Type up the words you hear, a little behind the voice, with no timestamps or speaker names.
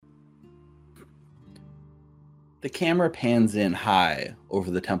The camera pans in high over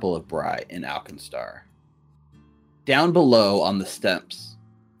the Temple of Bry in Alkenstar. Down below on the steps,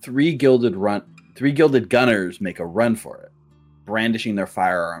 three gilded gunners make a run for it, brandishing their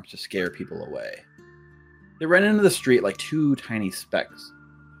firearms to scare people away. They run into the street like two tiny specks,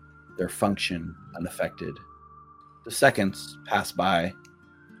 their function unaffected. The seconds pass by,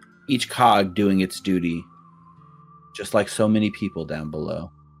 each cog doing its duty, just like so many people down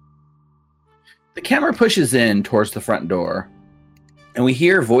below. The camera pushes in towards the front door, and we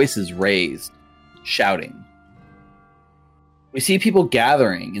hear voices raised, shouting. We see people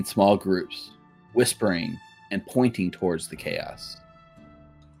gathering in small groups, whispering and pointing towards the chaos.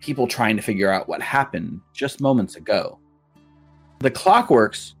 People trying to figure out what happened just moments ago. The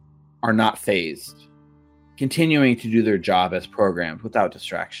Clockworks are not phased, continuing to do their job as programmed without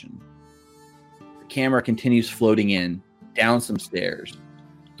distraction. The camera continues floating in, down some stairs,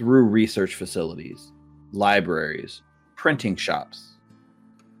 through research facilities, libraries, printing shops,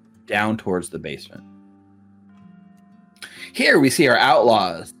 down towards the basement. Here we see our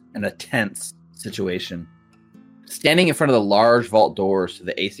outlaws in a tense situation. Standing in front of the large vault doors to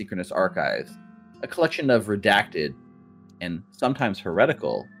the Asynchronous Archives, a collection of redacted and sometimes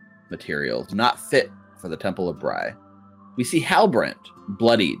heretical materials not fit for the Temple of Bry. We see Halbrand,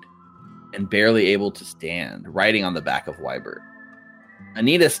 bloodied and barely able to stand, riding on the back of Wybert.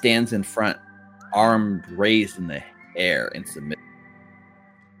 Anita stands in front, arm raised in the air and submits.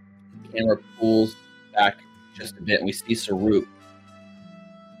 The camera pulls back just a bit, and we see Saruk,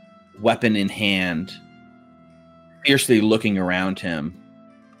 weapon in hand, fiercely looking around him.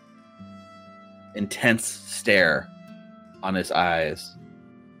 Intense stare on his eyes.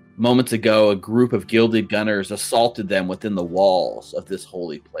 Moments ago, a group of gilded gunners assaulted them within the walls of this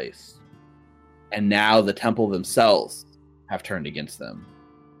holy place. And now the temple themselves have turned against them.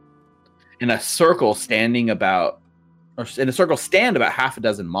 In a circle stand about half a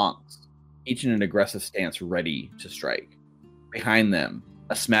dozen monks, each in an aggressive stance ready to strike. Behind them,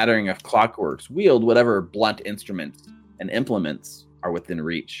 a smattering of clockworks wield whatever blunt instruments and implements are within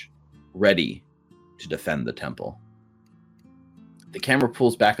reach, ready to defend the temple. The camera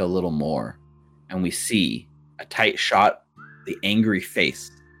pulls back a little more, and we see a tight shot, the angry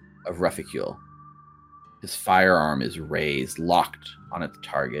face of Reficule. His firearm is raised, locked on its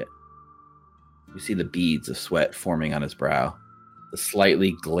target. We see the beads of sweat forming on his brow, the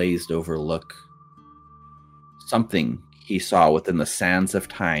slightly glazed over look. Something he saw within the sands of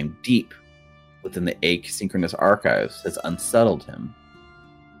time, deep within the Asynchronous Archives, has unsettled him,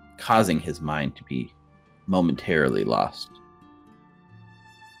 causing his mind to be momentarily lost.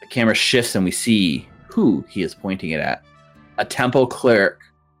 The camera shifts and we see who he is pointing it at. A temple cleric,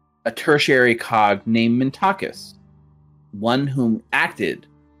 a tertiary cog named Mintakis, one whom acted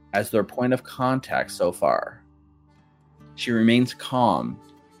as their point of contact so far. She remains calm,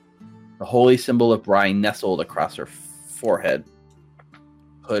 the holy symbol of Bry nestled across her forehead,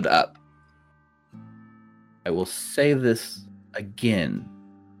 hood up. I will say this again.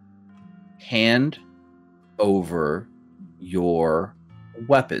 Hand over your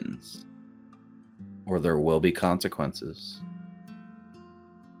weapons, or there will be consequences.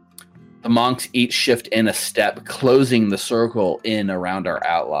 The monks each shift in a step, closing the circle in around our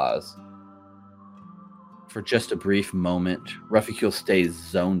outlaws. For just a brief moment, Reficule stays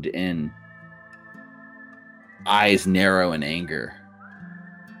zoned in, eyes narrow in anger.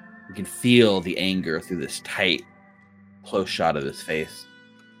 You can feel the anger through this tight, close shot of his face.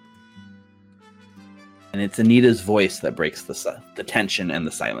 And it's Anita's voice that breaks the tension and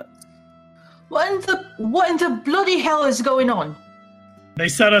the silence. What in the bloody hell is going on? They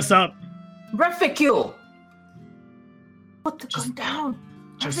set us up. Reficule! Put the gun down.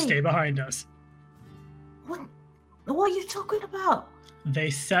 Just stay behind us. What are you talking about? They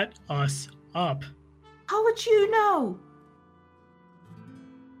set us up. How would you know?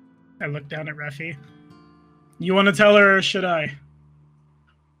 I look down at Refi. You want to tell her, or should I?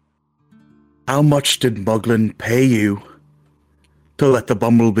 How much did Muglin pay you to let the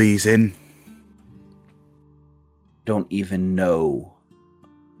bumblebees in? Don't even know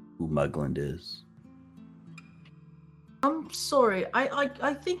who Muglin is. I'm sorry.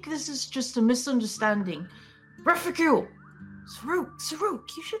 I think this is just a misunderstanding. Reficule! Saruk,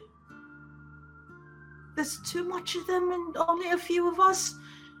 you should... There's too much of them and only a few of us.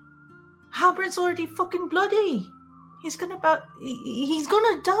 Halberd's already fucking bloody. He's gonna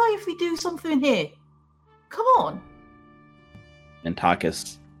die if we do something here. Come on. And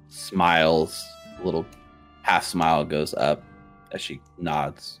Takis smiles. A little half smile goes up as she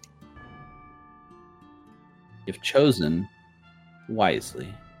nods. You've chosen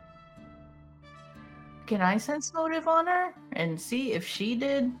wisely. Can I sense motive on her and see if she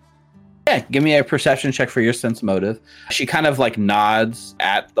did? Yeah, give me a perception check for your sense motive. She kind of like nods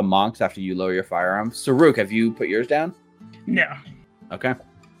at the monks after you lower your firearm. Saruk, have you put yours down? No. Okay.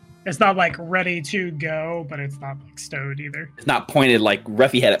 It's not like ready to go, but it's not like stowed either. It's not pointed like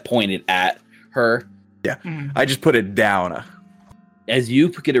Ruffy had it pointed at her. Yeah, Mm. I just put it down. As you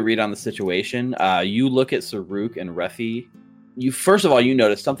get a read on the situation, you look at Saruk and Ruffy. You first of all, you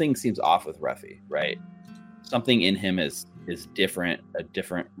notice something seems off with Ruffy, right? Something in him is different, a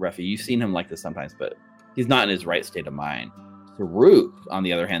different Ruffy. You've seen him like this sometimes, but he's not in his right state of mind. Saruk, on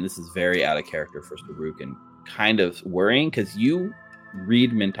the other hand, this is very out of character for Saruk and kind of worrying because you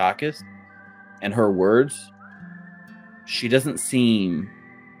read Mintakis and her words. She doesn't seem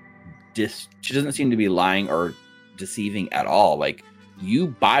to be lying or deceiving at all. Like, you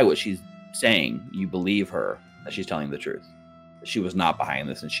buy what she's saying. You believe her that she's telling the truth. She was not behind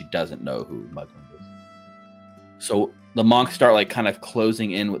this, and she doesn't know who Mugland is. So the monks start like kind of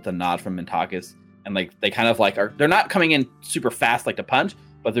closing in with the nod from Mintakis, and like they kind of like they're not coming in super fast like to punch,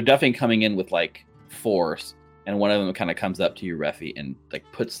 but they're definitely coming in with like force. And one of them kind of comes up to you, Refi, and like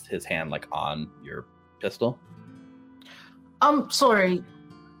puts his hand like on your pistol. Sorry,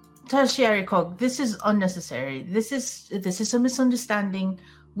 Tertiary Cog. This is unnecessary. This is a misunderstanding.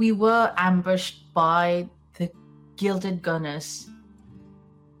 We were ambushed by the Gilded Gunners,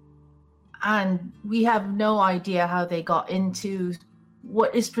 and we have no idea how they got into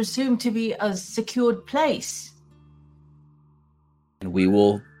what is presumed to be a secured place. And we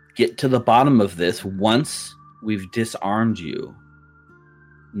will get to the bottom of this once we've disarmed you.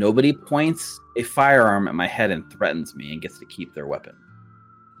 Nobody points a firearm at my head and threatens me and gets to keep their weapon.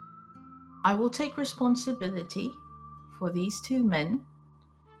 I will take responsibility for these two men.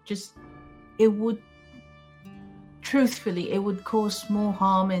 Truthfully, it would cause more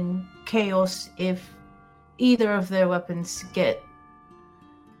harm and chaos if either of their weapons get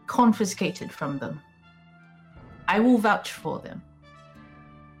confiscated from them. I will vouch for them.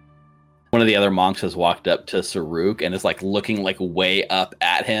 One of the other monks has walked up to Saruk and is like looking like way up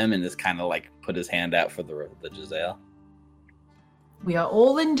at him and is kind of like put his hand out for the Giselle. We are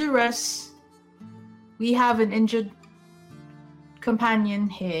all in duress. We have an injured companion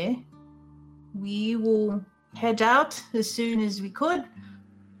here. We will head out as soon as we could.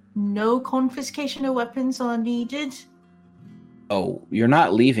 No confiscation of weapons are needed. Oh, you're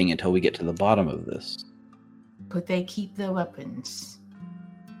not leaving until we get to the bottom of this. Could they keep their weapons?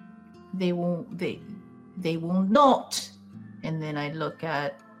 They won't. They will not. And then I look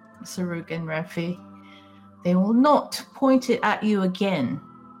at Saruk and Refi. They will not point it at you again.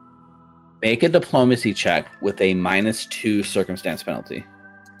 Make a diplomacy check with a -2 circumstance penalty.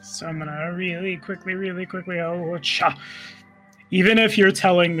 So I'm gonna really quickly, even if you're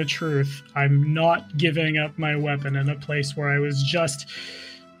telling the truth, I'm not giving up my weapon in a place where I was just,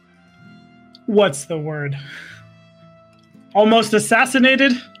 what's the word? Almost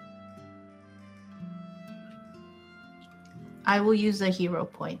assassinated? I will use a hero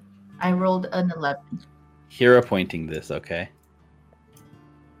point. I rolled an 11. Hero pointing this, okay?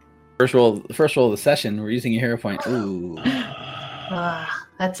 First roll of the session, we're using a hero point. Ooh.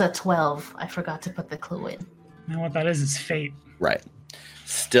 That's a 12. I forgot to put the clue in. You know what that is fate. Right.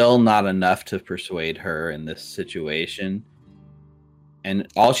 Still not enough to persuade her in this situation. And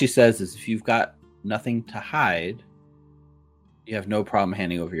all she says is, if you've got nothing to hide, you have no problem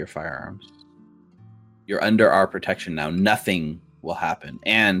handing over your firearms. You're under our protection now. Nothing will happen.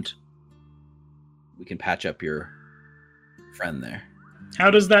 And we can patch up your friend there. How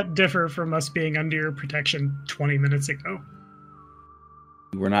does that differ from us being under your protection 20 minutes ago?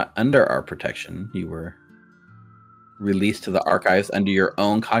 You were not under our protection. You were released to the archives under your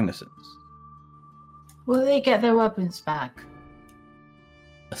own cognizance. Will they get their weapons back?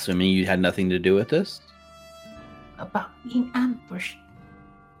 Assuming you had nothing to do with this? About being ambushed.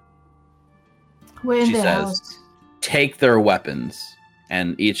 We're in She the says, house. take their weapons,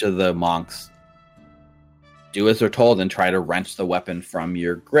 and each of the monks do as they're told and try to wrench the weapon from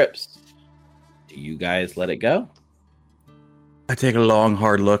your grips. Do you guys let it go? I take a long,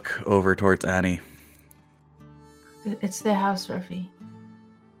 hard look over towards Annie. It's their house, Ruffy.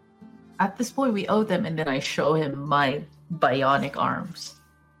 At this point, we owe them, and then I show him my bionic arms.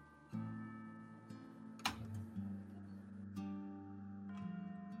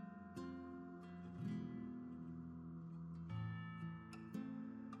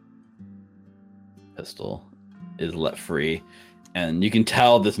 Pistol is let free, and you can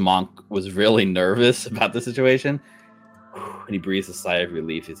tell this monk was really nervous about the situation. And he breathes a sigh of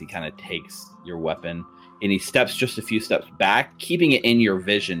relief as he kind of takes your weapon, and he steps just a few steps back, keeping it in your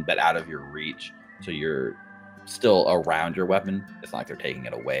vision but out of your reach, So you're still around your weapon. It's not like they're taking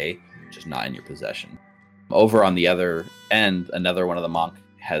it away, just not in your possession. Over on the other end, another one of the monk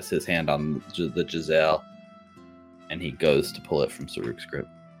has his hand on the Giselle, and he goes to pull it from Saruk's grip.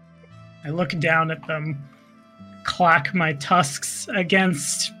 I look down at them, clack my tusks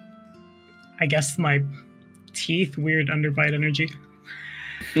against, I guess, my teeth. Weird underbite energy.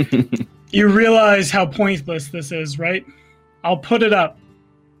 You realize how pointless this is, right? I'll put it up.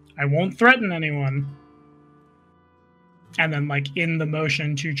 I won't threaten anyone. And then, like, in the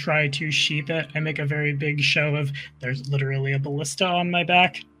motion to try to sheath it, I make a very big show of there's literally a ballista on my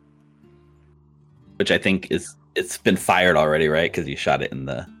back. Which I think it's been fired already, right? Because you shot it in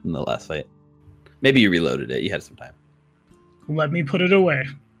the last fight. Maybe you reloaded it. You had some time. Let me put it away.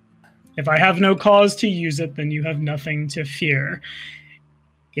 If I have no cause to use it, then you have nothing to fear.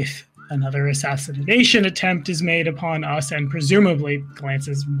 If another assassination attempt is made upon us, and presumably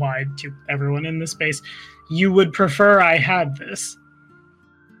glances wide to everyone in the space, you would prefer I had this.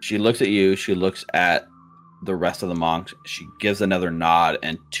 She looks at you. She looks at the rest of the monks. She gives another nod,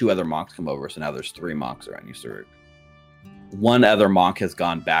 and 2 other monks come over. So now there's 3 monks around you, Saruk. One other monk has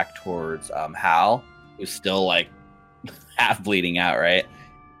gone back towards Hal, who's still like half bleeding out, right?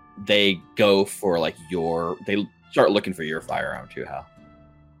 They go for like they start looking for your firearm too, Hal.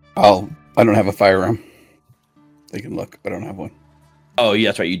 I don't have a firearm. They can look. I don't have one. Oh, yeah,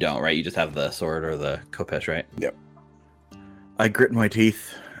 that's right. You don't, right? You just have the sword or the Khopesh, right? Yep. I grit my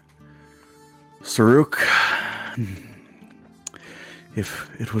teeth. Saruk, if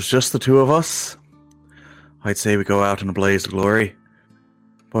it was just the 2 of us, I'd say we go out in a blaze of glory.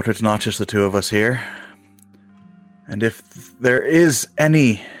 But it's not just the 2 of us here. And if there is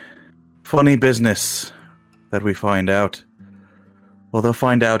any funny business that we find out, well, they'll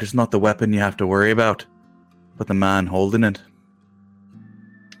find out it's not the weapon you have to worry about, but the man holding it.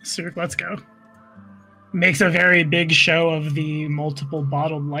 Saruk, let's go. Makes a very big show of the multiple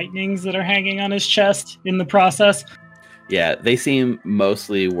bottled lightnings that are hanging on his chest in the process. Yeah, they seem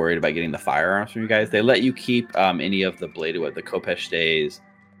mostly worried about getting the firearms from you guys. They let you keep any of the bladed with the Khopesh stays.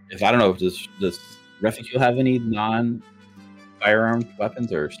 If I don't know, does Refugee have any non-firearmed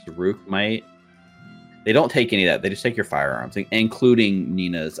weapons, or Saruk might? They don't take any of that. They just take your firearms, including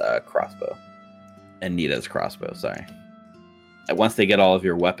Nina's crossbow and Nita's crossbow. Sorry. And once they get all of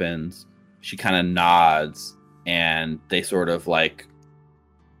your weapons, she kind of nods, and they sort of like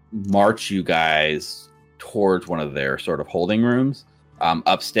march you guys towards one of their sort of holding rooms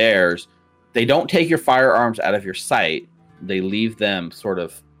upstairs. They don't take your firearms out of your sight. They leave them sort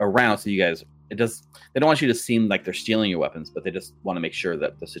of around, so you guys, they don't want you to seem like they're stealing your weapons, but they just want to make sure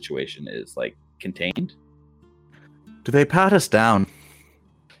that the situation is like contained. Do they pat us down?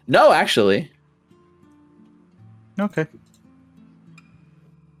 No, actually. Okay.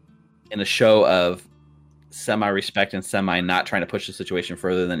 In a show of semi-respect and semi-not trying to push the situation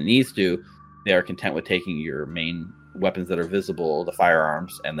further than it needs to, they are content with taking your main weapons that are visible, the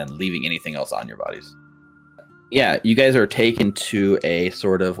firearms, and then leaving anything else on your bodies. Yeah, you guys are taken to a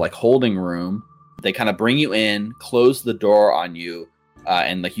sort of like holding room. They kind of bring you in, close the door on you,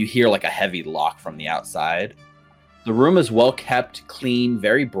 and like you hear like a heavy lock from the outside. The room is well kept, clean,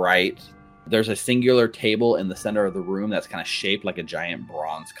 very bright. There's a singular table in the center of the room that's kind of shaped like a giant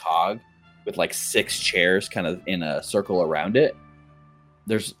bronze cog with like 6 chairs kind of in a circle around it.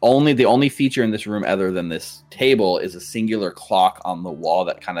 There's the only feature in this room other than this table is a singular clock on the wall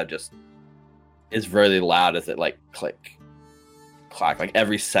that kind of just is really loud as it like click, clack. Like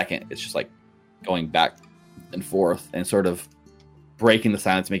every second, it's just like going back and forth and sort of breaking the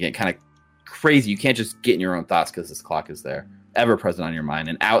silence, making it kind of crazy. You can't just get in your own thoughts because this clock is there, ever present on your mind.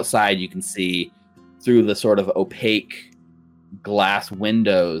 And outside, you can see through the sort of opaque glass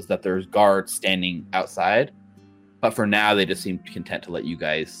windows that there's guards standing outside. But for now, they just seem content to let you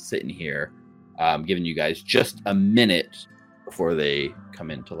guys sit in here, giving you guys just a minute before they come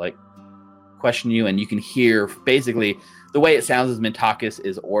in to like question you. And you can hear basically the way it sounds is Mintakis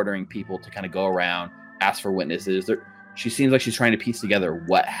is ordering people to kind of go around, ask for witnesses. She seems like she's trying to piece together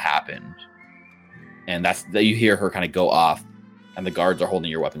what happened. And that's that you hear her kind of go off, and the guards are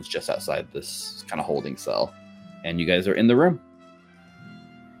holding your weapons just outside this kind of holding cell. And you guys are in the room.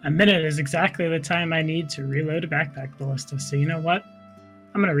 A minute is exactly the time I need to reload a backpack ballista. So you know what?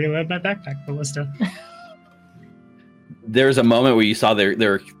 I'm going to reload my backpack ballista. There's a moment where you saw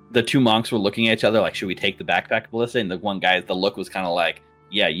the 2 monks were looking at each other like, should we take the backpack ballista? And the one guy, the look was kind of like,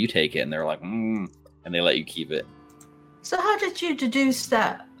 yeah, you take it. And they're like, and they let you keep it. So how did you deduce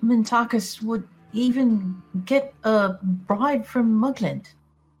that Mintakis would even get a bribe from Mugland?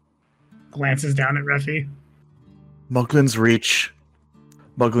 Glances down at Refi. Muglin's reach,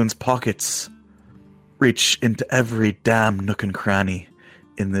 Muglin's pockets, reach into every damn nook and cranny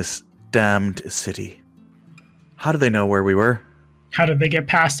in this damned city. How do they know where we were? How did they get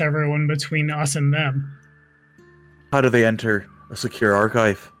past everyone between us and them? How do they enter a secure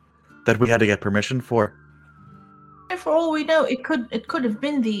archive that we had to get permission for? And for all we know, it could have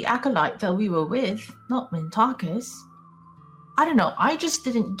been the acolyte that we were with, not Mintakis. I don't know. I just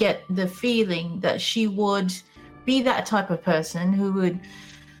didn't get the feeling that she would be that type of person who would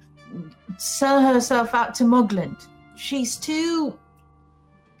sell herself out to Mugland. She's too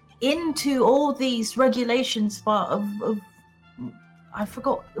into all these regulations of I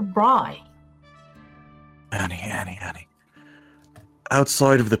forgot, Rye. Annie.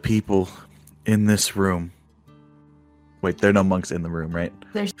 Outside of the people in this room. Wait, there are no monks in the room, right?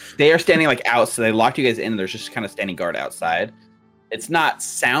 They are standing like out, so they locked you guys in. There's just kind of standing guard outside. It's not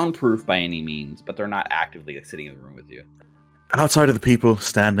soundproof by any means, but they're not actively like, sitting in the room with you. Outside of the people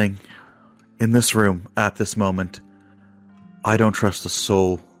standing in this room at this moment, I don't trust a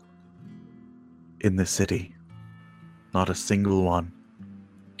soul in this city. Not a single one.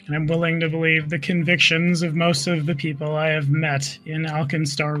 And I'm willing to believe the convictions of most of the people I have met in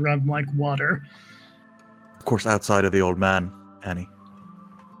Alkenstar run like water. Of course, outside of the old man, Annie.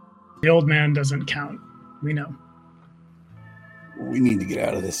 The old man doesn't count. We know. We need to get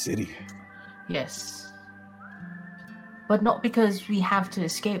out of this city. Yes. But not because we have to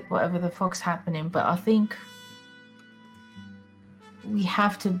escape whatever the fuck's happening, but I think we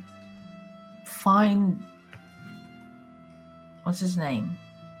have to find... What's his name?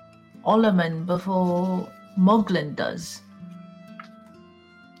 Ollerman before Mugland does.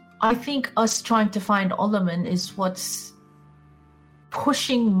 I think us trying to find Ollerman is what's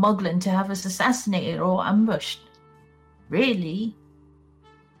pushing Mugland to have us assassinated or ambushed. Really?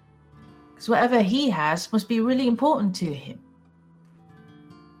 Because whatever he has must be really important to him.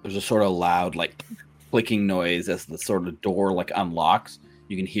 There's a sort of loud, like, clicking noise as the sort of door, like, unlocks.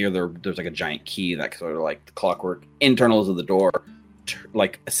 You can hear there's, like, a giant key that sort of, like, the clockwork internals of the door,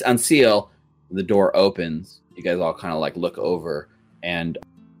 like, unseal. The door opens. You guys all kind of, like, look over. And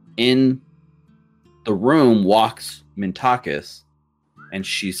in the room walks Mintakis, and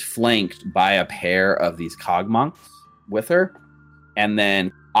she's flanked by a pair of these cog monks with her. And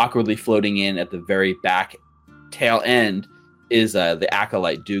then awkwardly floating in at the very back tail end is the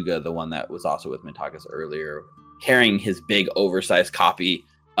acolyte Duga, the one that was also with Mintakis earlier, carrying his big oversized copy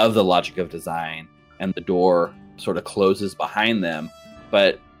of the Logic of Design. And the door sort of closes behind them,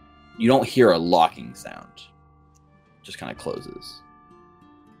 but you don't hear a locking sound. It just kind of closes.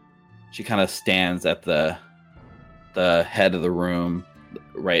 She kind of stands at the head of the room,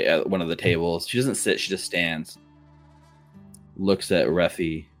 right at one of the tables. She doesn't sit, she just stands. Looks at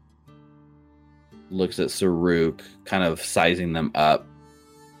Refi. Looks at Saruk, kind of sizing them up.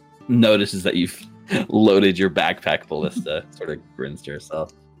 Notices that you've loaded your backpack ballista, sort of grins to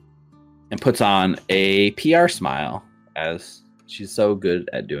herself. And puts on a PR smile, as she's so good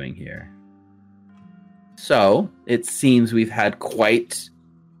at doing here. So, it seems we've had quite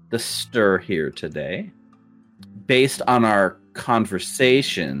the stir here today. Based on our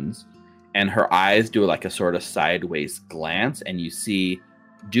conversations, and her eyes do like a sort of sideways glance, and you see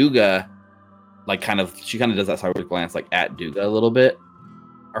Duga, like she kind of does that sideways glance like at Duga a little bit.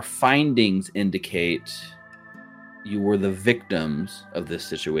 Our findings indicate you were the victims of this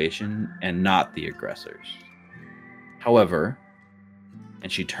situation and not the aggressors. However, and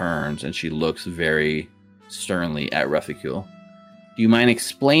she turns and she looks very sternly at Reficule. Do you mind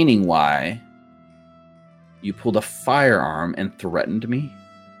explaining why you pulled a firearm and threatened me?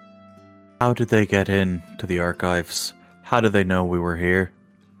 How did they get in to the archives? How did they know we were here?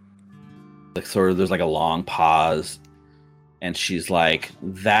 Like sort of, there's like a long pause, and she's like,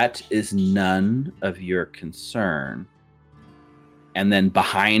 "That is none of your concern." And then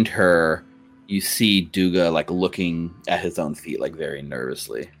behind her, you see Duga like looking at his own feet, like very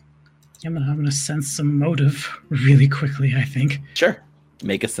nervously. I'm gonna sense some motive really quickly, I think. Sure,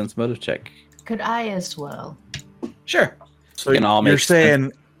 make a sense motive check. Could I as well? Sure. So You're you're saying,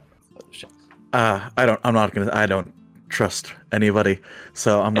 sense. I don't trust anybody,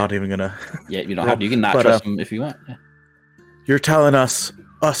 so I'm not even gonna. Yeah, you don't have. You can not trust him if you want. Yeah. You're telling us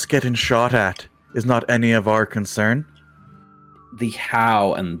getting shot at is not any of our concern? The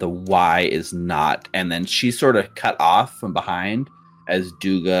how and the why is not. And then she's sort of cut off from behind as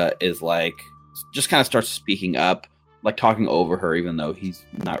Duga is like, just kind of starts speaking up, like talking over her, even though he's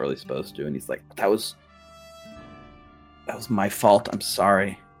not really supposed to. And he's like, that was my fault. I'm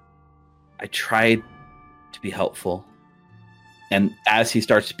sorry. I tried to be helpful. And as he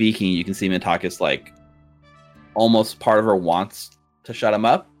starts speaking, you can see Mintakis like almost part of her wants to shut him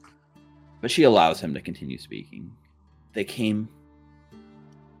up, But she allows him to continue speaking.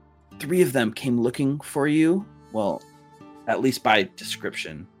 Three of them came looking for you. Well, at least by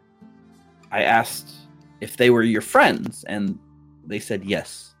description. I asked if they were your friends, and they said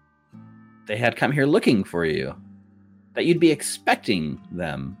yes. They had come here looking for you. That you'd be expecting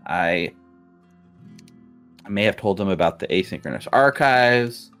them. I may have told them about the asynchronous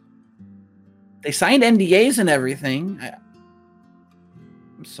archives. They signed NDAs and everything.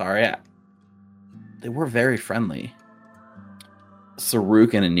 I'm sorry. They were very friendly.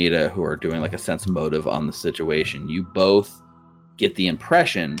 Saruk and Anita, who are doing like a sense motive on the situation, you both get the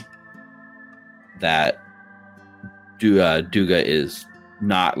impression that Duga is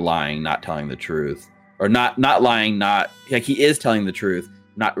not lying, not telling the truth, or not lying, he is telling the truth,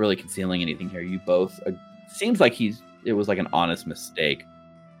 not really concealing anything here. You both seems like it was like an honest mistake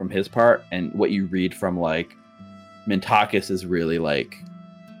from his part, and what you read from like Mintakis is really like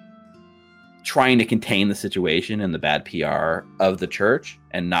trying to contain the situation and the bad PR of the church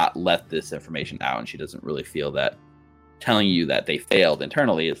and not let this information out, and she doesn't really feel that telling you that they failed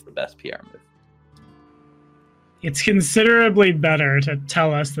internally is the best PR move. It's considerably better to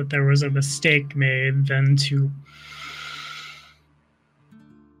tell us that there was a mistake made than to...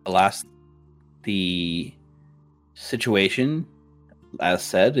 Alas, the situation, as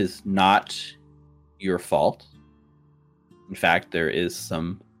said, is not your fault. In fact, there is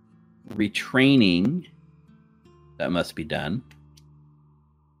some retraining that must be done.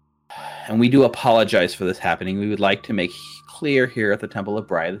 And we do apologize for this happening. We would like to make clear here at the Temple of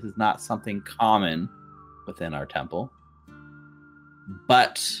Bry, this is not something common within our temple.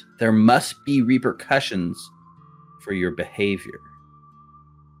 But there must be repercussions for your behavior.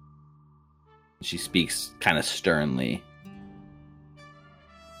 She speaks kind of sternly.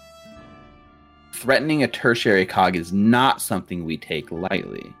 Threatening a tertiary cog is not something we take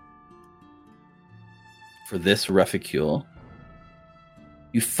lightly. For this reficule,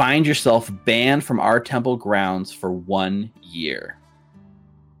 you find yourself banned from our temple grounds for 1 year,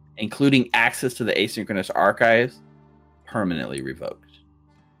 including access to the asynchronous archives, permanently revoked.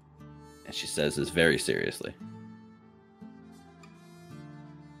 And she says this very seriously.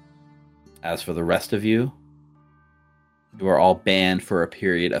 As for the rest of you, you are all banned for a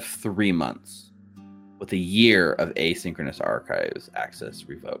period of 3 months, with a year of asynchronous archives access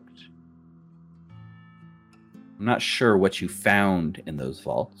revoked. I'm not sure what you found in those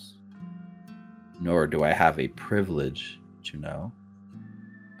vaults, nor do I have a privilege to know,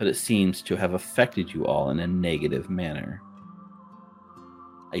 but it seems to have affected you all in a negative manner.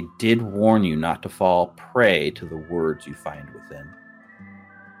 I did warn you not to fall prey to the words you find within.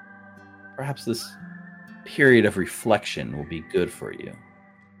 Perhaps this period of reflection will be good for you.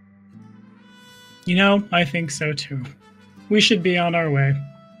 You know, I think so too. We should be on our way.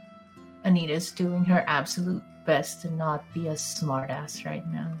 Anita's doing her absolute best to not be a smartass right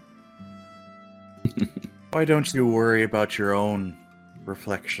now. Why don't you worry about your own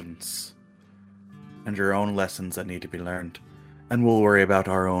reflections and your own lessons that need to be learned, and we'll worry about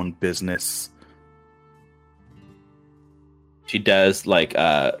our own business. She does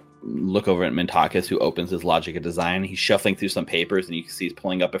look over at Mintakis, who opens his Logic of Design. He's shuffling through some papers, and you can see he's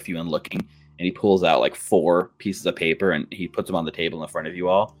pulling up a few and looking, and he pulls out like 4 pieces of paper, and he puts them on the table in front of you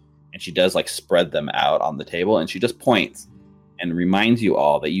all. And she does spread them out on the table, and she just points and reminds you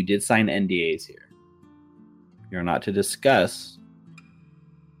all that you did sign NDAs here. You're not to discuss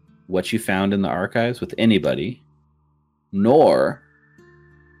what you found in the archives with anybody, nor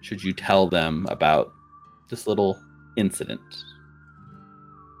should you tell them about this little incident.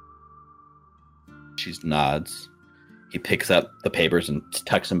 She nods. He picks up the papers and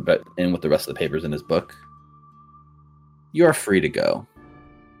tucks them in with the rest of the papers in his book. You are free to go.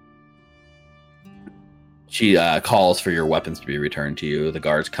 She calls for your weapons to be returned to you. The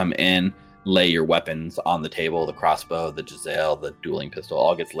guards come in, lay your weapons on the table. The crossbow, the Giselle, the dueling pistol,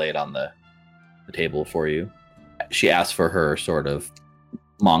 all gets laid on the table for you. She asks for her sort of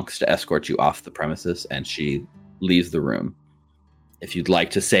monks to escort you off the premises, and she leaves the room. If you'd like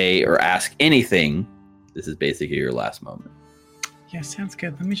to say or ask anything, this is basically your last moment. Yeah, sounds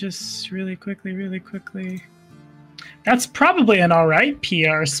good. Let me just really quickly. That's probably an all right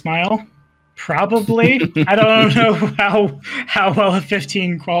PR smile. Probably. I don't know how well a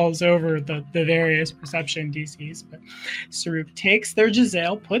 15 crawls over the various perception DCs, but Saruk takes their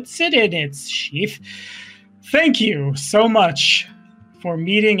Giselle, puts it in its sheath. Thank you so much for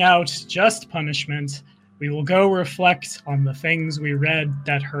meting out just punishment. We will go reflect on the things we read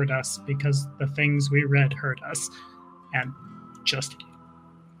that hurt us, because the things we read hurt us. And just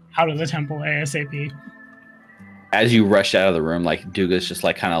out of the temple ASAP. as you rush out of the room, like Duga's just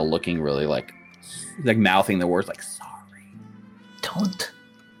like kind of looking really like mouthing the words like sorry. Don't.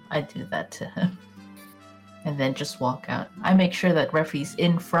 I do that to him. And then just walk out. I make sure that Refi's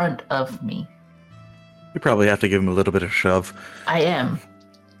in front of me. You probably have to give him a little bit of shove. I am.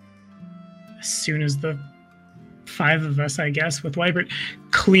 As soon as the 5 of us, I guess, with Wybert,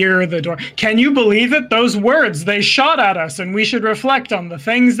 clear the door. Can you believe it? Those words, they shot at us, and we should reflect on the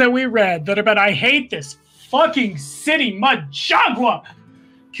things that we read that about I hate this fucking city, Majagua!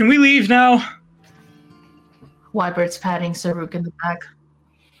 Can we leave now? Wybert's patting Saruk in the back.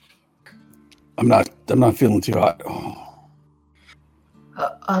 I'm not feeling too hot. Oh.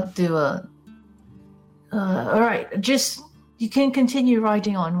 I'll do a... alright, just... You can continue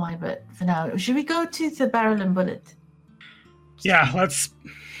riding on, Wybert, for now. Should we go to the Barrel and Bullet? Yeah, let's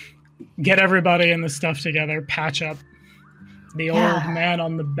get everybody and the stuff together, patch up the old man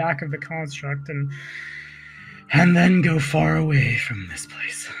on the back of the construct, and then go far away from this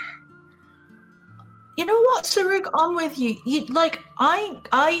place. You know what, Saruk? I'm with you.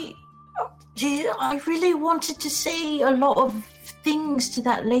 I really wanted to say a lot of things to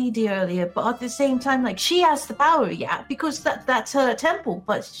that lady earlier, but at the same time, like, she has the power, yeah, because that's her temple,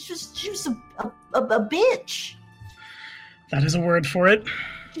 but she was a bitch. That is a word for it.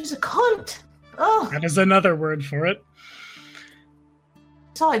 She was a cunt. Oh. That is another word for it.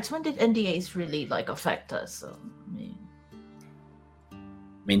 Besides, when did NDAs really, like, affect us? So, I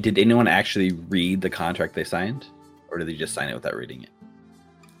mean, did anyone actually read the contract they signed? Or did they just sign it without reading it?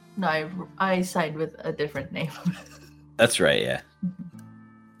 No, I signed with a different name. That's right, yeah.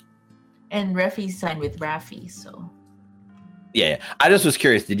 And Refi signed with Raffi, so... Yeah. I just was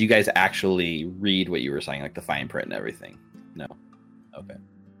curious, did you guys actually read what you were signing, like the fine print and everything? No? Okay.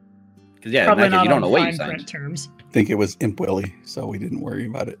 Because, yeah, probably not you don't know what you fine signed. print terms. I think it was Imp Willie, so we didn't worry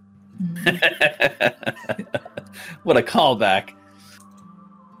about it. What a callback.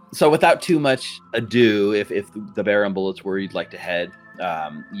 So without too much ado, if the Bear and Bullets where you'd like to head,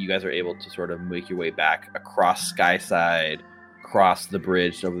 you guys are able to sort of make your way back across Skyside, across the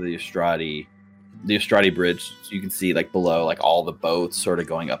bridge over the Estradi Bridge. So you can see like below, like all the boats sort of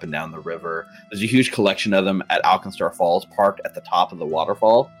going up and down the river. There's a huge collection of them at Alkenstar Falls, parked at the top of the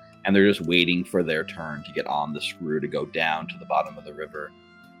waterfall, and they're just waiting for their turn to get on the screw to go down to the bottom of the river.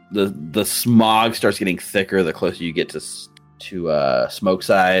 The smog starts getting thicker the closer you get to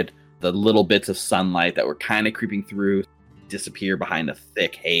Smokeside. The little bits of sunlight that were kind of creeping through disappear behind a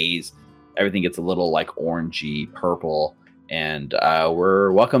thick haze. Everything gets a little like orangey purple, and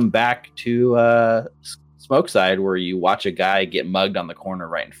we're welcome back to Smokeside, where you watch a guy get mugged on the corner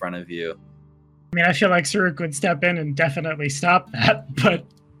right in front of you. I mean, I feel like Saruk would step in and definitely stop that, but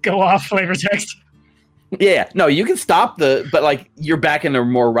go off flavor text. Yeah, no, you can stop but like you're back in a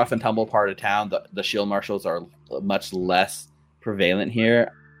more rough and tumble part of town. The shield marshals are much less prevalent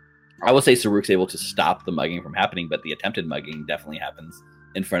here. I will say Saruk's able to stop the mugging from happening, but the attempted mugging definitely happens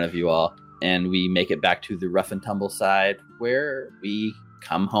in front of you all. And we make it back to the rough and tumble side, where we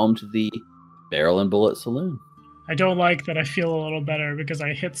come home to the Barrel and Bullet Saloon. I don't like that I feel a little better because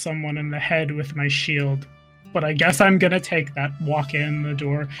I hit someone in the head with my shield. But I guess I'm going to take that walk in the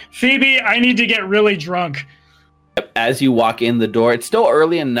door. Phoebe, I need to get really drunk. As you walk in the door, it's still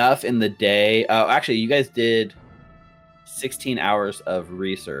early enough in the day. Actually, you guys did 16 hours of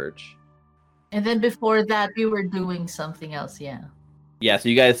research. And then before that, we were doing something else, yeah. Yeah, so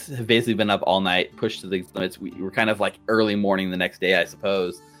you guys have basically been up all night, pushed to the limits. We were kind of like early morning the next day, I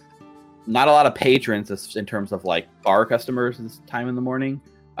suppose. Not a lot of patrons in terms of like bar customers this time in the morning.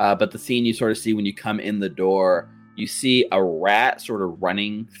 But the scene you sort of see when you come in the door, you see a rat sort of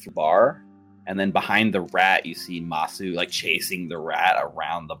running through the bar. And then behind the rat, you see Masu like chasing the rat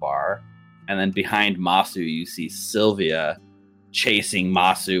around the bar. And then behind Masu, you see Sylvia chasing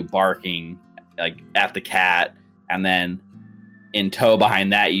Masu, barking like at the cat. And then in tow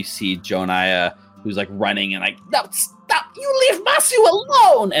behind that, you see Jonaya, who's like running and like, no, stop, you leave Masu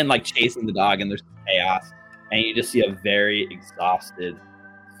alone, and like chasing the dog, and there's chaos. And you just see a very exhausted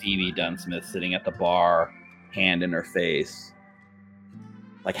Phoebe Dunsmith sitting at the bar, hand in her face,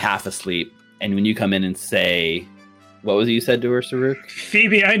 like half asleep. And when you come in and say, what was it you said to her, Saruk?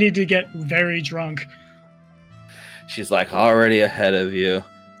 Phoebe, I need to get very drunk. She's like, already ahead of you.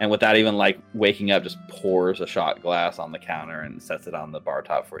 And without even like waking up, just pours a shot glass on the counter and sets it on the bar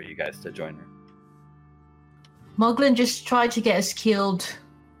top for you guys to join her. Muglin just tried to get us killed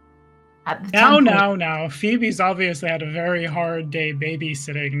at the temple. Now. Phoebe's obviously had a very hard day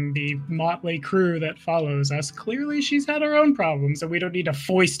babysitting the motley crew that follows us. Clearly she's had her own problems, and we don't need to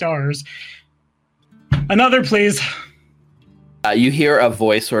foist ours. Another, please. You hear a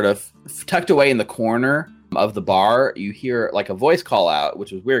voice sort of tucked away in the corner of the bar, you hear like a voice call out,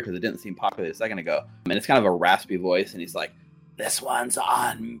 which was weird because it didn't seem popular a second ago. And it's kind of a raspy voice, and he's like, "This one's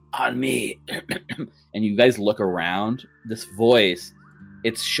on me." And you guys look around. This voice,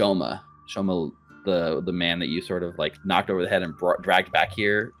 it's Shoma. Shoma, the man that you sort of like knocked over the head and dragged back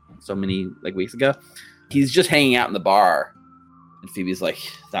here so many like weeks ago. He's just hanging out in the bar. And Phoebe's like,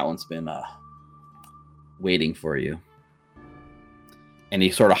 "That one's been waiting for you." And he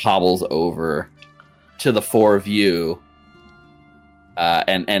sort of hobbles over to the four of you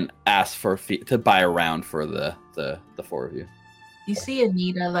and asks for to buy a round for the four of you. You see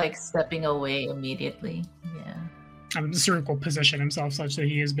Anita like stepping away immediately. Yeah. Cyril will position himself such that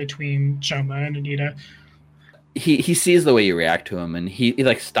he is between Shoma and Anita. He sees the way you react to him, and he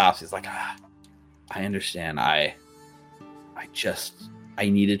like stops. He's like, I understand. I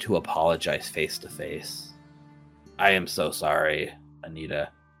needed to apologize face to face. I am so sorry, Anita,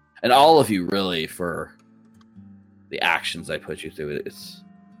 and all of you really for the actions I put you through.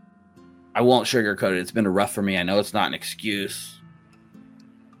 I won't sugarcoat it. It's been rough for me. I know it's not an excuse.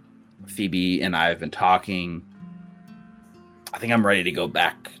 Phoebe and I have been talking. I think I'm ready to go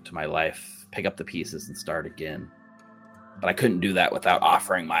back to my life, pick up the pieces and start again. But I couldn't do that without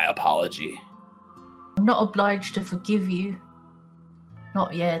offering my apology. I'm not obliged to forgive you.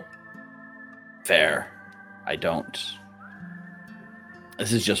 Not yet. Fair. I don't.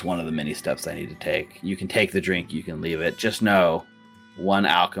 This is just one of the many steps I need to take. You can take the drink, you can leave it. Just know, one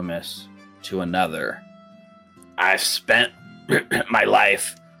alchemist to another. I've spent my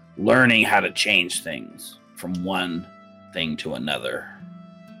life learning how to change things from one thing to another.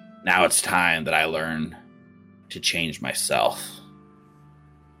 Now it's time that I learn to change myself.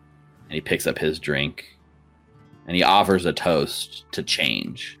 And he picks up his drink and he offers a toast to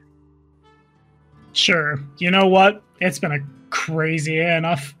change. Sure. You know what? It's been a crazy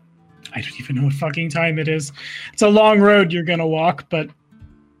enough. I don't even know what fucking time it is. It's a long road you're gonna walk, but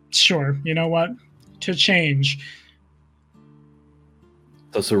sure. You know what? To change.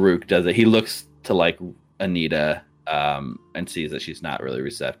 So Saruk does it. He looks to like Anita and sees that she's not really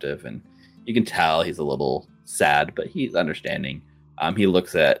receptive, and you can tell he's a little sad, but he's understanding. He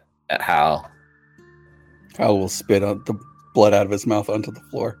looks at Hal. Hal will spit out the blood out of his mouth onto the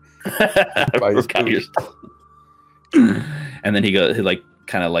floor. And then he like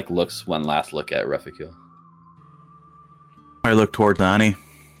kind of like looks one last look at Refugio. I look towards Annie,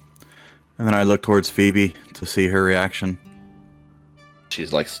 and then I look towards Phoebe to see her reaction.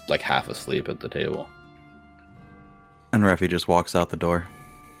 She's like half asleep at the table. And Refi just walks out the door.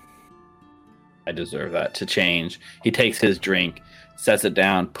 I deserve that. To change, he takes his drink, sets it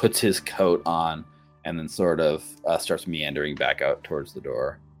down, puts his coat on, and then sort of starts meandering back out towards the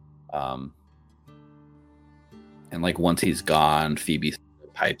door. And like once he's gone, Phoebe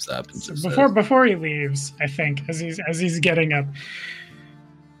pipes up and just before he leaves, I think as he's getting up,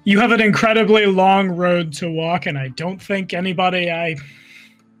 you have an incredibly long road to walk, and I don't think anybody I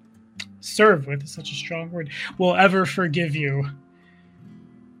serve with is such a strong word will ever forgive you.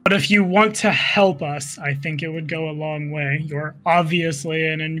 But if you want to help us, I think it would go a long way. You're obviously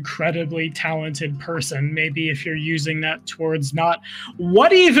an incredibly talented person. Maybe if you're using that towards not...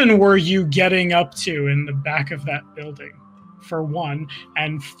 What even were you getting up to in the back of that building? For one.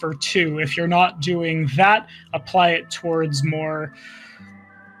 And for two, if you're not doing that, apply it towards more...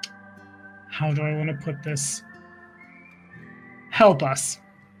 How do I want to put this? Help us.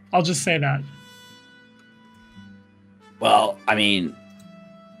 I'll just say that. Well, I mean...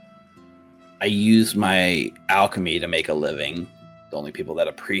 I used my alchemy to make a living. The only people that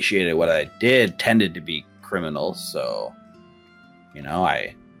appreciated what I did tended to be criminals, so, you know,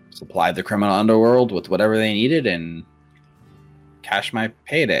 I supplied the criminal underworld with whatever they needed and cashed my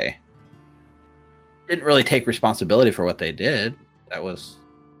payday. Didn't really take responsibility for what they did. That was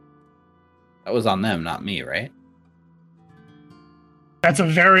on them, not me, right? That's a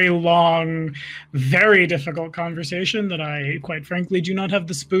very long, very difficult conversation that I, quite frankly, do not have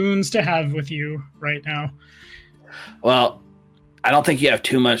the spoons to have with you right now. Well, I don't think you have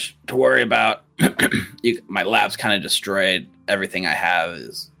too much to worry about. My lab's kind of destroyed. Everything I have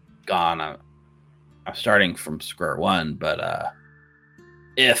is gone. I'm starting from square one, but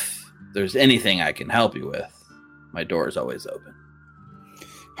if there's anything I can help you with, my door is always open.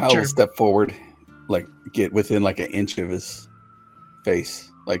 Hal will step forward, like get within like an inch of his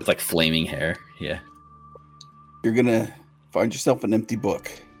face. It's like flaming hair. Yeah. You're gonna find yourself an empty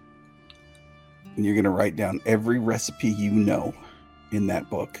book, and you're gonna write down every recipe you know in that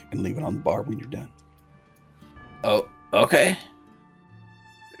book and leave it on the bar when you're done. Oh, okay.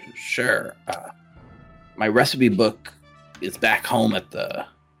 Sure. My recipe book is back home at the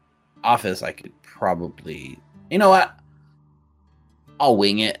office, I could probably... You know what? I'll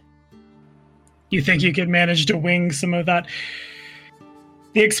wing it. You think you could manage to wing some of that?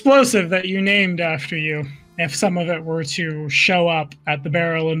 The explosive that you named after you, if some of it were to show up at the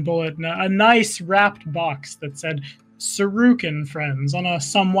Barrel and Bullet in a nice wrapped box that said Saruk and Friends on a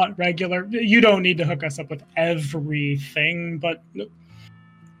somewhat regular... You don't need to hook us up with everything, but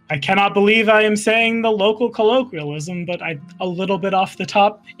I cannot believe I am saying the local colloquialism, but a little bit off the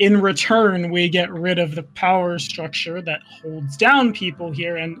top. In return, we get rid of the power structure that holds down people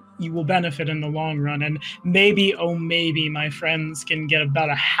here, and you will benefit in the long run. And maybe, oh maybe, my friends can get about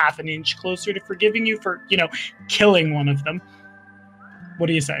a half an inch closer to forgiving you for, killing one of them. What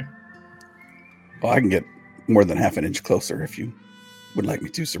do you say? Well, I can get more than half an inch closer if you would like me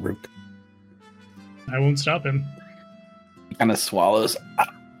to, Saruk. I won't stop him. He kind of swallows.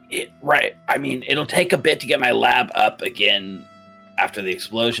 Right. I mean, it'll take a bit to get my lab up again after the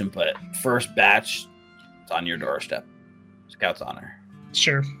explosion, but first batch, it's on your doorstep. Scout's honor.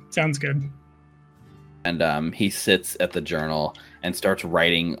 Sure. Sounds good. And he sits at the journal and starts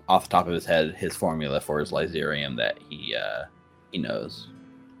writing off the top of his head his formula for his Lyserium that he knows.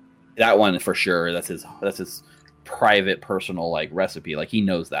 That one for sure. That's his private, personal recipe. He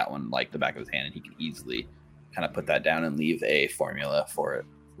knows that one like the back of his hand, and he can easily kind of put that down and leave a formula for it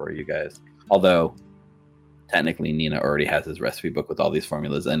for you guys. Although technically Nina already has his recipe book with all these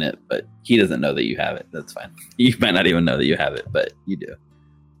formulas in it, but he doesn't know that you have it. That's fine. You might not even know that you have it, but you do.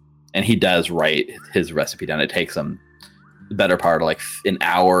 And he does write his recipe down. It takes him the better part of an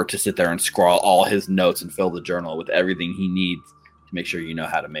hour to sit there and scrawl all his notes and fill the journal with everything he needs to make sure you know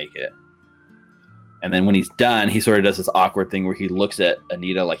how to make it. And then when he's done, he sort of does this awkward thing where he looks at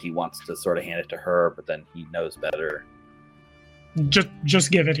Anita like he wants to sort of hand it to her, but then he knows better.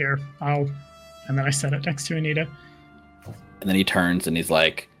 Just give it here. And then I set it next to Anita. And then he turns and he's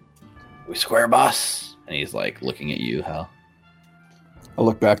like, "We square, boss?" And he's looking at you, Hal. I'll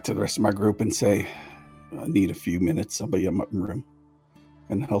look back to the rest of my group and say, I need a few minutes. I'll be in my room.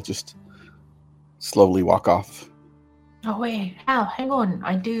 And I'll just slowly walk off. Oh, wait. Hal, hang on.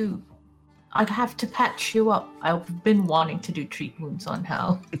 I have to patch you up. I've been wanting to do treat wounds on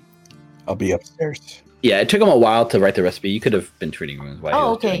Hal. I'll be upstairs. Yeah, it took him a while to write the recipe. You could have been treating wounds while he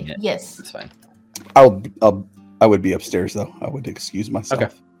was doing it. Yes. It's fine. I would be upstairs, though. I would excuse myself.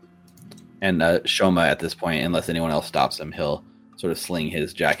 Okay. And Shoma, at this point, unless anyone else stops him, he'll sort of sling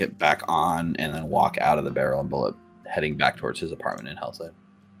his jacket back on and then walk out of the Barrel and Bullet, heading back towards his apartment in Hellside.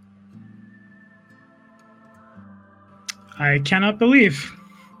 I cannot believe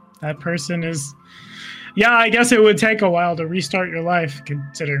that person is... Yeah, I guess it would take a while to restart your life,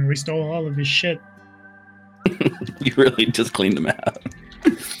 considering we stole all of his shit. You really just cleaned him out.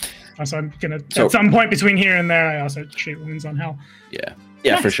 Also, I'm gonna at some point between here and there, I also treat wounds on Hell. Yeah,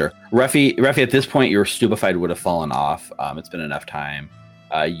 Nice. For sure. Ruffy, at this point, your stupefied would have fallen off. It's been enough time.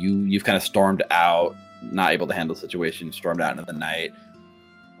 You've kind of stormed out, not able to handle the situation, stormed out into the night.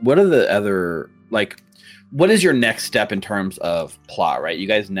 What are the other, what is your next step in terms of plot, right? You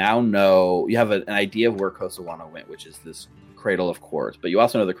guys now know, you have an idea of where Kosawano went, which is this Cradle of Quartz, but you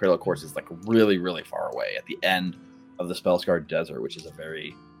also know the Cradle of Quartz is really, really far away at the end of the Spellscarred Desert, which is a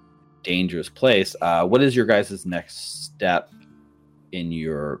very dangerous place. What is your guys' next step in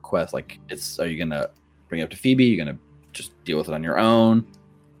your quest? Are you gonna bring it up to Phoebe? Are you gonna just deal with it on your own?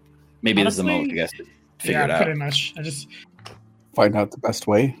 Maybe this is the moment you guys to figure it out. Pretty much. I just Find out the best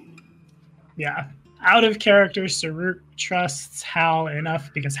way. Yeah. Out of character, Saruk trusts Hal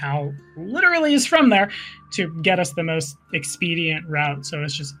enough, because Hal literally is from there, to get us the most expedient route. So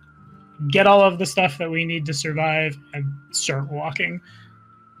it's just get all of the stuff that we need to survive and start walking,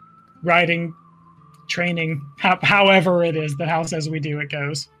 riding, training, however it is that Hal says we do, it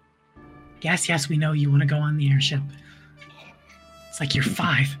goes. Yes, we know you want to go on the airship. It's like you're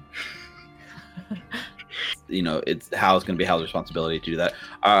 5. It's Hal's going to be Hal's responsibility to do that.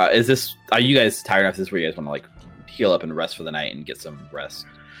 Are you guys tired enough? Is this where you guys want to heal up and rest for the night and get some rest?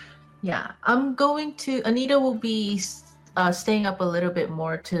 Yeah, Anita will be staying up a little bit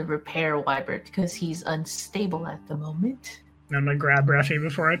more to repair Wybert because he's unstable at the moment. And I'm going to grab Ruffy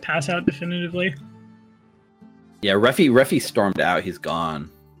before I pass out definitively. Yeah, Ruffy stormed out. He's gone.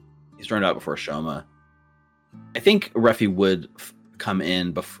 He stormed out before Shoma. I think Ruffy would come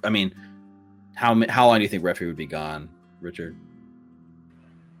in before. I mean, how long do you think Ruffy would be gone, Richard?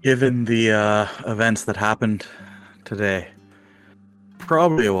 Given the events that happened today,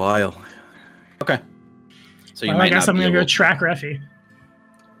 probably a while. Okay. So you I guess I'm going to go track Ruffy.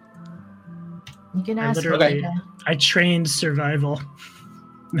 You can ask literally- Anita. I trained survival.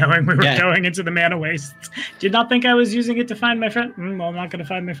 knowing we were Yeah. going into the mana waste. Did not think I was using it to find my friend. Well, I'm not going to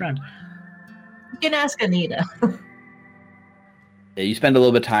find my friend. You can ask Anita. Yeah, you spend a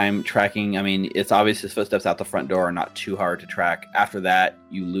little bit of time tracking. I mean, it's obvious his footsteps out the front door are not too hard to track. After that,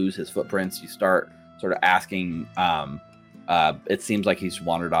 you lose his footprints. You start sort of asking. It seems like he's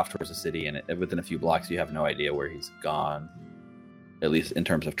wandered off towards the city, and within a few blocks, you have no idea where he's gone. At least in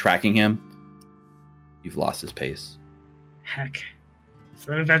terms of tracking him, you've lost his pace. Heck.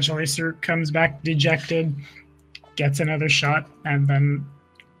 So eventually Sir comes back dejected, gets another shot, and then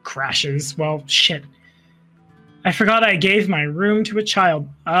crashes. Well, shit. I forgot I gave my room to a child.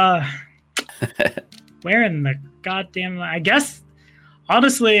 Where in the goddamn... I guess,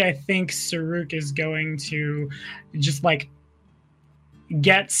 honestly, I think Saruk is going to just,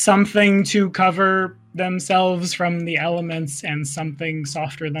 get something to cover themselves from the elements and something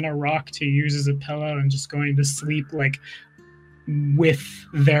softer than a rock to use as a pillow and just going to sleep, with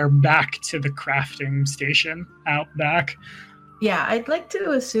their back to the crafting station out back. Yeah, I'd like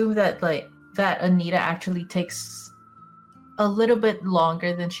to assume that that Anita actually takes a little bit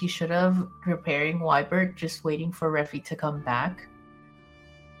longer than she should have repairing Wybert, just waiting for Refi to come back.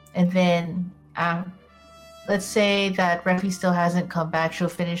 And then let's say that Refi still hasn't come back, she'll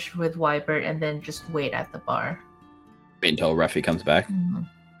finish with Wybert and then just wait at the bar. Wait until Refi comes back. Mm-hmm.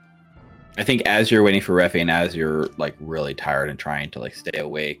 I think as you're waiting for Refi and as you're really tired and trying to stay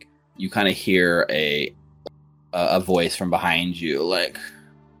awake, you kind of hear a voice from behind you,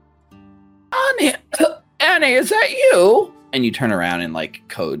 Annie, is that you? And you turn around and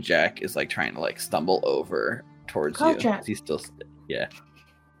Kojak is trying to stumble over towards Kojak. you. He's still, yeah.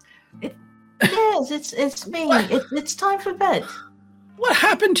 Yes, it's me. It's time for bed. What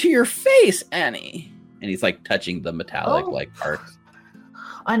happened to your face, Annie? And he's touching the metallic Oh. parts.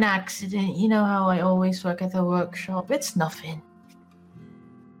 An accident. You know how I always work at the workshop. It's nothing.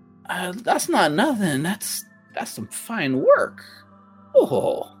 That's not nothing. That's some fine work.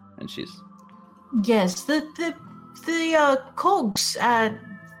 Oh, and she's Yes, the cogs at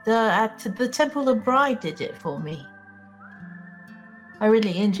the Temple of Bride did it for me. I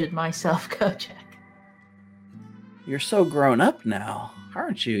really injured myself, Kojak. You're so grown up now,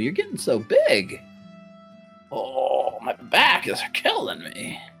 aren't you? You're getting so big. Oh, my back is killing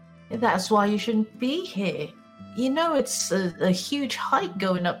me. That's why you shouldn't be here. You know it's a huge hike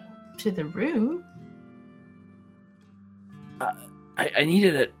going up to the room. I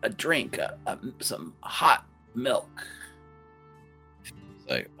needed a drink, some hot milk.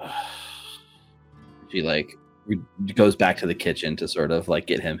 She goes back to the kitchen to sort of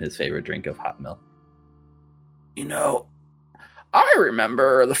get him his favorite drink of hot milk. You know, I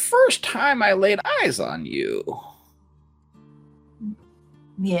remember the first time I laid eyes on you.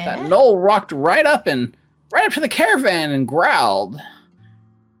 Yeah. That Noel rocked right up to the caravan and growled,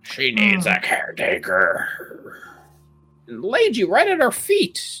 "She needs a caretaker." And laid you right at our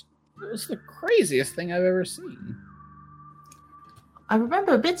feet. It was the craziest thing I've ever seen. I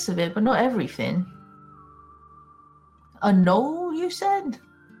remember bits of it, but not everything. A knoll, you said?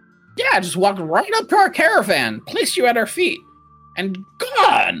 Yeah, just walked right up to our caravan, placed you at our feet, and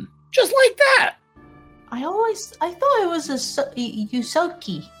gone! Just like that! I thought it was a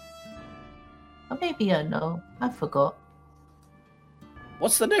Yusoki. Or maybe a no. I forgot.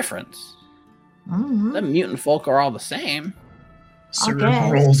 What's the difference? Mm-hmm. The mutant folk are all the same. Saruk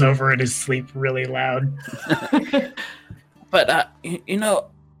guess. rolls over in his sleep really loud. But, you know,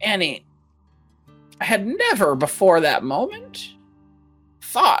 Annie, I had never before that moment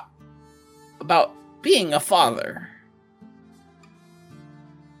thought about being a father.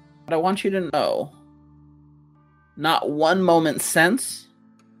 But I want you to know, not one moment since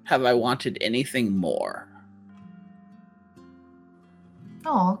have I wanted anything more.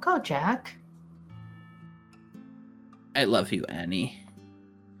 Oh, Kojak. I love you, Annie.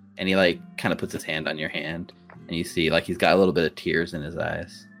 And he kind of puts his hand on your hand, and you see he's got a little bit of tears in his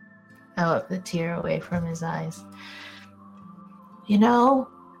eyes. I wipe the tear away from his eyes. You know,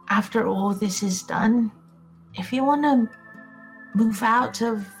 after all this is done, if you want to move out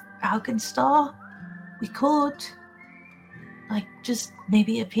of Alkenstar, we could. Just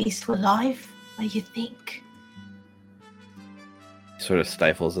maybe a peaceful life. What do you think? He sort of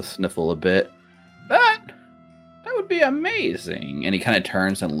stifles a sniffle a bit. That would be amazing. And he kind of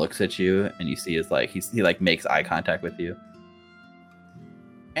turns and looks at you, and you see he makes eye contact with you.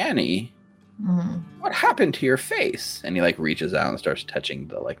 Annie, what happened to your face? And he reaches out and starts touching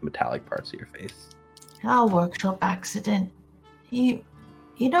the metallic parts of your face. Our workshop accident. You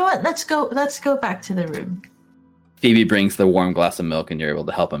know what? Let's go back to the room. Phoebe brings the warm glass of milk, and you're able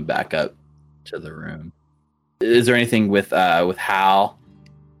to help him back up to the room. Is there anything with Hal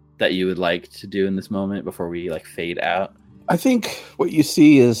that you would like to do in this moment before we like fade out? I think what you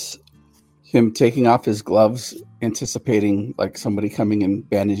see is him taking off his gloves, anticipating like somebody coming and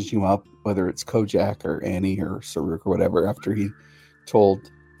bandaging him up, whether it's Kojak or Annie or Saruk or whatever, after he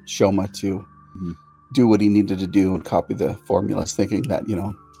told Shoma to do what he needed to do and copy the formulas, thinking that,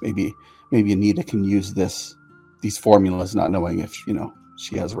 maybe Anita can use these formulas, not knowing if,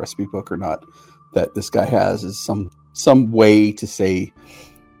 she has a recipe book or not, that this guy has is some way to say,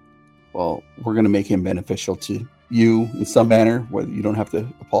 well, we're going to make him beneficial to you in some manner, whether you don't have to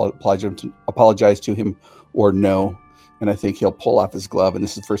apologize to him or no. And I think he'll pull off his glove, and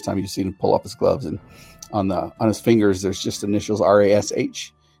this is the first time you've seen him pull off his gloves, and on his fingers there's just initials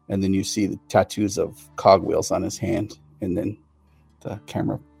RASH, and then you see the tattoos of cogwheels on his hand, and then the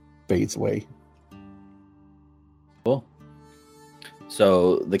camera fades away. Cool.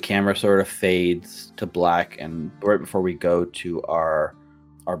 So the camera sort of fades to black, and right before we go to our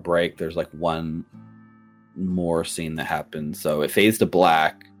break, there's like one more scene that happens. So it fades to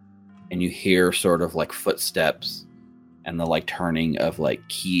black, and you hear sort of like footsteps and the like turning of like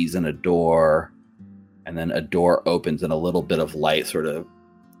keys in a door, and then a door opens and a little bit of light sort of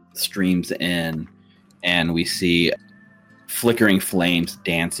streams in, and we see flickering flames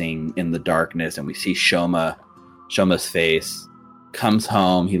dancing in the darkness, and we see Shoma's face. Comes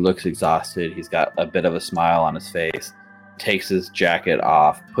home, he looks exhausted, he's got a bit of a smile on his face, takes his jacket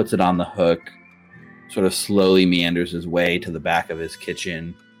off, puts it on the hook, sort of slowly meanders his way to the back of his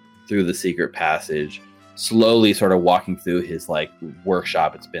kitchen, through the secret passage, slowly sort of walking through his like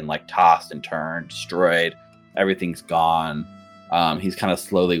workshop. It's been like tossed and turned, destroyed, everything's gone. He's kind of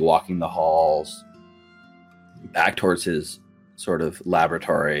slowly walking the halls back towards his sort of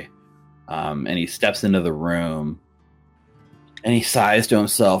laboratory, and he steps into the room, and he sighs to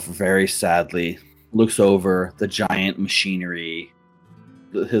himself very sadly, looks over the giant machinery,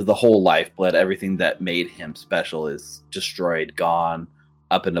 the whole lifeblood, everything that made him special is destroyed, gone,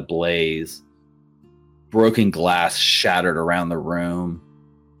 up in a blaze. Broken glass shattered around the room,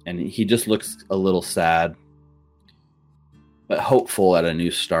 and he just looks a little sad, but hopeful at a new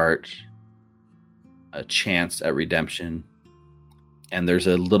start, a chance at redemption. And there's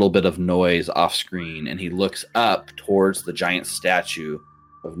a little bit of noise off screen, and he looks up towards the giant statue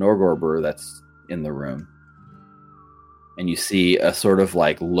of Norgorber that's in the room. And you see a sort of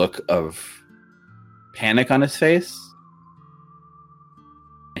like look of panic on his face.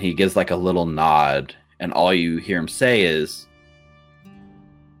 And he gives like a little nod, and all you hear him say is,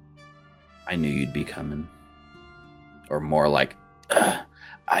 "I knew you'd be coming." Or more like,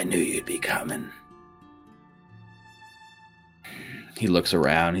 "I knew you'd be coming." He looks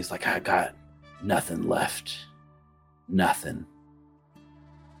around. He's like, "I got nothing left. Nothing.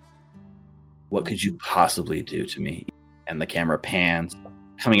 What could you possibly do to me?" And the camera pans,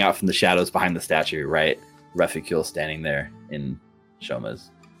 coming out from the shadows behind the statue, right? Reficule standing there in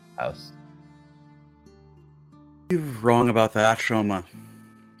Shoma's house. You're wrong about that, Shoma.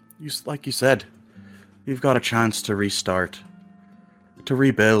 Like you said, you've got a chance to restart, to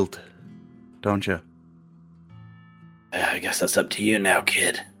rebuild, don't you? I guess that's up to you now,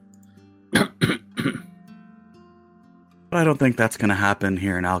 kid. But I don't think that's going to happen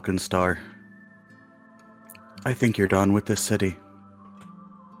here in Alkenstar. I think you're done with this city.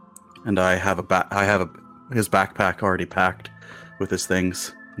 And I have his backpack already packed with his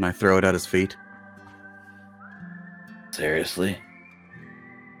things, and I throw it at his feet. Seriously?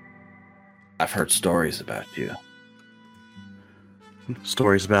 I've heard stories about you.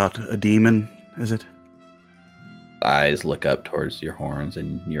 Stories about a demon, is it? Eyes look up towards your horns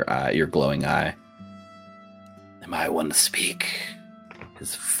and your glowing eye. Am I one to speak?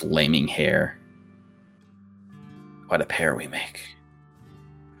 His flaming hair. Quite a pair we make.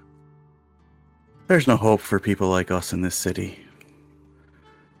 There's no hope for people like us in this city.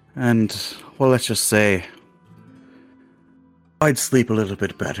 And, well, let's just say, I'd sleep a little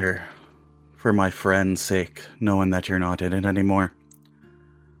bit better for my friend's sake, knowing that you're not in it anymore.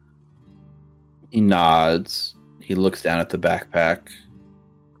 He nods. He looks down at the backpack,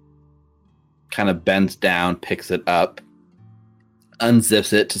 kind of bends down, picks it up,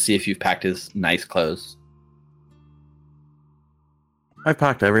 unzips it to see if you've packed his nice clothes. I've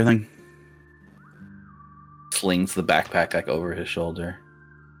packed everything. Slings the backpack like over his shoulder.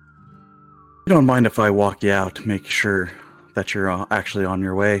 You don't mind if I walk you out to make sure that you're actually on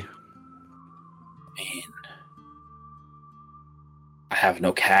your way? I mean, I have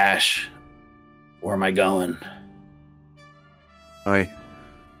no cash. Where am I going? I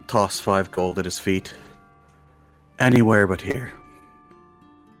toss 5 gold at his feet. Anywhere but here.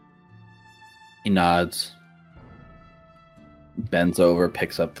 He nods. bends over,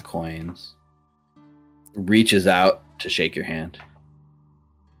 picks up the coins, reaches out to shake your hand.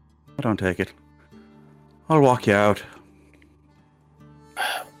 I don't take it. I'll walk you out.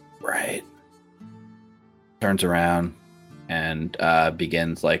 Right. Turns around and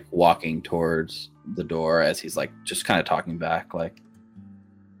begins like walking towards the door as he's like just kind of talking back, like,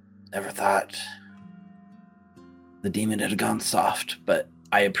 never thought the demon had gone soft, but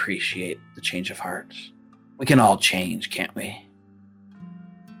I appreciate the change of heart. We can all change, can't we?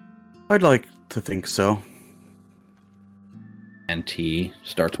 I'd like to think so. And T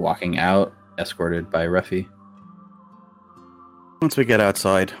starts walking out, escorted by Ruffy. Once we get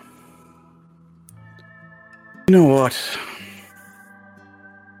outside. You know what?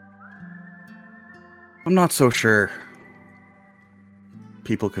 I'm not so sure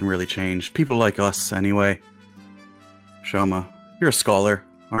people can really change. People like us, anyway. Shoma, you're a scholar,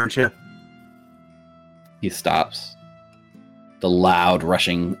 aren't you? He stops. The loud,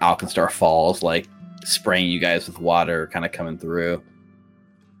 rushing Alkenstar falls, like spraying you guys with water, kind of coming through.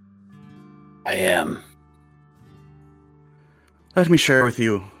 I am. Let me share with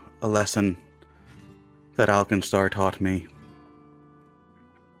you a lesson that Alkenstar taught me.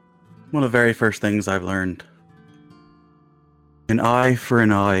 One of the very first things I've learned. An eye for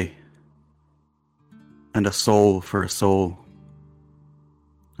an eye, and a soul for a soul.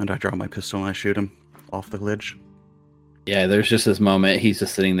 And I draw my pistol and I shoot him off the ledge. Yeah, there's just this moment. He's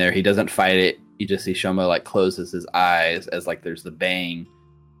just sitting there. He doesn't fight it. You just see Shoma like closes his eyes as like there's the bang.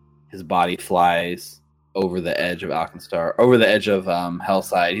 His body flies over the edge of Alkenstar, over the edge of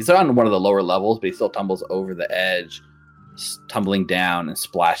Hellside. He's on one of the lower levels, but he still tumbles over the edge, tumbling down and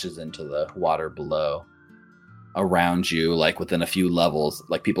splashes into the water below. Around you, like within a few levels,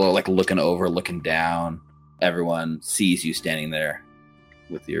 like people are like looking over, looking down. Everyone sees you standing there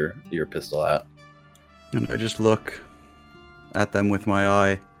with your pistol out. And I just look at them with my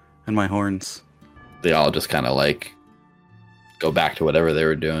eye and my horns. They all just kind of like go back to whatever they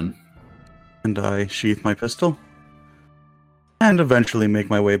were doing. And I sheath my pistol. And eventually make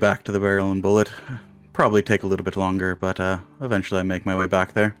my way back to the barrel and bullet. Probably take a little bit longer, but eventually I make my way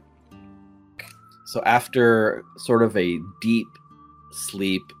back there. So after sort of a deep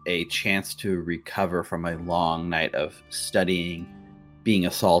sleep, a chance to recover from a long night of studying, being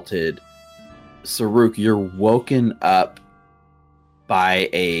assaulted, Saruk, you're woken up by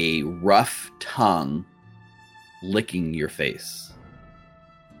a rough tongue licking your face.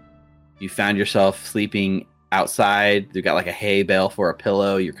 You found yourself sleeping outside. You got like a hay bale for a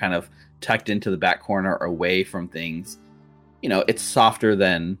pillow. You're kind of tucked into the back corner away from things. You know, it's softer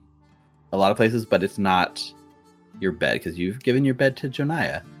than a lot of places, but it's not your bed because you've given your bed to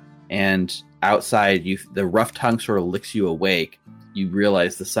Jonaya. And outside, the rough tongue sort of licks you awake. You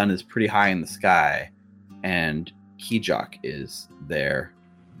realize the sun is pretty high in the sky, and Kijok is there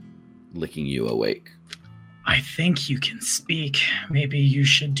licking you awake. I think you can speak. Maybe you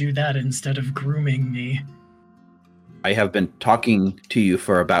should do that instead of grooming me. I have been talking to you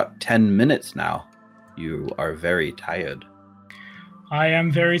for about 10 minutes now. You are very tired. I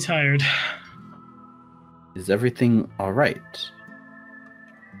am very tired. Is everything all right?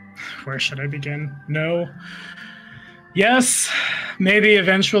 Where should I begin? No. Yes, maybe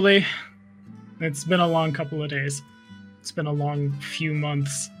eventually. It's been a long couple of days. It's been a long few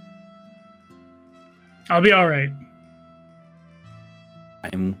months. I'll be all right.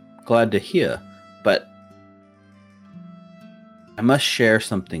 I'm glad to hear, but I must share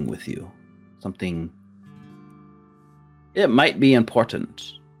something with you. Something. It might be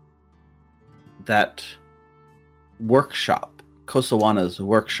important. That workshop, Kosawana's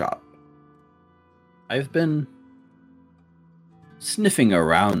workshop. I've been sniffing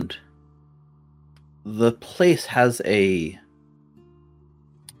around. The place has a,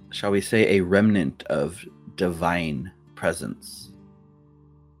 shall we say, a remnant of divine presence.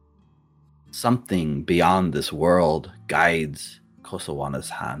 Something beyond this world guides Kosawana's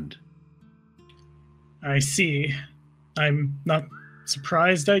hand. I see. I'm not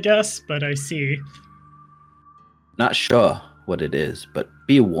surprised, I guess, but I see. Not sure what it is, but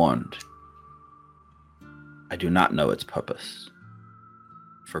be warned. I do not know its purpose.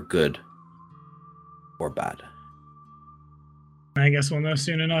 For good or bad. I guess we'll know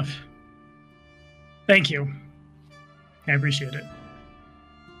soon enough. Thank you. I appreciate it.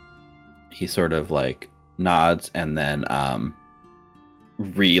 He sort of like nods and then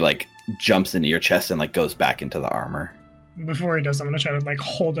jumps into your chest and like goes back into the armor. Before he does, I'm gonna try to like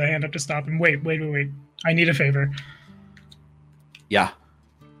hold a hand up to stop him. Wait. I need a favor. Yeah.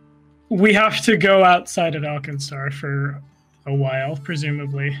 We have to go outside of Alkenstar for a while,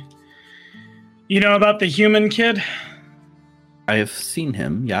 presumably. You know about the human kid? I have seen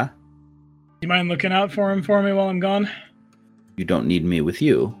him, yeah. You mind looking out for him for me while I'm gone? You don't need me with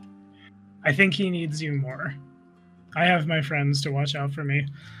you. I think he needs you more. I have my friends to watch out for me.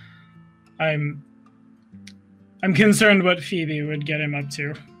 I'm concerned what Phoebe would get him up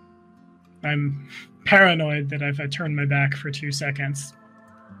to. I'm paranoid that if I turn my back for 2 seconds,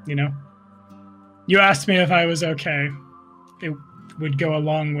 you know? You asked me if I was okay. It would go a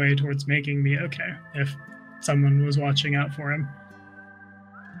long way towards making me okay if someone was watching out for him.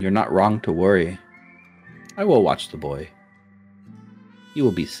 You're not wrong to worry. I will watch the boy. He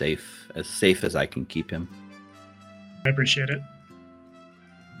will be safe as I can keep him. I appreciate it.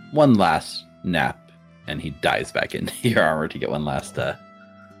 One last nap, and he dives back into your armor to get one last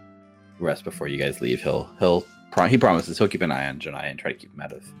rest before you guys leave. He promises he'll keep an eye on Janai and try to keep him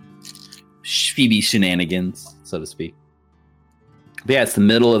out of Phoebe's shenanigans, so to speak. But yeah, it's the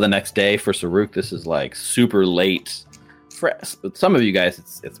middle of the next day for Saruk. This is like super late. For some of you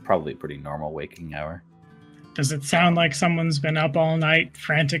guys, it's probably a pretty normal waking hour. Does it sound like someone's been up all night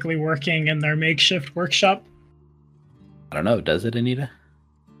frantically working in their makeshift workshop? I don't know. Does it, Anita?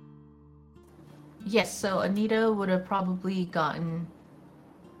 Yes, so Anita would have probably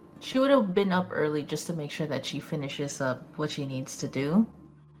she would have been up early just to make sure that she finishes up what she needs to do.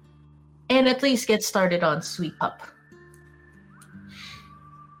 And at least get started on Sweep Up.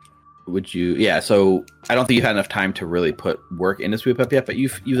 Would you? Yeah, so I don't think you've had enough time to really put work into Sweep Up yet, but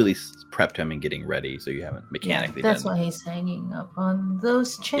you've at least prepped him and getting ready, so you haven't mechanically that's done. why he's hanging up on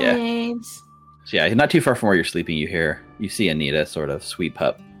those chains. So yeah, not too far from where you're sleeping, you see Anita sort of sweep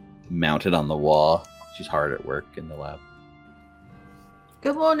up, mounted on the wall. She's hard at work in the lab.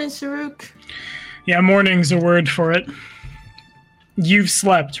 Good morning, Saruk. Yeah, morning's a word for it. You've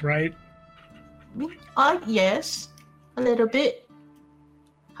slept, right? Yes, a little bit.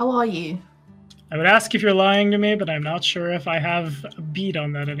 How are you? I would ask if you're lying to me, but I'm not sure if I have a beat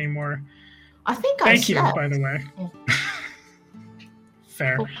on that anymore. I think Thank you, slept. by the way. Yeah.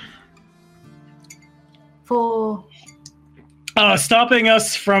 Fair. For stopping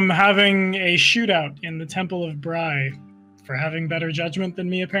us from having a shootout in the Temple of Bry for having better judgment than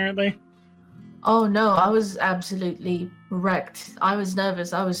me, apparently. Oh no, I was absolutely wrecked. I was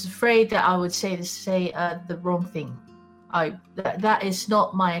nervous. I was afraid that I would say the wrong thing. That is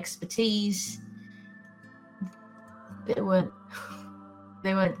not my expertise. They weren't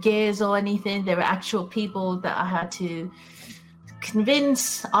gears or anything. They were actual people that I had to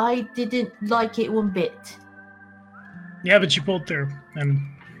convince. I didn't like it one bit. Yeah, but you pulled through, and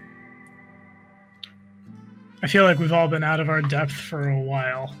I feel like we've all been out of our depth for a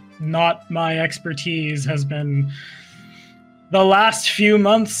while. Not my expertise has been the last few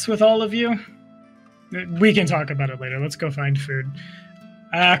months with all of you. We can talk about it later. Let's go find food.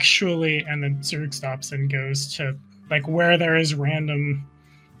 Actually, and then Saruk stops and goes to like where there is random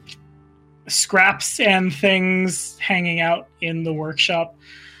scraps and things hanging out in the workshop.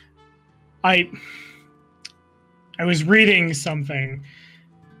 I was reading something,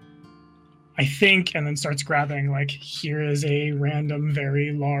 I think, and then starts grabbing, like, here is a random,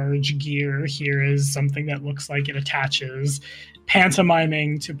 very large gear. Here is something that looks like it attaches,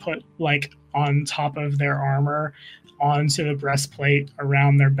 pantomiming to put, like, on top of their armor, onto the breastplate,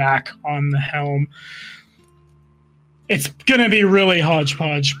 around their back, on the helm. It's gonna be really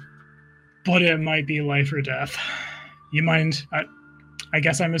hodgepodge, but it might be life or death. You mind? I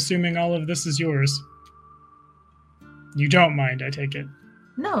guess I'm assuming all of this is yours. You don't mind, I take it.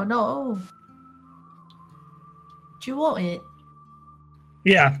 No. Do you want it?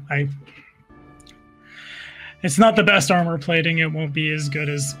 Yeah, it's not the best armor plating. It won't be as good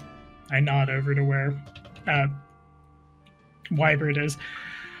as I nod over to where Wybert is.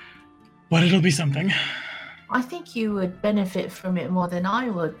 But it'll be something. I think you would benefit from it more than I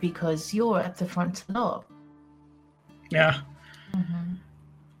would because you're at the front a lot. Yeah. Mm-hmm.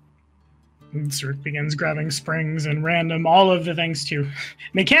 And Saruk begins grabbing springs and random, all of the things too.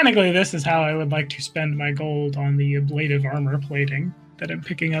 Mechanically, this is how I would like to spend my gold on the ablative armor plating that I'm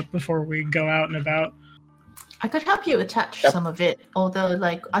picking up before we go out and about. I could help you attach some of it, although,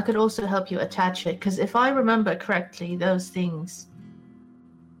 like, I could also help you attach it, because if I remember correctly, those things,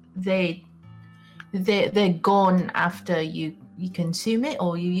 they're gone after you consume it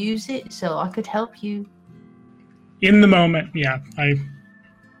or you use it, so I could help you. In the moment, yeah,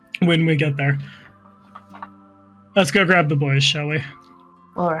 when we get there. Let's go grab the boys, shall we?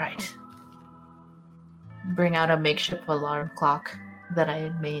 All right. Bring out a makeshift alarm clock that I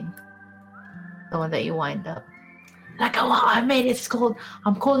had made. The one that you wind up. Like, I made it.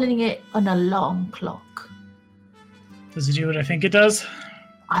 I'm calling it an alarm clock. Does it do what I think it does?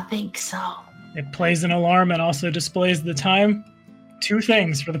 I think so. It plays an alarm and also displays the time? 2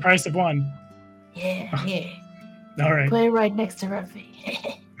 things for the price of 1. Yeah. All right. Play right next to Ruffy.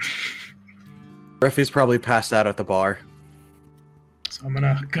 Reffy's probably passed out at the bar. So I'm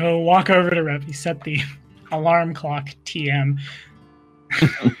gonna go walk over to Reffy, set the alarm clock TM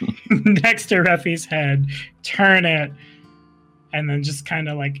next to Reffy's head, turn it, and then just kind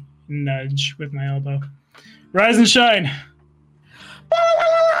of like nudge with my elbow. Rise and shine.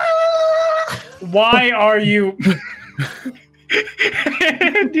 Why are you?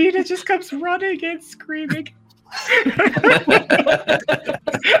 Nina just comes running and screaming.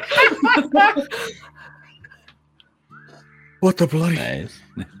 What the bloody? Nice.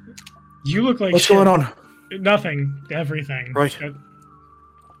 You look like What's shit. going on? Nothing. Everything. Right.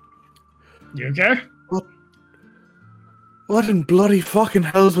 You okay? What in bloody fucking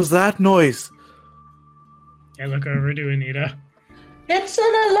hells was that noise? I look over to Anita. It's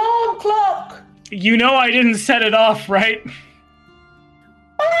an alarm clock. You know I didn't set it off, right?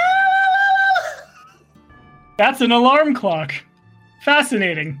 That's an alarm clock.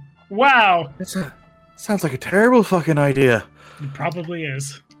 Fascinating. Wow. Sounds like a terrible fucking idea. It probably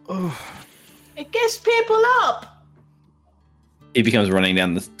is. Oh, It gets people up. He becomes run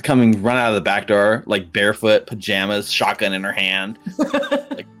out of the back door, like barefoot, pajamas, shotgun in her hand.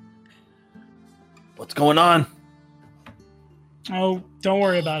 Like, what's going on? Oh, don't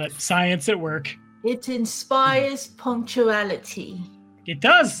worry about it. Science at work. It inspires punctuality. It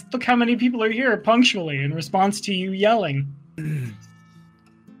does. Look how many people are here punctually in response to you yelling.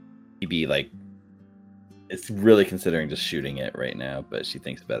 He'd be like, it's really considering just shooting it right now, but she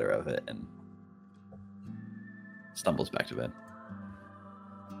thinks better of it and stumbles back to bed.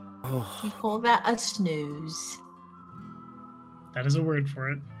 We call that a snooze. That is a word for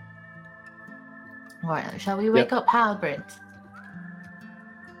it. All right, shall we wake up Halbert?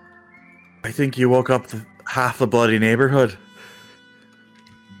 I think you woke up half the bloody neighborhood.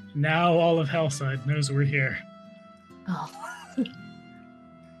 Now all of Hellside knows we're here. Oh.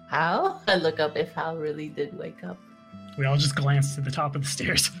 Hal? I look up if Hal really did wake up. We all just glance to the top of the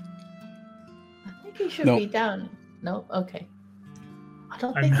stairs. I think he should Nope. be down. Nope. Okay. I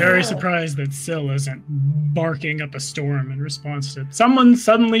don't I'm think very so. surprised that Syl isn't barking up a storm in response to someone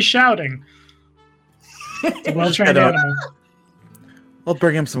suddenly shouting. It's a well-trained Head up. animal. I'll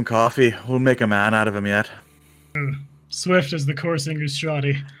bring him some coffee. We'll make a man out of him yet. Swift as the coursing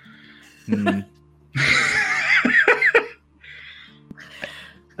Ustrati. Hmm.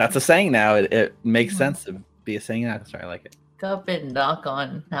 That's a saying now. It makes sense to be a saying now. Sorry, I like it. Go up and knock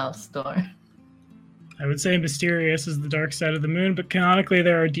on Hal's door. I would say mysterious is the dark side of the moon, but canonically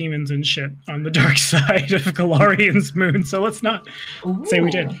there are demons and shit on the dark side of Galarian's moon, so let's not say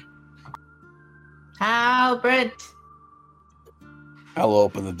we did. Halbert. I'll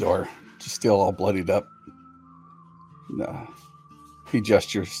open the door, just still all bloodied up. No. He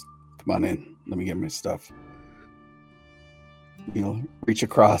gestures, come on in, let me get my stuff. He'll reach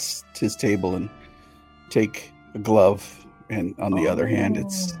across to his table and take a glove, and on the other hand,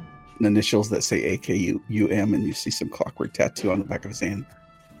 it's initials that say AKUM, and you see some clockwork tattoo on the back of his hand.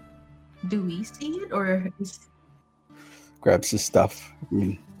 Do we see it, or is... Grabs his stuff. I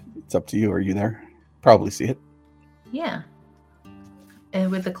mean, it's up to you. Are you there? Probably see it. Yeah.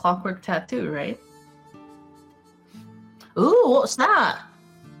 And with the clockwork tattoo, right? Ooh, what's that?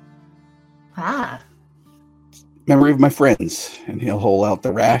 Ah. Memory of my friends, and he'll hold out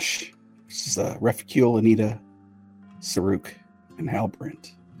the rash. This is Refugule, Anita, Saruk, and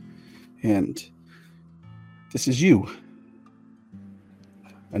Halbrand. And this is you,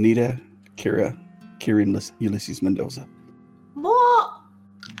 Anita, Kira, Kieran, Ulysses Mendoza. What?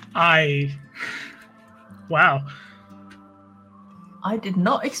 Wow. I did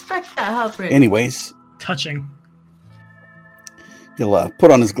not expect that, Halbert. Anyways, Touching. he'll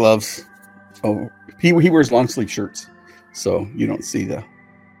put on his gloves. Oh, he wears long sleeve shirts, so you don't see the.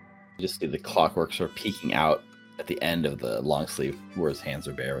 You just see the clockwork sort of peeking out at the end of the long sleeve where his hands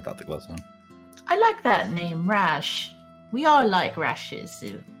are bare without the gloves on. I like that name, Rash. We all like rashes.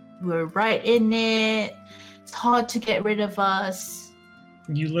 We're right in it. It's hard to get rid of us.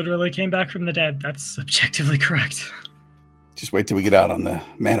 You literally came back from the dead. That's objectively correct. Just wait till we get out on the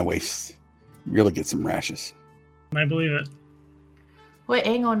mana waste. Really get some rashes. I believe it. Wait,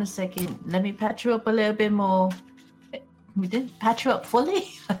 hang on a second. Let me patch you up a little bit more. We didn't patch you up fully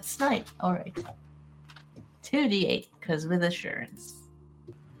last night. All right. 2d8, because with assurance.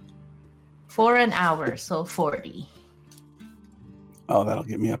 For an hour, so 40. Oh, that'll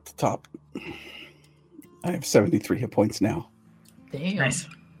get me up to top. I have 73 hit points now. Damn. Nice.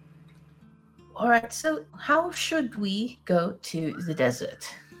 All right, so how should we go to the desert?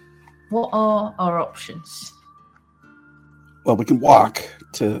 What are our options? well, we can walk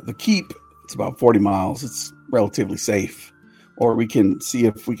to the keep. It's about 40 miles. It's relatively safe. Or we can see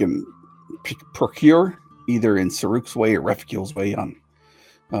if we can procure either in Saruk's Way or Refugial's Way on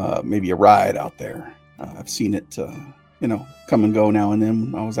maybe a ride out there. I've seen it, come and go now and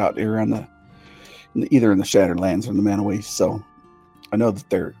then when I was out there on either in the Shattered Lands or in the Manaways. So I know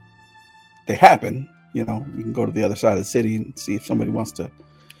that they happen. You can go to the other side of the city and see if somebody wants to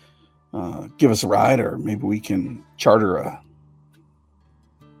give us a ride, or maybe we can charter a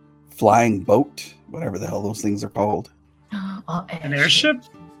flying boat, whatever the hell those things are called. An airship?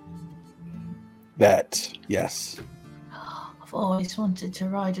 That, yes. I've always wanted to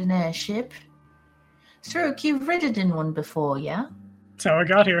ride an airship. Saruk, you've ridden in one before, yeah? That's how I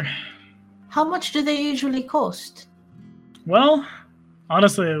got here. How much do they usually cost? Well,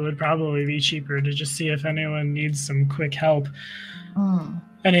 honestly, it would probably be cheaper to just see if anyone needs some quick help.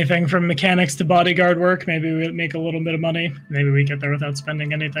 Anything from mechanics to bodyguard work. Maybe we make a little bit of money. Maybe we get there without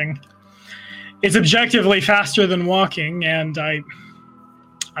spending anything. It's objectively faster than walking, and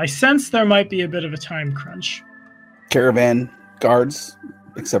I sense there might be a bit of a time crunch. Caravan guards,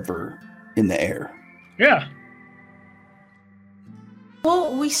 except for in the air. Yeah.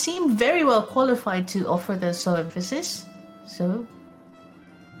 Well, we seem very well qualified to offer those services. So,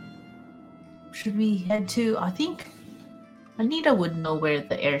 should we head to, I think, Anita would know where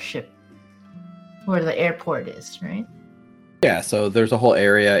the airport is, right? Yeah, so there's a whole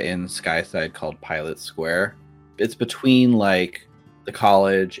area in Skyside called Pilot Square. It's between the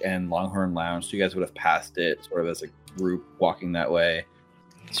college and Longhorn Lounge, so you guys would have passed it sort of as a group walking that way.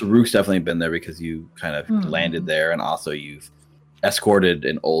 So Rook's definitely been there because you kind of landed there, and also you've escorted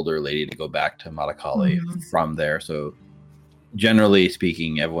an older lady to go back to Matakali from there. So generally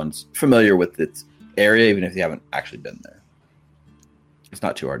speaking, everyone's familiar with its area, even if you haven't actually been there. It's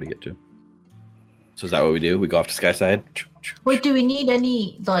not too hard to get to. So is that what we do? We go off to Skyside? Wait, do we need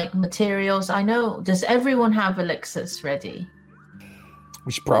any materials? I know, does everyone have elixirs ready?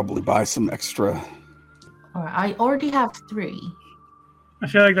 We should probably buy some extra. All right, I already have 3. I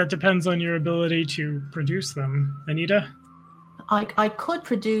feel like that depends on your ability to produce them. Anita? I could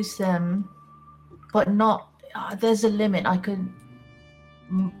produce them, but not. There's a limit. I could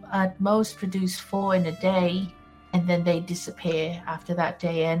at most produce 4 in a day, and then they disappear after that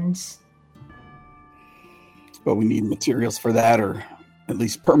day ends. But we need materials for that, or at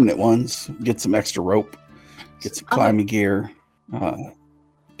least permanent ones. Get some extra rope. Get some climbing gear.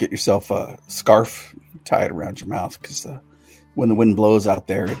 Get yourself a scarf. Tie it around your mouth, because when the wind blows out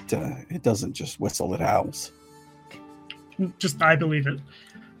there, it doesn't just whistle, it howls. I believe it.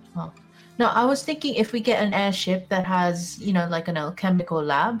 Oh. No, I was thinking if we get an airship that has, an alchemical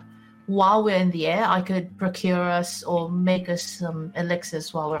lab, while we're in the air, I could procure us or make us some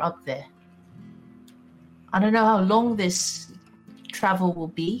elixirs while we're up there. I don't know how long this travel will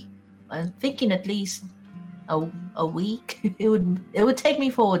be. I'm thinking at least a week. It would take me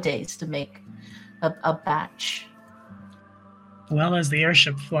 4 days to make a batch. Well, as the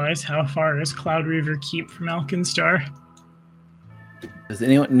airship flies, how far is Cloud Reaver Keep from Alkenstar? Does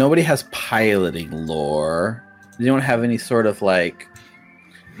nobody has piloting lore? Does anyone have any sort of lore?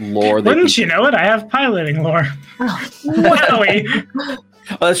 Wouldn't you know it? I have piloting lore. Wowie!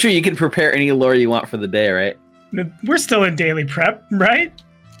 Oh, that's true. You can prepare any lore you want for the day, right? We're still in daily prep, right?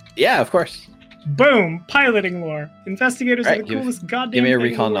 Yeah, of course. Boom! Piloting lore. Investigators Right, are the coolest goddamn Give me a thing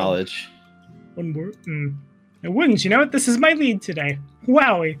in recall the world. knowledge. One more. And wouldn't you know it? This is my lead today.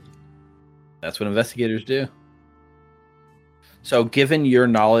 Wowie! That's what investigators do. So given your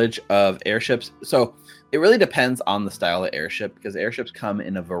knowledge of airships, so it really depends on the style of airship, because airships come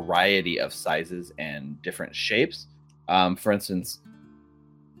in a variety of sizes and different shapes. For instance,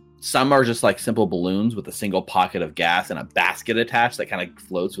 some are just simple balloons with a single pocket of gas and a basket attached that kind of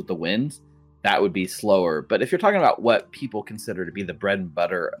floats with the winds. That would be slower. But if you're talking about what people consider to be the bread and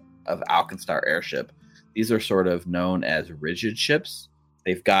butter of Alkenstar airship, these are sort of known as rigid ships.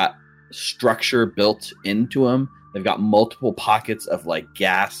 They've got structure built into them. They've got multiple pockets of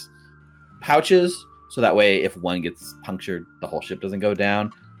gas pouches, so that way if one gets punctured, the whole ship doesn't go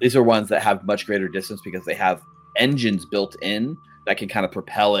down. These are ones that have much greater distance because they have engines built in that can kind of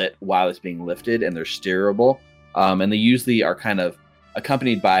propel it while it's being lifted, and they're steerable. And they usually are kind of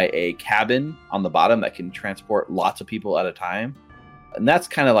accompanied by a cabin on the bottom that can transport lots of people at a time. And that's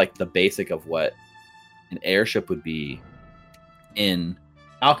kind of the basic of what an airship would be in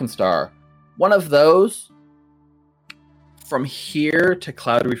Alkenstar. One of those from here to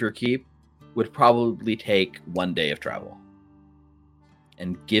Cloud Reaver Keep would probably take 1 day of travel.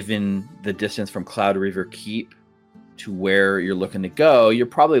 And given the distance from Cloud Reaver Keep to where you're looking to go, you're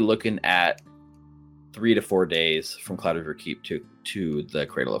probably looking at 3 to 4 days from Cloud River Keep to the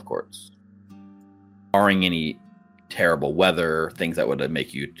Cradle of Courts, barring any terrible weather, things that would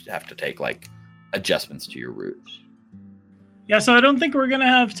make you have to take like adjustments to your route. Yeah, so I don't think we're gonna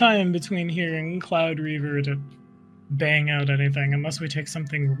have time between here and Cloud Reaver to bang out anything unless we take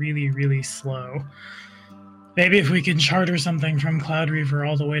something really, really slow. Maybe if we can charter something from Cloud Reaver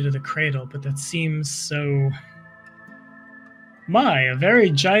all the way to the Cradle, but that seems so... My, a very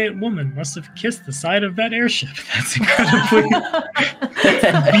giant woman must have kissed the side of that airship. That's incredibly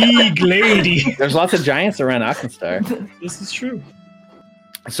big lady. There's lots of giants around Alkenstar. This is true.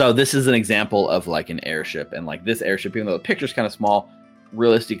 So this is an example of like an airship, and like this airship, even though the picture's kind of small,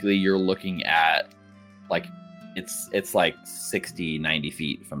 realistically you're looking at like it's like 60, 90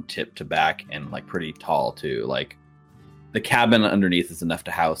 feet from tip to back, and like pretty tall too. Like the cabin underneath is enough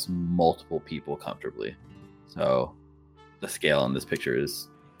to house multiple people comfortably. So the scale in this picture is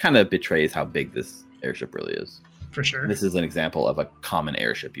kind of betrays how big this airship really is. For sure. This is an example of a common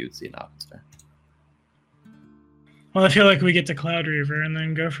airship you'd see in Alkenstar. Well, I feel like we get to Cloud Reaver and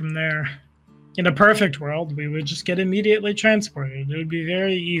then go from there. In a perfect world, we would just get immediately transported. It would be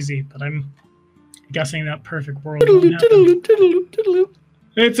very easy, but I'm guessing that perfect world won't happen.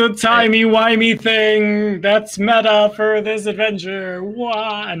 It's a timey-wimey thing that's meta for this adventure.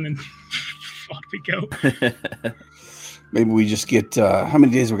 Wah! And then off we go. Maybe we just get how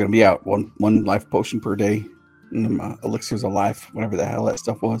many days we're going to be out? One life potion per day, elixirs of life, whatever the hell that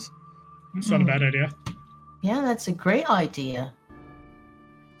stuff was. That's not a bad idea. Yeah, that's a great idea.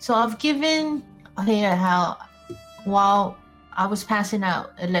 So I've given here how while I was passing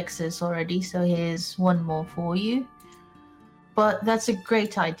out elixirs already, so here's one more for you. But that's a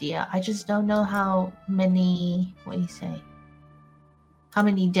great idea. I just don't know how many. What do you say? How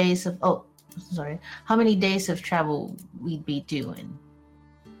many days of? How many days of travel we'd be doing?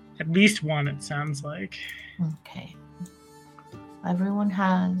 At least one, it sounds like. Okay. Everyone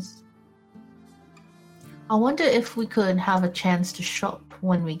has. I wonder if we could have a chance to shop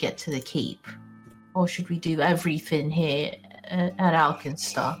when we get to the keep. Or should we do everything here at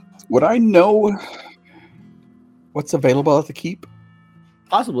Alkenstar? Would I know what's available at the keep?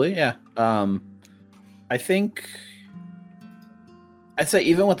 Possibly, yeah. I think I'd say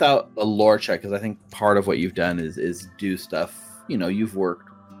even without a lore check, because I think part of what you've done is do stuff. You know, you've worked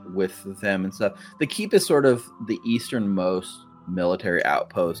with them and stuff. The keep is sort of the easternmost military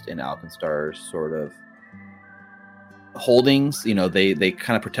outpost in Alkenstar's sort of holdings. You know, they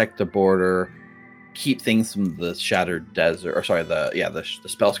kind of protect the border, keep things from the Shattered Desert, or sorry, the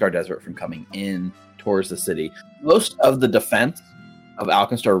Spellscar Desert from coming in towards the city. Most of the defense of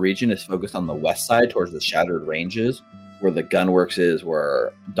Alkenstar region is focused on the west side towards the Shattered Ranges, where the gunworks is,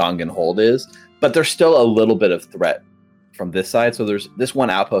 where Dongan Hold is, but there's still a little bit of threat from this side. So there's this one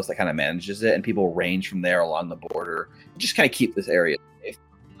outpost that kind of manages it, and people range from there along the border, just kind of keep this area safe.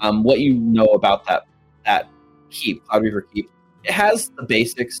 What you know about that keep, Cloud Reaver Keep, it has the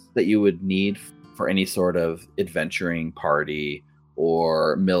basics that you would need for any sort of adventuring party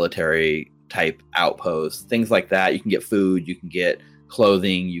or military type outpost, things like that. You can get food, you can get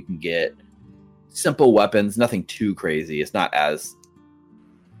clothing, you can get simple weapons, nothing too crazy. It's not as,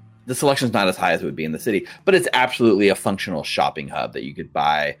 the selection's not as high as it would be in the city, but it's absolutely a functional shopping hub that you could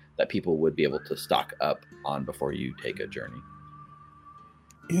buy that people would be able to stock up on before you take a journey.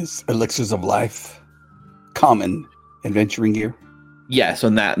 Is elixirs of life common adventuring gear? Yeah, so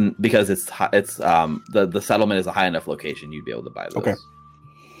because it's the settlement is a high enough location, you'd be able to buy those. Okay.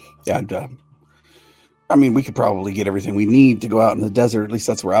 Yeah, and, I mean, we could probably get everything we need to go out in the desert. At least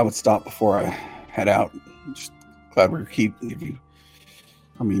that's where I would stop before I head out. Just Cloud Reaver Keep.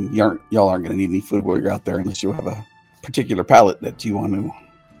 I mean, y'all aren't going to need any food while you're out there unless you have a particular palate that you want to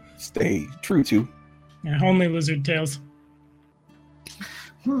stay true to. Yeah, only lizard tails.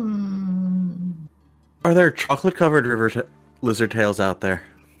 Are there chocolate-covered lizard tails out there?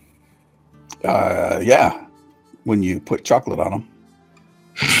 Yeah, when you put chocolate on them.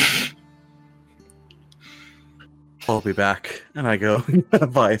 I'll be back, and I go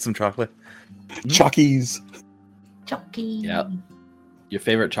buy some chocolate. Chockies. Jockey. Yeah. Your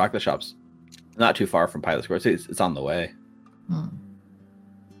favorite chocolate shops. Not too far from Pilot Square. It's on the way.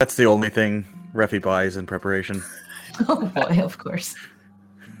 That's the only thing Refi buys in preparation. Oh boy, of course.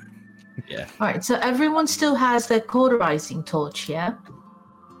 Yeah. All right, so everyone still has their cauterizing torch, yeah?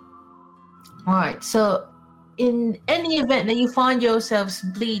 All right, so in any event that you find yourselves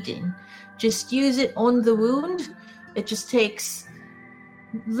bleeding, just use it on the wound. It just takes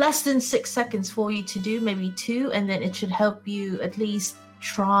less than 6 seconds for you to do, maybe 2, and then it should help you at least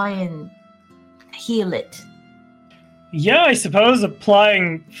try and heal it. Yeah, I suppose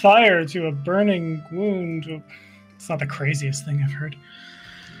applying fire to a burning wound, it's not the craziest thing I've heard.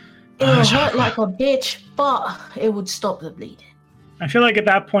 It'll hurt like a bitch, but it would stop the bleeding. I feel like at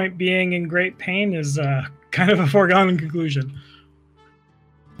that point, being in great pain is kind of a foregone conclusion.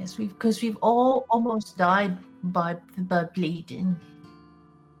 Yes, because we've all almost died by bleeding.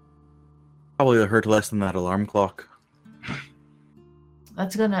 Probably hurt less than that alarm clock.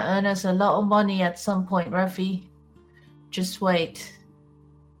 That's gonna earn us a lot of money at some point, Ruffy. Just wait.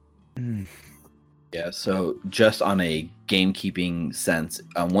 Yeah, so just on a gamekeeping sense,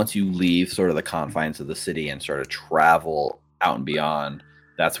 once you leave sort of the confines of the city and sort of travel out and beyond,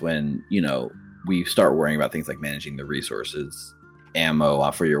 that's when, we start worrying about things like managing the resources,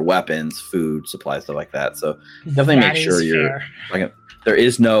 ammo for your weapons, food, supplies, stuff like that. So definitely make sure you're like, there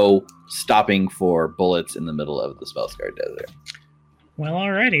is no stopping for bullets in the middle of the Spellscar Desert. Well,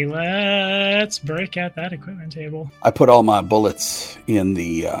 alrighty, let's break out that equipment table. I put all my bullets in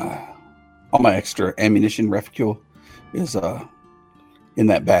the all my extra ammunition refuel is in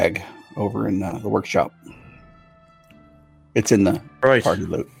that bag over in the workshop. It's in the party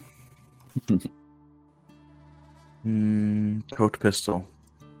loot. Coat pistol.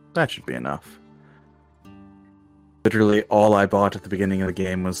 That should be enough. Literally all I bought at the beginning of the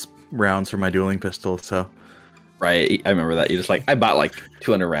game was rounds for my dueling pistol, so... Right, I remember that. You just I bought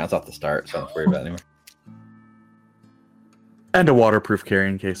 200 rounds off the start, so I don't worry about it anymore. And a waterproof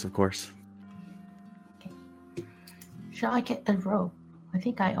carrying case, of course. Shall I get the rope? I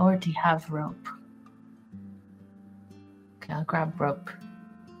think I already have rope. Okay, I'll grab rope.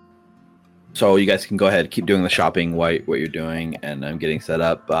 So you guys can go ahead, keep doing the shopping, what you're doing, and I'm getting set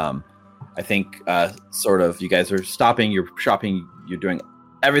up. I think you guys are stopping, you're shopping, you're doing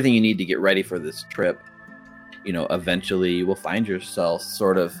everything you need to get ready for this trip. Eventually you will find yourself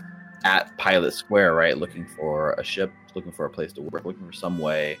sort of at Pilot Square, right? Looking for a ship, looking for a place to work, looking for some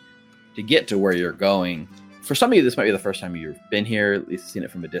way to get to where you're going. For some of you, this might be the first time you've been here, at least seen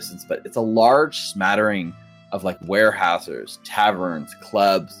it from a distance, but it's a large smattering of warehouses, taverns,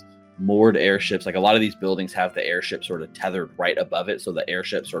 clubs, moored airships. A lot of these buildings have the airship sort of tethered right above it, so the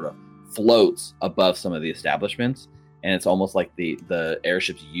airship sort of floats above some of the establishments, and it's almost like the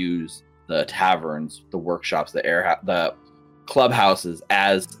airships use the taverns, the workshops, the clubhouses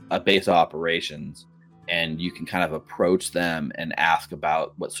as a base of operations, and you can kind of approach them and ask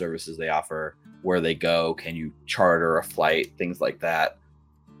about what services they offer, where they go, can you charter a flight, things like that.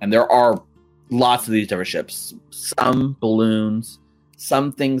 And there are lots of these different ships, some balloons,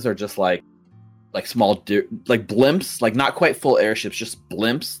 some things are just like small blimps, not quite full airships, just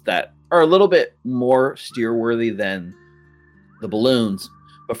blimps that are a little bit more steer-worthy than the balloons.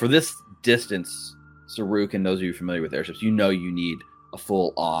 But for this distance, Saruk and those of you familiar with airships, you need a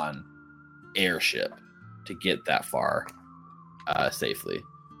full-on airship to get that far safely.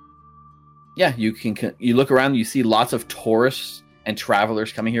 Yeah, you look around, you see lots of tourists and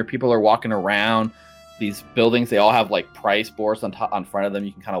travelers coming here. People are walking around these buildings. They all have price boards on front of them.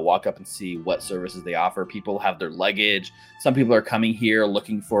 You can kind of walk up and see what services they offer. People have their luggage. Some people are coming here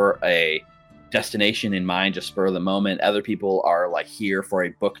looking for a destination in mind, just spur of the moment. Other people are here for a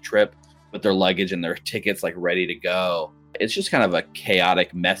book trip with their luggage and their tickets ready to go. It's just kind of a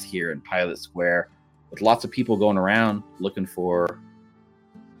chaotic mess here in Pilot Square with lots of people going around looking for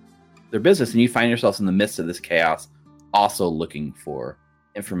their business, and you find yourselves in the midst of this chaos also looking for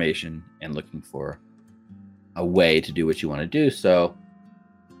information and looking for a way to do what you want to do. So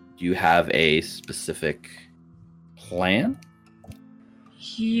do you have a specific plan?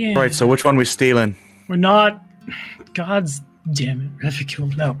 Yeah. Right, so which one we stealing? We're not... God's damn it, Reficule,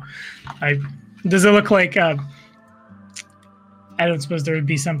 no. Does it look like... I don't suppose there would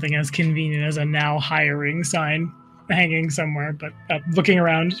be something as convenient as a now hiring sign hanging somewhere, but looking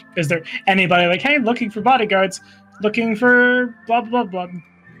around, is there anybody hey, looking for bodyguards, looking for blah, blah, blah,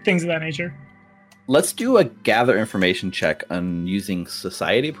 things of that nature? Let's do a gather information check on using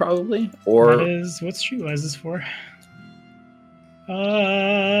society, probably, or... What's Streetwise is for?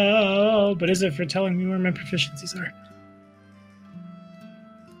 Oh, but is it for telling me where my proficiencies are?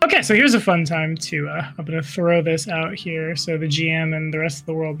 Okay, so here's a fun time to, I'm going to throw this out here so the GM and the rest of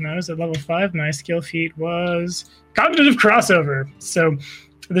the world knows. At level 5, my skill feat was Cognitive Crossover. So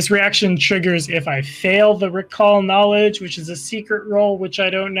this reaction triggers if I fail the Recall Knowledge, which is a secret roll, which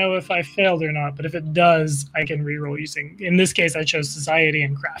I don't know if I failed or not, but if it does, I can reroll using, in this case, I chose Society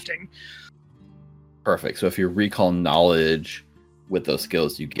and Crafting. Perfect. So if you recall knowledge with those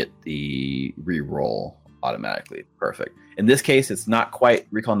skills, you get the reroll automatically. Perfect. In this case, it's not quite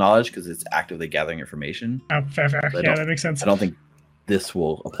recall knowledge because it's actively gathering information. Oh, fair. Yeah, that makes sense. I don't think this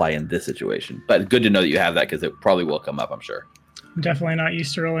will apply in this situation. But good to know that you have that because it probably will come up, I'm sure. I'm definitely not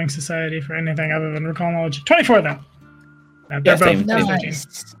used to rolling society for anything other than recall knowledge. 24 then. They're Yeah, both same. 13.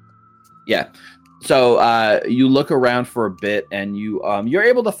 Nice. Yeah. So you look around for a bit, and you're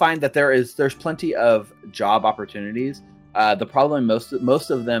able to find that there's plenty of job opportunities. The problem most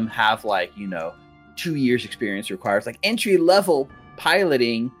of them have 2 years experience requires entry level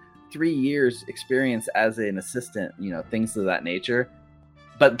piloting, 3 years experience as an assistant, things of that nature.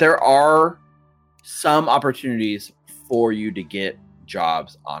 But there are some opportunities for you to get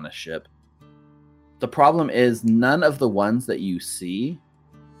jobs on a ship. The problem is none of the ones that you see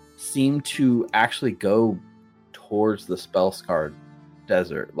seem to actually go towards the Spellscarred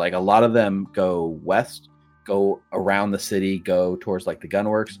Desert. A lot of them go west, go around the city, go towards the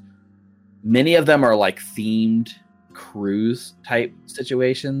gunworks. Many of them are themed cruise type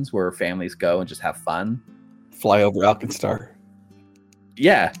situations where families go and just have fun. Fly over Alkenstar.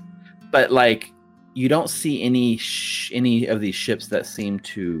 Yeah, but you don't see any of these ships that seem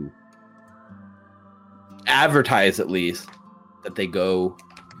to advertise, at least, that they go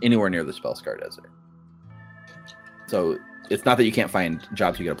anywhere near the Spellscarred Desert. So it's not that you can't find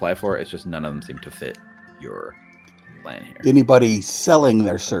jobs you can apply for. It's just none of them seem to fit your plan here. Anybody selling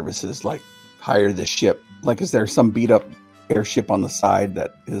their services, hire the ship? Is there some beat up airship on the side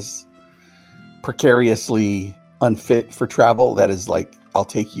that is precariously unfit for travel? That is I'll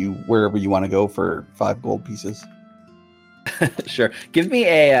take you wherever you want to go for 5 gold pieces. Sure. Give me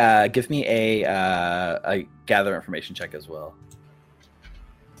a gather information check as well.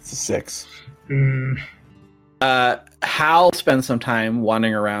 It's a 6. Hal spends some time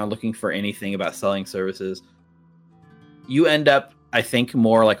wandering around looking for anything about selling services. You end up, I think,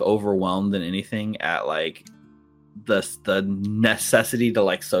 more overwhelmed than anything at the necessity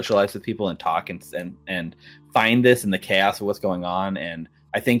to socialize with people and talk and find this in the chaos of what's going on. And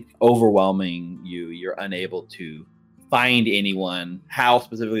I think overwhelming you're unable to find anyone. Hal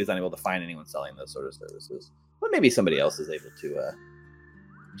specifically is unable to find anyone selling those sort of services. But maybe somebody else is able to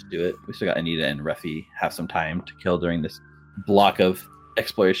do it. We still got Anita and Refi have some time to kill during this block of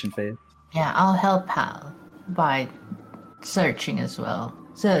exploration phase. Yeah, I'll help Hal by searching as well.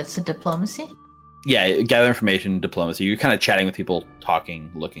 So it's a diplomacy? Yeah, gather information, diplomacy. You're kind of chatting with people,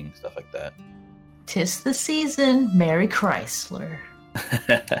 talking, looking, stuff like that. 'Tis the season. Merry Chrysler.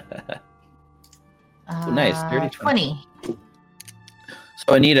 Nice. 30, 20.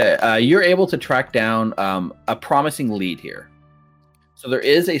 So Anita, you're able to track down a promising lead here. So there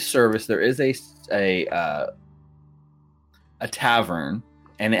is a service, there is a tavern,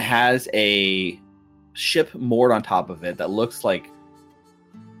 and it has a ship moored on top of it that looks like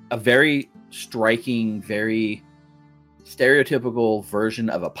a very striking, very stereotypical version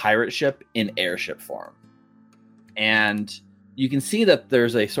of a pirate ship in airship form. And you can see that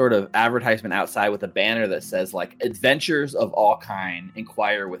there's a sort of advertisement outside with a banner that says adventures of all kind,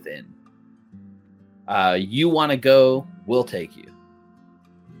 inquire within. You want to go, we'll take you.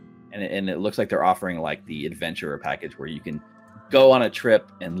 And it looks like they're offering the adventurer package where you can go on a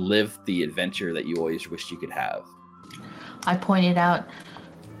trip and live the adventure that you always wished you could have. I pointed out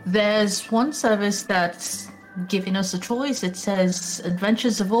there's one service that's giving us a choice. It says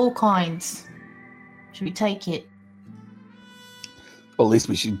adventures of all kinds. Should we take it? Well, at least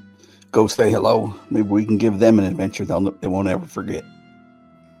we should go say hello. Maybe we can give them an adventure they won't ever forget.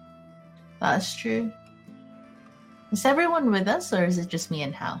 That's true. Is everyone with us, or is it just me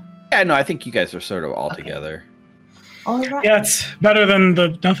and Hal? Yeah, no, I think you guys are sort of all together. All right. Yeah, it's better than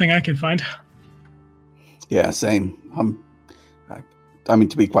the nothing I can find. Yeah, same. I mean,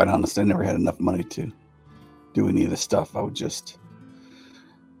 to be quite honest, I never had enough money to do any of this stuff. I would just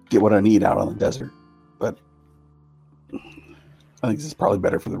get what I need out on the desert. But I think this is probably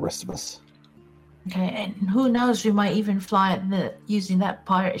better for the rest of us. Okay, and who knows, we might even fly using that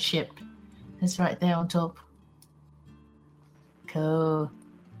pirate ship that's right there on top. Cool.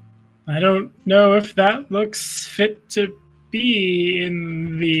 I don't know if that looks fit to be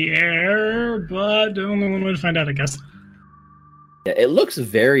in the air, but only one way to find out, I guess. Yeah, it looks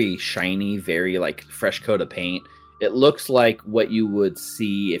very shiny, very fresh coat of paint. It looks like what you would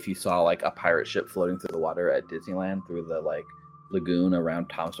see if you saw a pirate ship floating through the water at Disneyland through the lagoon around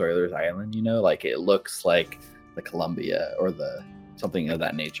Tom Sawyer's Island. It looks like the Columbia or the something of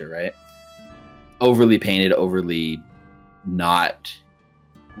that nature, right? Overly painted, overly not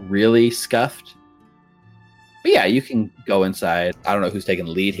really scuffed. But yeah, you can go inside. I don't know who's taking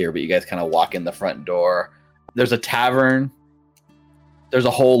the lead here, but you guys kind of walk in the front door. There's a tavern. There's a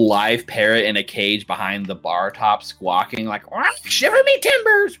whole live parrot in a cage behind the bar top squawking shiver me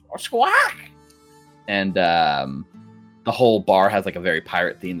timbers, or squawk. And The whole bar has like a very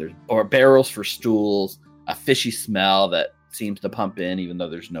pirate theme. There's barrels for stools, a fishy smell that seems to pump in, even though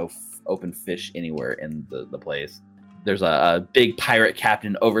there's no open fish anywhere in the place. There's a big pirate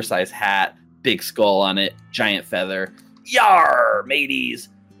captain, oversized hat, big skull on it, giant feather. Yar, mateys,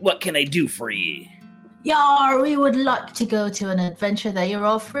 what can I do for ye? Yar, we would like to go to an adventure that you're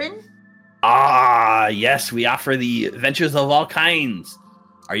offering. Ah, yes, we offer the adventures of all kinds.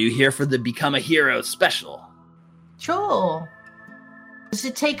 Are you here for the Become a Hero special? Sure. Does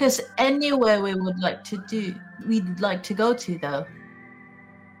it take us anywhere we'd like to go to, though?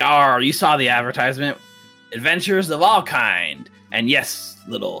 Yar, you saw the advertisement. Adventures of all kind. And yes,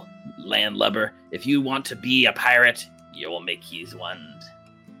 little landlubber, if you want to be a pirate, you will make his one.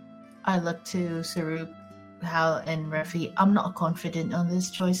 I look to Saruk, Hal, and Refi. I'm not confident on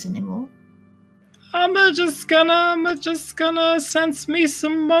this choice anymore. I'm just gonna sense me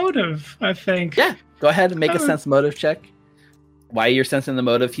some motive, I think. Yeah, go ahead and make a sense motive check. While you're sensing the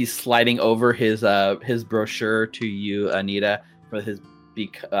motive, he's sliding over his brochure to you, Anita, for his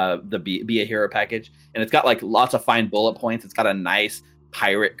Be a Hero package, and it's got like lots of fine bullet points. It's got a nice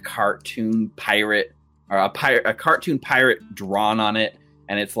cartoon pirate drawn on it,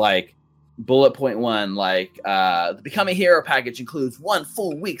 and it's like bullet point 1, like the Become a Hero package includes 1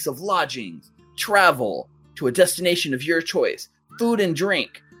 full weeks of lodgings, travel to a destination of your choice, food and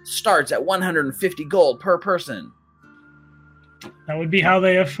drink, starts at 150 gold per person. That would be how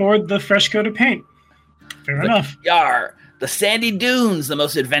they afford the fresh coat of paint. Fair enough. Yar, the Sandy Dunes, the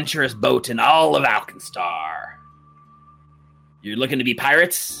most adventurous boat in all of Alkenstar. You're looking to be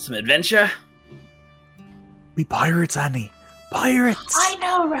pirates? Some adventure? Be pirates, Annie. Pirates! I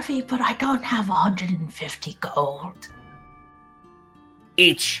know, Refi, but I don't have 150 gold.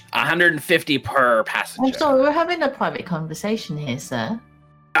 Each 150 per passenger. I'm sorry, we're having a private conversation here, sir.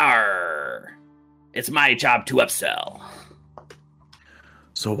 Arr. It's my job to upsell.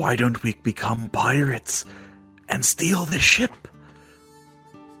 So why don't we become pirates and steal the ship?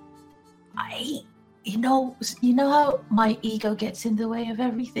 You know how my ego gets in the way of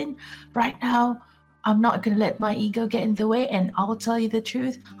everything? Right now, I'm not going to let my ego get in the way, and I'll tell you the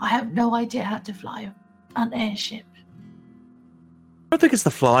truth. I have no idea how to fly an airship. I don't think it's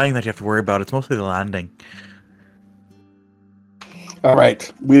the flying that you have to worry about. It's mostly the landing. All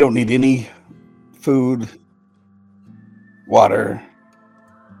right. We don't need any food, water.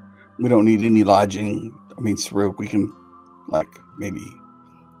 We don't need any lodging. I mean, Saruk, we can, maybe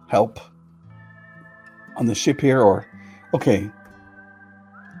help on the ship here, or... Okay.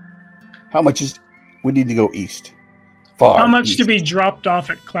 How much is... We need to go east. Far How much east. to be dropped off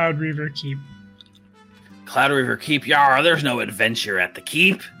at Cloud Reaver Keep? Cloud River Keep, yar, there's no adventure at the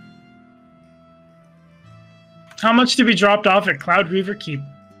keep. How much to be dropped off at Cloud Reaver Keep?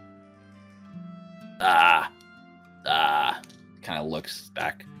 Kind of looks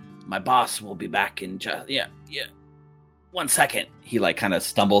back. My boss will be back in yeah. 1 second. He kind of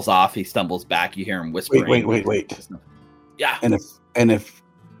stumbles off. He stumbles back. You hear him whispering. Wait. Yeah. And if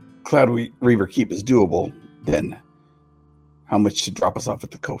Cloud Reaver Keep is doable, then how much to drop us off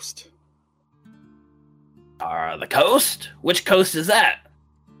at the coast? The coast? Which coast is that?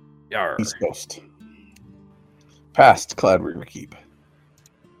 Yar. East Coast. Past Cloud Reaver Keep.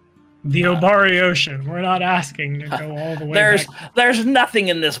 The Obari Ocean. We're not asking to go all the way back. There's nothing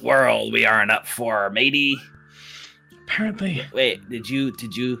in this world we aren't up for, matey. Apparently. Wait, did you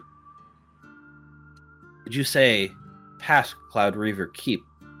say past Cloud Reaver Keep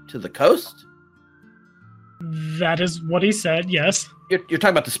to the coast? That is what he said, yes. You're talking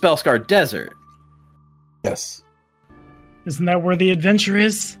about the Spellscar Desert. Yes. Isn't that where the adventure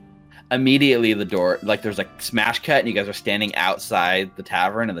is? Immediately the door, there's smash cut, and you guys are standing outside the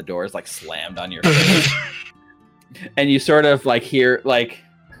tavern, and the door is slammed on your face. And you sort of hear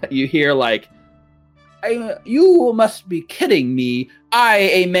you must be kidding me. I,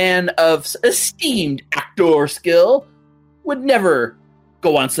 a man of esteemed actor skill, would never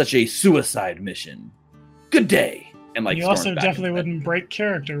go on such a suicide mission. Good day. And you also definitely wouldn't break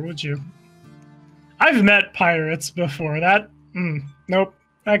character, would you? I've met pirates before. Nope.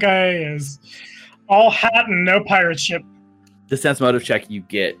 That guy is all hat and no pirate ship. The sense motive check you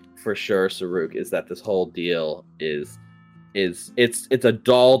get for sure, Saruk, is that this whole deal is it's a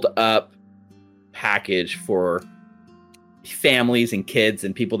dolled up package for families and kids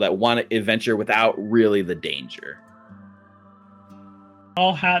and people that want to adventure without really the danger.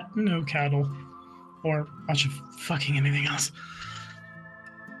 All hat, no cattle, or much of fucking anything else.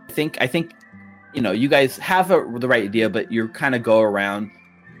 I think you guys have the right idea, but you kind of go around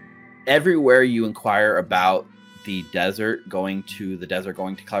everywhere you inquire about the desert going to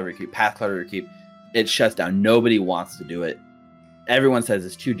Cloud River Keep, past Cloud River Keep. it shuts down. Nobody wants to do it. Everyone says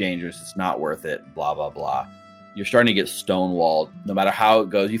it's too dangerous. It's not worth it. Blah, blah, blah. You're starting to get stonewalled no matter how it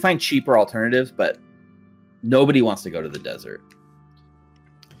goes. You find cheaper alternatives, but nobody wants to go to the desert.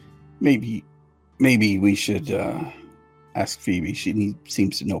 Maybe we should ask Phoebe. She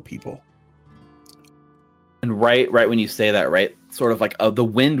seems to know people. And right when you say that, right, sort of like the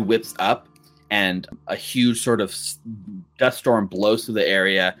wind whips up and a huge sort of dust storm blows through the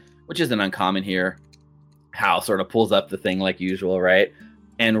area, which isn't uncommon here. Hal sort of pulls up the thing like usual, right?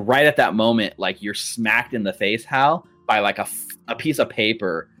 And right at that moment, like you're smacked in the face, Hal, by like a piece of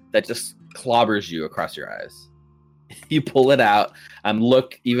paper that just clobbers you across your eyes. You pull it out,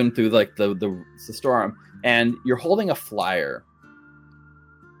 look even through like the storm, and you're holding a flyer.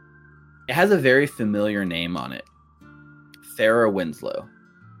 It has a very familiar name on it. Farah Winslow.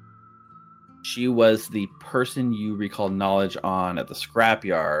 She was the person you recall knowledge on at the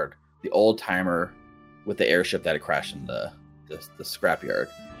scrapyard, the old timer with the airship that had crashed in the scrapyard.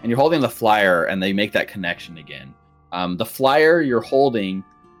 And you're holding the flyer, and they make that connection again. The flyer you're holding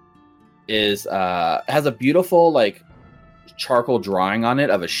is has a beautiful like charcoal drawing on it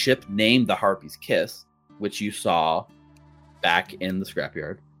of a ship named the Harpy's Kiss, which you saw back in the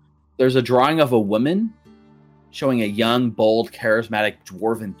scrapyard. There's a drawing of a woman showing a young, bold, charismatic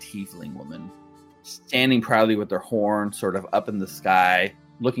dwarven tiefling woman standing proudly with her horn sort of up in the sky,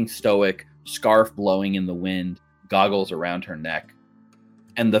 looking stoic, scarf blowing in the wind, goggles around her neck.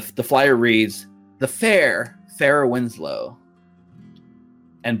 And the flyer reads, "The fair Farah Winslow."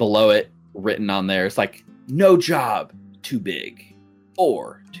 And below it, written on there, it's like, "No job too big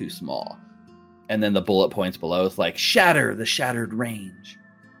or too small." And then the bullet points below, it's like, "Shatter the shattered range.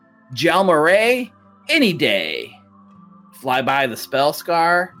 Jalmaray, any day. Fly by the spell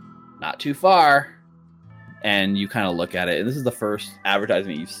scar, not too far." And you kind of look at it, and this is the first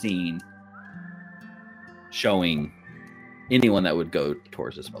advertisement you've seen showing anyone that would go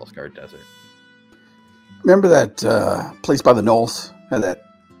towards the Spellscar Desert. Remember that place by the Knolls? Had that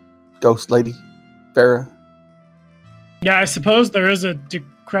ghost lady, Farah? Yeah, I suppose there is a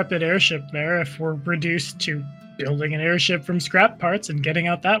decrepit airship there if we're reduced to building an airship from scrap parts and getting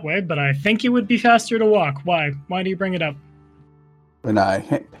out that way, but I think it would be faster to walk. Why? Why do you bring it up? When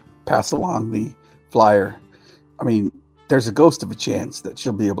I pass along the flyer, I mean, there's a ghost of a chance that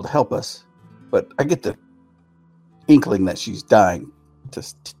she'll be able to help us, but I get the inkling that she's dying to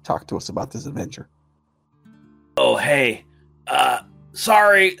talk to us about this adventure. "Oh, hey,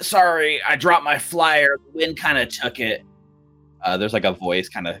 sorry, I dropped my flyer. The wind kind of took it." There's like a voice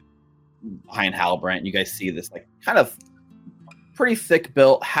kind of behind Halbrand. You guys see this like kind of pretty thick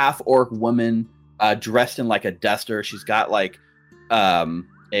built half orc woman dressed in like a duster. She's got like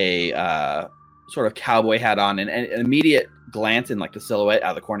a sort of cowboy hat on, and an immediate glance in like the silhouette out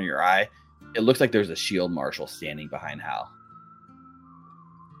of the corner of your eye, it looks like there's a shield marshal standing behind Hal.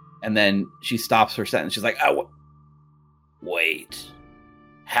 And then she stops her sentence. She's like, "Oh, wait,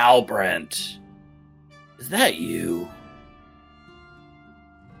 Halbrand, is that you?"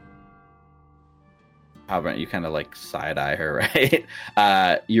 Halbrand, you kind of like side eye her, right?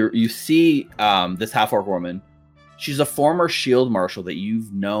 You see this half orc woman. She's a former shield marshal that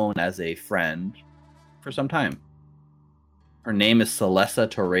you've known as a friend for some time. Her name is Celessa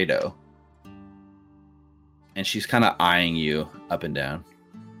Toredo. And she's kind of eyeing you up and down.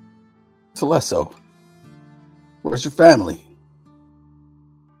 Celesso, where's your family?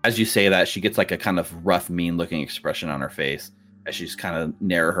 As you say that, she gets like a kind of rough, mean-looking expression on her face as she's kind of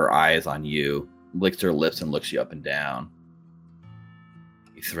narrow her eyes on you, licks her lips and looks you up and down.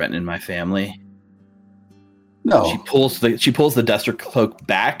 "You threatening my family?" No. She pulls the duster cloak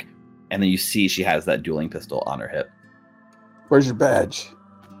back, and then you see she has that dueling pistol on her hip. Where's your badge?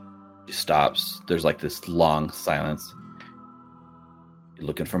 She stops. There's like this long silence. "You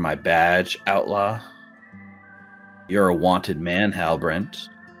looking for my badge, outlaw? You're a wanted man, Halbrand."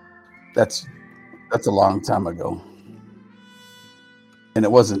 That's a long time ago. And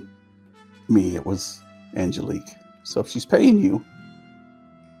it wasn't me, it was Angelique. So if she's paying you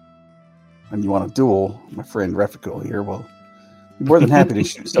and you want a duel, my friend Refiko here, well, I'm more than happy to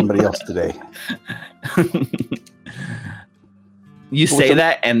shoot somebody else today. You say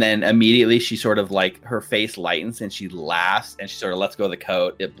that, and then immediately she sort of like, her face lightens and she laughs and she sort of lets go of the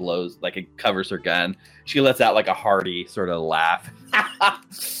coat. It blows, like it covers her gun. She lets out like a hearty sort of laugh.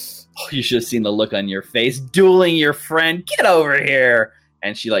 "Oh, you should have seen the look on your face. Dueling your friend. Get over here."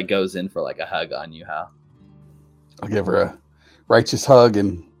 And she like goes in for like a hug on you, Hal. I'll give her a righteous hug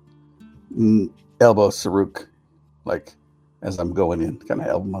and elbow Saruk, like as I'm going in, kind of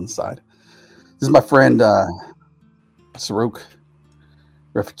elbow him on the side. This is my friend Saruk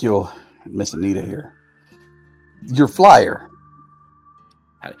Refukul. and Miss Anita here. Your flyer.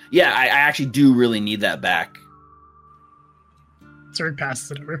 Yeah, I actually do really need that back. Zerg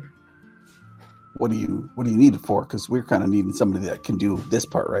passes it over. What do you need it for? Because we're kind of needing somebody that can do this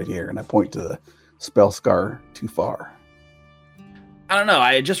part right here. And I point to the spell scar too far. I don't know.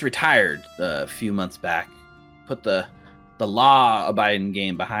 I just retired a few months back. Put the law-abiding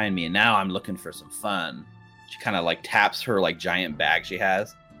game behind me, and now I'm looking for some fun. She kind of like taps her like giant bag she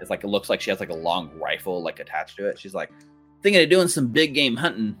has. It's like it looks like she has like a long rifle like attached to it. She's like thinking of doing some big game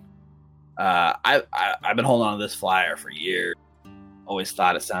hunting. I've been holding on to this flyer for years. Always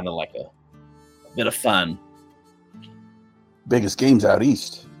thought it sounded like a bit of fun. Biggest games out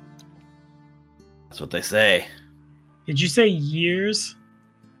east. That's what they say. Did you say years?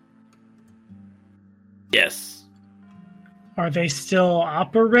 Yes. Are they still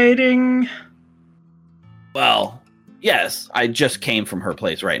operating? Well, yes. I just came from her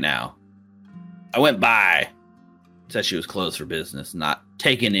place right now. I went by. Said she was closed for business, not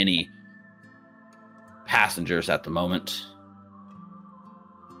taking any passengers at the moment.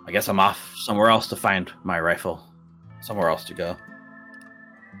 I guess I'm off somewhere else to find my rifle. Somewhere else to go.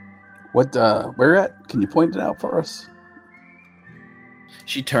 What, where at? Can you point it out for us?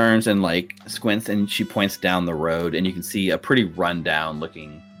 She turns and like squints and she points down the road, and you can see a pretty rundown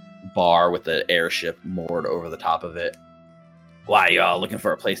looking bar with the airship moored over the top of it. Why, y'all looking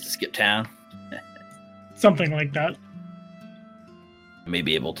for a place to skip town? Something like that. I may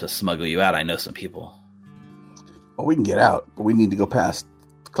be able to smuggle you out. I know some people. Well, we can get out, but we need to go past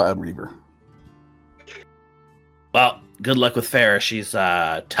Cloud Reaver. Well, good luck with Farah. She's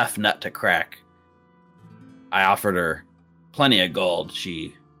a tough nut to crack. I offered her plenty of gold.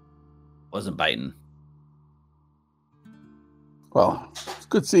 She wasn't biting. Well, it's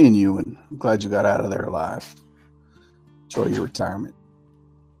good seeing you, and I'm glad you got out of there alive. Enjoy your retirement.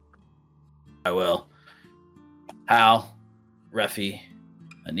 I will. Hal, Ruffy,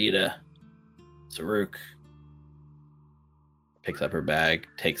 Anita, Saruk. Picks up her bag,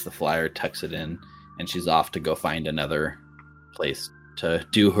 takes the flyer, tucks it in, and she's off to go find another place to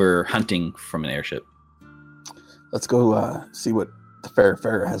do her hunting from an airship. Let's go see what the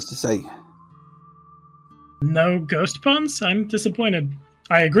Farah has to say. No ghost puns? I'm disappointed.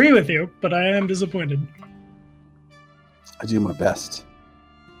 I agree with you, but I am disappointed. I do my best.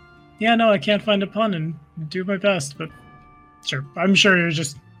 Yeah, no, I can't find a pun and do my best, but sure. I'm sure you're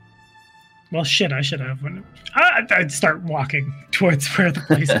just... Well, shit, I should have one. I'd start walking towards where the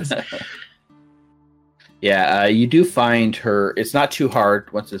place is. Yeah, you do find her. It's not too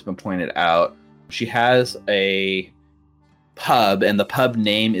hard once it's been pointed out. She has a pub, and the pub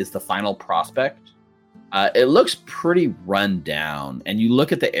name is the Final Prospect. It looks pretty run down, and you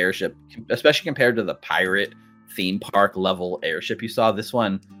look at the airship, especially compared to the pirate theme park level airship you saw. This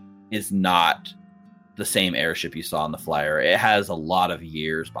one is not the same airship you saw on the flyer. It has a lot of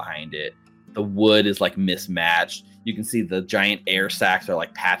years behind it. The wood is like mismatched. You can see the giant air sacs are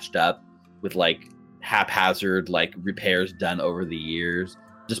like patched up with like haphazard like repairs done over the years.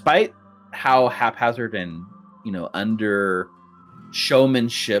 Despite how haphazard and under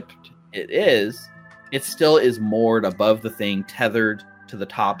showmanship it still is moored above the thing, tethered to the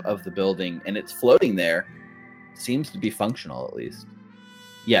top of the building, and it's floating there. Seems to be functional, at least.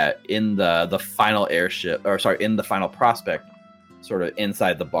 Yeah, in the final airship, in the Final Prospect, sort of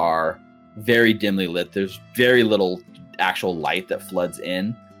inside the bar, very dimly lit. There's very little actual light that floods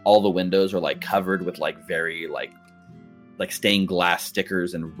in. All the windows are like covered with like very like stained glass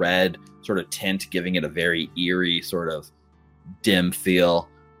stickers and red sort of tint, giving it a very eerie sort of dim feel.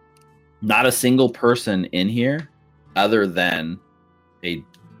 Not a single person in here other than a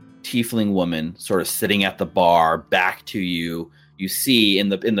tiefling woman sort of sitting at the bar back to you. You see in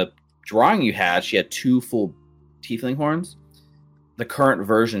the drawing you had, she had 2 full tiefling horns. The current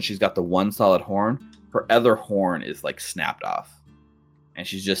version, she's got the 1 solid horn. Her other horn is like snapped off. And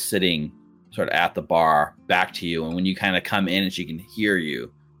she's just sitting sort of at the bar back to you. And when you kind of come in and she can hear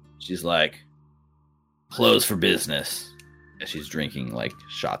you, she's like, closed for business. As she's drinking like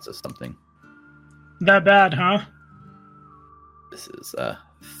shots of something. That bad, huh? This is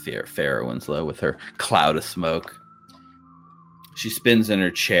Farah Winslow with her cloud of smoke. She spins in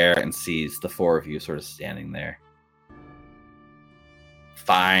her chair and sees the 4 of you sort of standing there.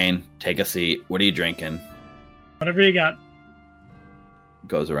 Fine, take a seat. What are you drinking? Whatever you got.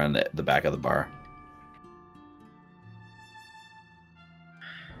 Goes around the back of the bar.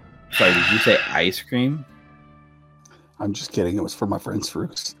 Sorry, did you say ice cream? I'm just kidding. It was for my friend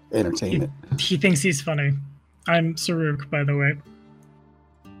Saruk's entertainment. He thinks he's funny. I'm Saruk, by the way.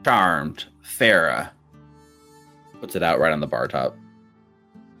 Charmed. Farah puts it out right on the bar top.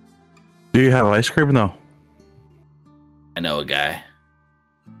 Do you have ice cream though? I know a guy.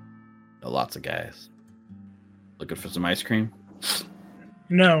 Know lots of guys. Looking for some ice cream?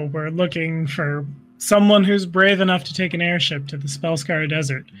 No, we're looking for someone who's brave enough to take an airship to the Spellscar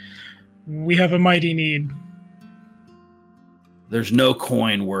Desert. We have a mighty need. There's no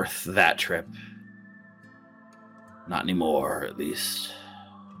coin worth that trip. Not anymore, at least.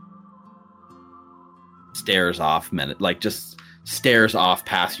 Stares off, just stares off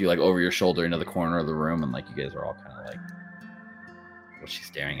past you, like over your shoulder into the corner of the room, and like you guys are all kind of like, what's she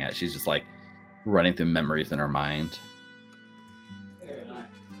staring at? She's just like running through memories in her mind.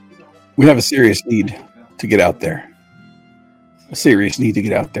 We have a serious need to get out there. A serious need to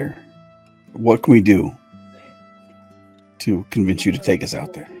get out there. What can we do to convince you to take us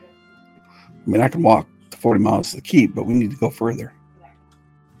out there? I mean, I can walk 40 miles to the keep, but we need to go further.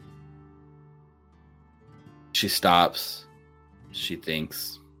 She stops. She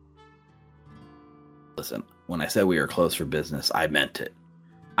thinks. Listen, when I said we were closed for business, I meant it.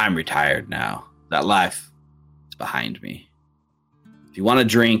 I'm retired now. That life is behind me. If you want to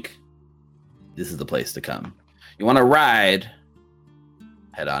drink, this is the place to come. You want to ride,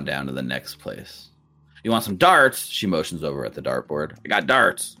 head on down to the next place. You want some darts? She motions over at the dartboard. I got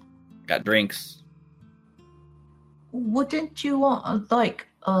darts. I got drinks. Wouldn't you want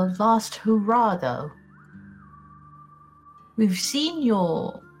a last hurrah, though? We've seen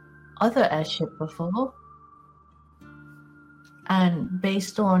your other airship before. And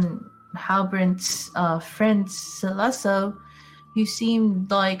based on Halbrand's friend Celesso, you seem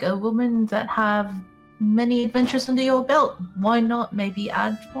like a woman that have many adventures under your belt. Why not maybe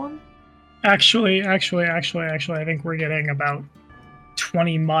add one? Actually, I think we're getting about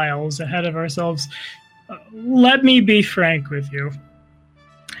 20 miles ahead of ourselves. Let me be frank with you.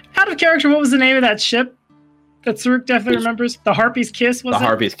 Out of character, what was the name of that ship that Saruk definitely remembers? The Harpy's Kiss, was it? The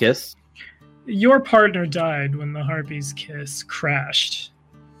Harpy's Kiss? Your partner died when the Harpy's Kiss crashed,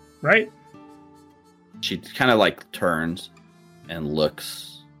 right? She kind of like turns and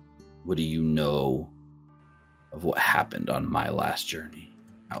looks. What do you know of what happened on my last journey?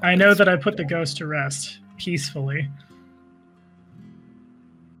 I know that I put the ghost to rest peacefully.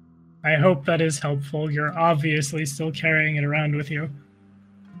 I hope that is helpful. You're obviously still carrying it around with you.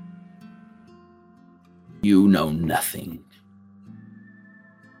 You know nothing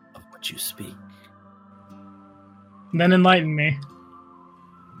of what you speak. Then enlighten me.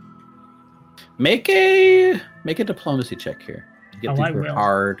 Make a diplomacy check here. To get I through will.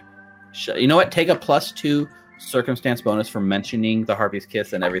 hard. You know what? Take a +2 circumstance bonus for mentioning the Harpy's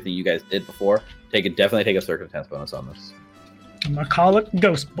Kiss and everything you guys did before. Definitely take a circumstance bonus on this. I'm gonna call it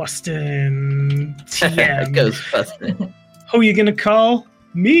ghost bustin'. TM. Ghostbusting. Who you gonna call?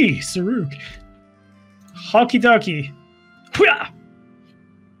 Me, Saruk. Hockey dokie. Hooyah!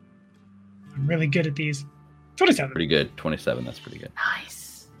 I'm really good at these. 27. Pretty good. 27. That's pretty good.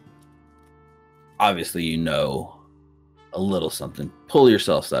 Nice. Obviously, you know a little something. Pull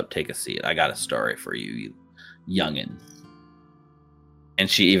yourselves up. Take a seat. I got a story for you, you youngin. And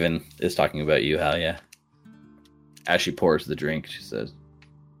she even is talking about you, Hal, yeah. As she pours the drink, she says,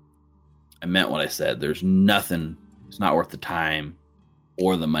 I meant what I said. There's nothing. It's not worth the time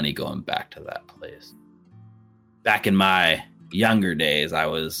or the money going back to that place. Back in my younger days, I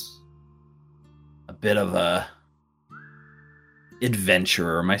was a bit of a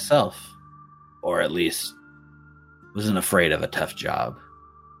adventurer myself, or at least wasn't afraid of a tough job.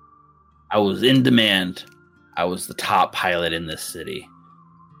 I was in demand. I was the top pilot in this city.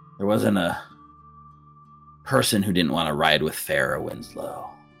 There wasn't a person who didn't want to ride with Farrah Winslow.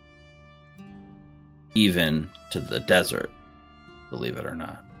 Even to the desert, believe it or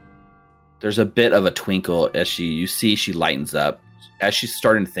not. There's a bit of a twinkle as you see she lightens up as she's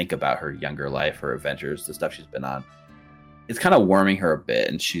starting to think about her younger life, her adventures, the stuff she's been on. It's kind of warming her a bit,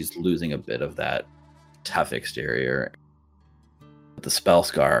 and she's losing a bit of that tough exterior. But the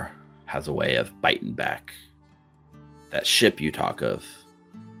Spellscar has a way of biting back. That ship you talk of,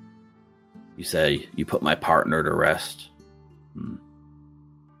 you say you put my partner to rest.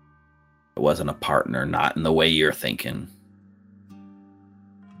 It wasn't a partner, not in the way you're thinking.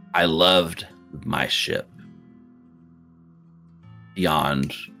 I loved my ship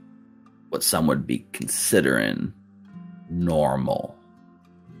beyond what some would be considering normal.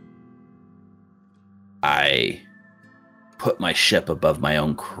 I put my ship above my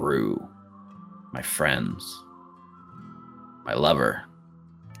own crew, my friends, my lover.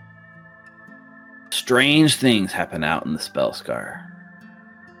 Strange things happen out in the Spellscar.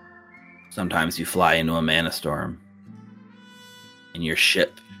 Sometimes you fly into a mana storm, and your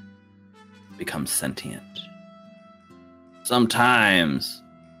ship becomes sentient. Sometimes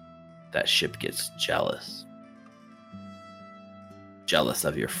that ship gets jealous. Jealous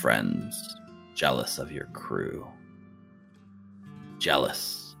of your friends, jealous of your crew,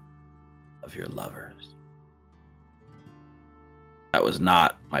 jealous of your lovers. That was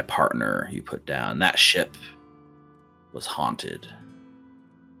not my partner you put down. That ship was haunted.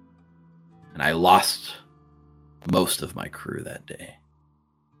 And I lost most of my crew that day.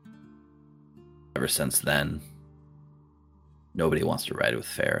 Ever since then, nobody wants to ride with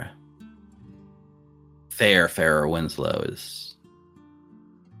Farah. Farah Winslow is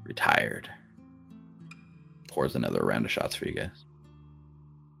retired. Pours another round of shots for you guys.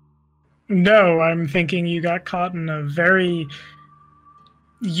 No, I'm thinking you got caught in a very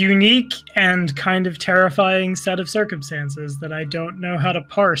unique and kind of terrifying set of circumstances that I don't know how to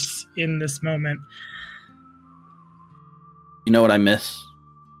parse in this moment. You know what I miss?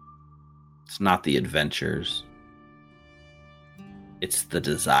 It's not the adventures. It's the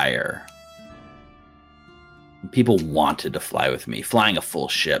desire. People wanted to fly with me, flying a full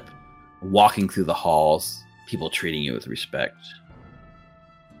ship, walking through the halls, people treating you with respect.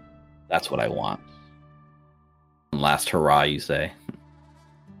 That's what I want. One last hurrah, you say?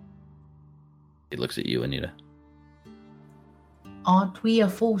 He looks at you, Anita. Aren't we a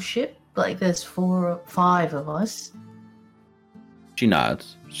full ship? Like there's 4 or 5 of us. She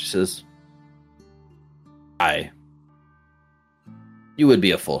nods. She says, you would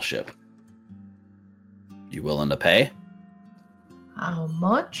be a full ship. You willing to pay? How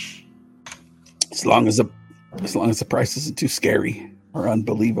much? As long as the price isn't too scary or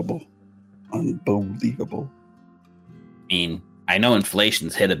unbelievable. Unbelievable. I mean, I know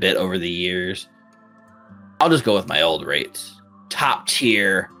inflation's hit a bit over the years. I'll just go with my old rates. Top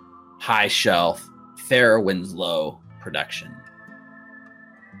tier, high shelf, Farah Winslow production.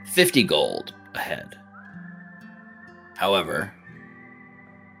 50 gold a head. However,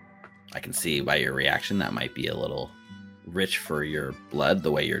 I can see by your reaction that might be a little rich for your blood,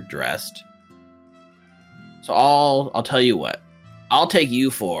 the way you're dressed. So I'll tell you what. I'll take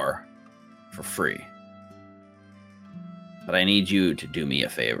you for free. But I need you to do me a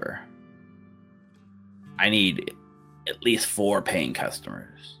favor. I need at least 4 paying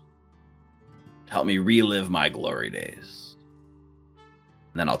customers to help me relive my glory days.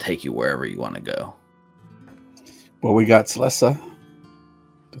 And then I'll take you wherever you want to go. Well, we got Celesta.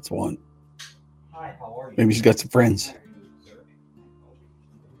 That's one. Hi, how are you? Maybe she's got some friends.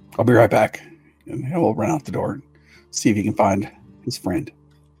 I'll be right back. And he'll run out the door and see if he can find his friend.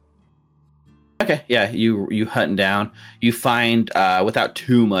 Okay, yeah, you hunting down. You find, without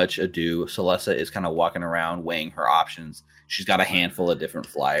too much ado, Celesta is kind of walking around weighing her options. She's got a handful of different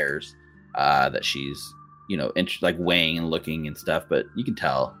flyers that she's, like weighing and looking and stuff. But you can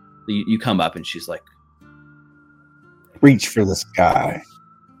tell. You come up and she's like, reach for this guy.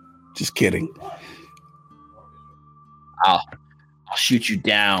 Just kidding. I'll shoot you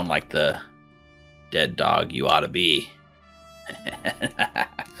down like the dead dog you ought to be.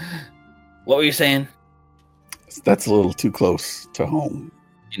 What were you saying? That's a little too close to home.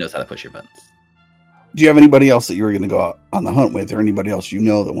 She knows how to push your buttons. Do you have anybody else that you were going to go out on the hunt with, or anybody else you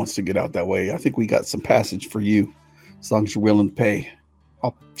know that wants to get out that way? I think we got some passage for you, as long as you're willing to pay.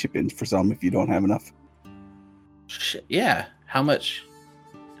 I'll chip in for some if you don't have enough. Shit, yeah. How much?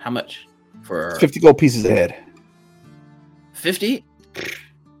 How much for 50 gold pieces a head. 50?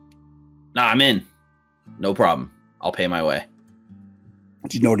 Nah, I'm in. No problem. I'll pay my way.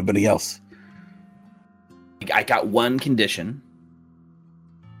 Do you know anybody else? I got one condition.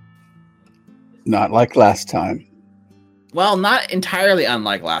 Not like last time. Well, not entirely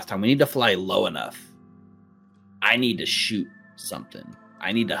unlike last time. We need to fly low enough. I need to shoot something.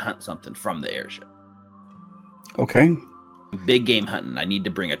 I need to hunt something from the airship. Okay. Big game hunting. I need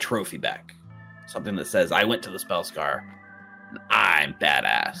to bring a trophy back. Something that says, I went to the Spellscar and I'm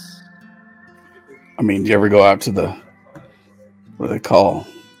badass. I mean, do you ever go out to the, what do they call,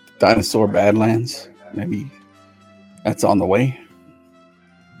 Dinosaur Badlands? Maybe that's on the way.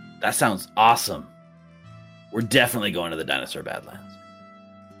 That sounds awesome. We're definitely going to the Dinosaur Badlands.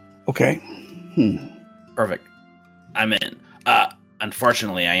 Okay. Perfect. I'm in.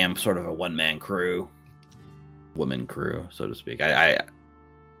 Unfortunately, I am sort of a one-man crew. Woman crew, so to speak. I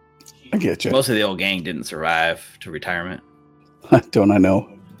get you. Most of the old gang didn't survive to retirement. Don't I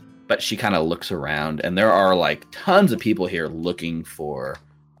know? But she kind of looks around, and there are like tons of people here looking for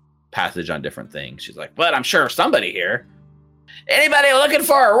passage on different things. She's like, but I'm sure somebody here. Anybody looking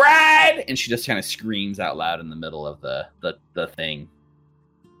for a ride? And she just kind of screams out loud in the middle of the thing.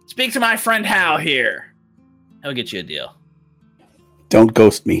 Speak to my friend Hal here. He'll get you a deal. Don't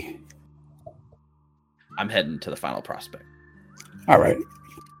ghost me. I'm heading to the final prospect. All right.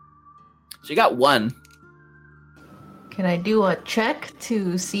 So you got one. Can I do a check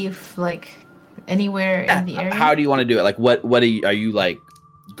to see if anywhere in the area? How do you want to do it? Like, what are you like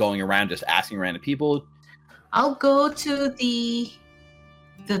going around just asking random people? I'll go to the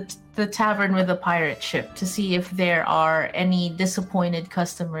tavern with the pirate ship to see if there are any disappointed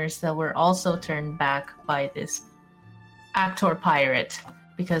customers that were also turned back by this actor pirate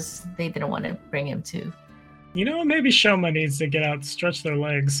because they didn't want to bring him to. You know, maybe Shoma needs to get out and stretch their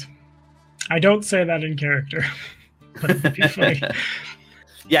legs. I don't say that in character, but it'd be funny.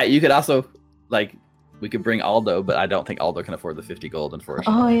 Yeah, you could also, we could bring Aldo, but I don't think Aldo can afford the 50 gold,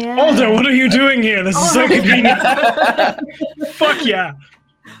 unfortunately. Oh, yeah. Aldo, what are you doing here? This is so convenient. Fuck yeah.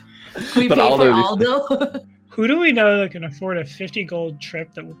 We But pay Aldo for would be- Aldo. Who do we know that can afford a 50 gold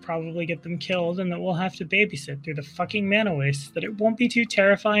trip that will probably get them killed and that we'll have to babysit through the fucking mana waste that it won't be too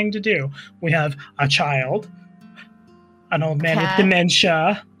terrifying to do? We have a child, an old man with Cat.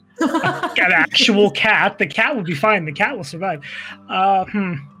 dementia, an actual cat. The cat will be fine. The cat will survive.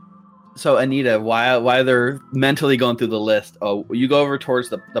 So Anita, while they're mentally going through the list, you go over towards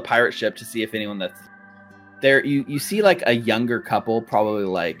the pirate ship to see if anyone that's there. You see like a younger couple, probably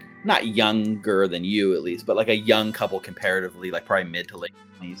like not younger than you at least, but like a young couple comparatively, like probably mid to late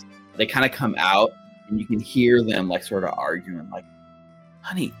 20s. They kind of come out and you can hear them like sort of arguing, like,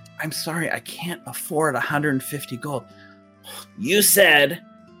 "Honey, I'm sorry, I can't afford 150 gold. You said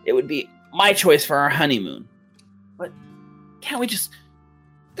it would be my choice for our honeymoon, but can't we just?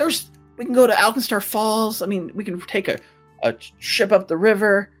 We can go to Alkenstar Falls. I mean, we can take a ship up the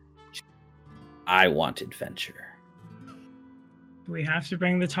river. I want adventure." Do we have to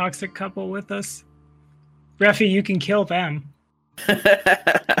bring the toxic couple with us? Reffy, you can kill them.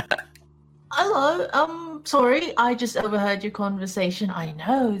 Hello, sorry, I just overheard your conversation. I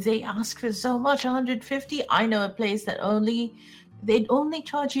know, they ask for so much, 150. I know a place that they'd only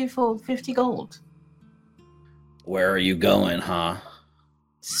charge you for 50 gold. Where are you going, huh?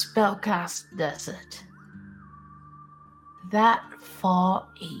 Spellcast Desert. That far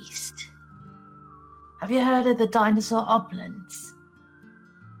east. Have you heard of the dinosaur uplands?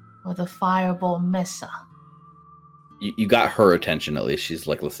 Or the fireball mesa? You got her attention at least. She's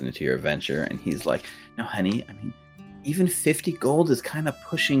like listening to your adventure, and he's like, "No, honey. I mean, even 50 gold is kind of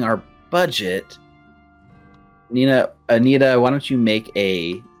pushing our budget." Anita, why don't you make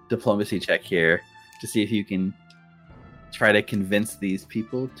a diplomacy check here to see if you can try to convince these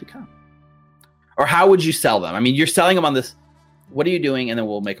people to come? Or how would you sell them? I mean, you're selling them on this. What are you doing? And then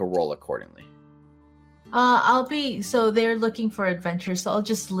we'll make a roll accordingly. So they're looking for adventure, so I'll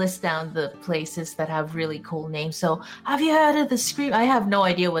just list down the places that have really cool names. So, have you heard of the Scream? I have no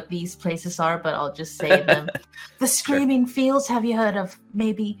idea what these places are, but I'll just say them. The Screaming Fields, have you heard of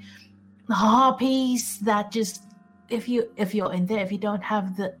maybe the Harpies that just, if you're in there, if you don't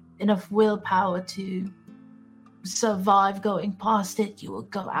have enough willpower to survive going past it, you will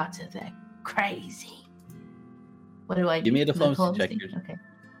go out of there crazy. What do I do? Give me a diplomacy check. Okay.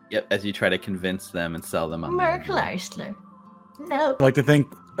 Yep, as you try to convince them and sell them on the Merkleisler. No. I'd like to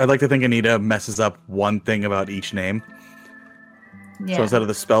think Anita messes up one thing about each name. Yeah. So instead of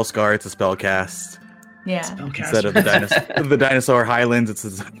the spell scar, it's a spell cast. Yeah. Instead of the dinosaur highlands,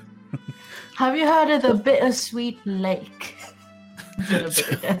 it's Have you heard of the Bittersweet Lake?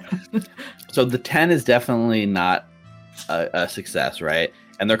 So the 10 is definitely not a success, right?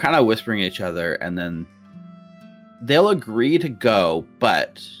 And they're kind of whispering at each other, and then they'll agree to go,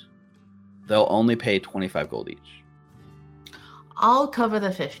 but they'll only pay 25 gold each. I'll cover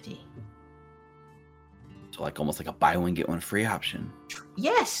the 50. So like almost like a buy one, get one free option.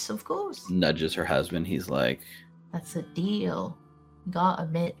 Yes, of course. Nudges her husband. He's like, That's a deal. Gotta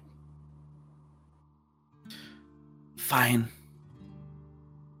admit. "Fine.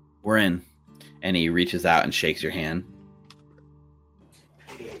 We're in." And he reaches out and shakes your hand.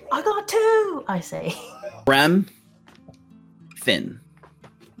 I got two, I say. Brem, Finn.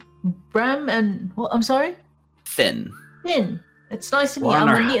 Bram and what? I'm sorry? Finn. Finn. It's nice to meet We're you. on,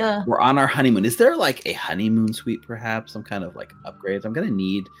 I'm Anita. we're on our honeymoon. Is there like a honeymoon suite, perhaps? Some kind of like upgrades? I'm going to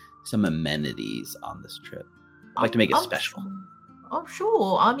need some amenities on this trip. I'd like to make it special. I'm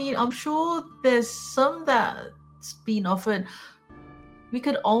sure. I mean, I'm sure there's some that's been offered. We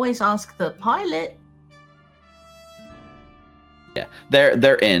could always ask the pilot. Yeah,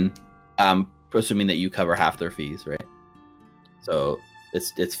 they're in. Assuming that you cover half their fees, right? So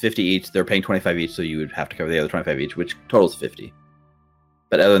it's 50 each. They're paying 25 each, so you would have to cover the other 25 each, which totals 50.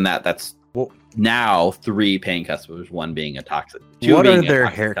 But other than that, that's now 3 paying customers, 1 being a toxic. 2 what being are a their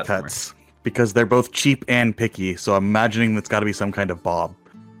toxic haircuts? customer. Because they're both cheap and picky, so I'm imagining that's got to be some kind of bob.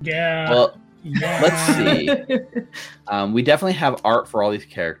 Yeah. Well, Yeah. Let's see. We definitely have art for all these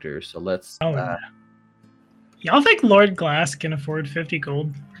characters, so let's. Oh, y'all think Lord Glass can afford 50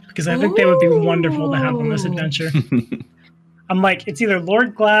 gold? Because I think they would be wonderful to have on this Ooh. adventure. I'm like, it's either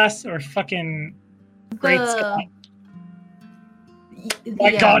Lord Glass or fucking Great Scott.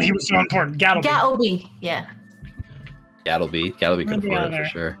 My God, he was so important. Gattleby. Gattleby, yeah. Gattleby can afford it for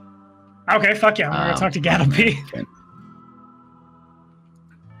sure. Okay, fuck yeah. We're going to talk to Gattleby.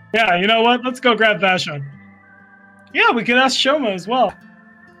 Yeah, you know what? Let's go grab Vashon. Yeah, we could ask Shoma as well.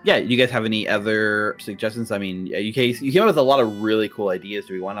 Yeah, you guys have any other suggestions? I mean, you came up with a lot of really cool ideas.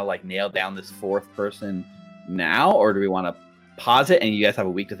 Do we want to like nail down this fourth person now, or do we want to pause it and you guys have a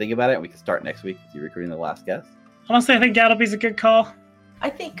week to think about it and we can start next week with you recruiting the last guest? Honestly, I think Gattleby's a good call. I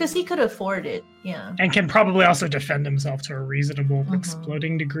think because he could afford it, yeah. And can probably also defend himself to a reasonable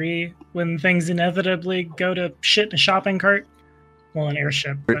exploding degree when things inevitably go to shit in a shopping cart. Well, an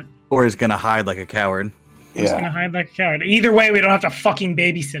airship, but Or he's gonna hide like a coward. he's gonna hide like a coward. Either way, we don't have to fucking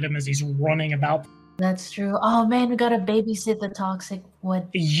babysit him as he's running about. That's true. Oh man, we gotta babysit the toxic one.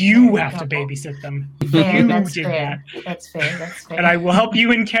 You have to babysit them. Fair, You that's did fair. that. That's fair. That's fair. And I will help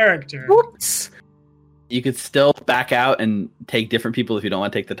you in character. Whoops. You could still back out and take different people if you don't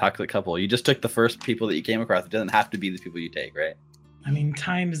want to take the toxic couple. You just took the first people that you came across. It doesn't have to be the people you take, right? I mean,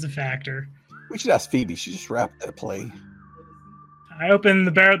 time is a factor. We should ask Phoebe. She just wrapped that play. I open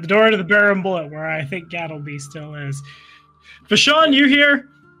the door to the Barrel and Bullet, where I think Gattleby still is. Vashon, you here?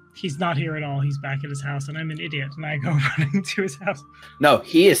 He's not here at all. He's back at his house, and I'm an idiot, and I go running to his house. No,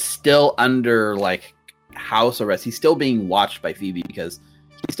 he is still under like house arrest. He's still being watched by Phoebe because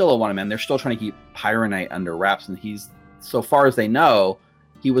he's still a wanted man. They're still trying to keep Pyronite under wraps, and he's, so far as they know,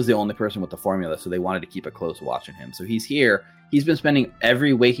 he was the only person with the formula, so they wanted to keep a close watch on him. So he's here. He's been spending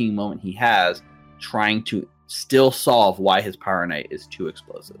every waking moment he has trying to still solve why his Pyronite is too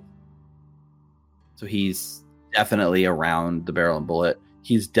explosive. So he's definitely around the Barrel and Bullet.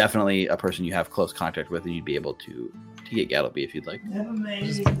 He's definitely a person you have close contact with, and you'd be able to get Gattleby if you'd like.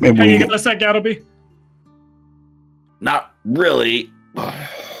 Maybe How you we, get us that Gattleby? Not really.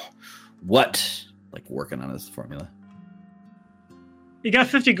 What? Like working on his formula. You got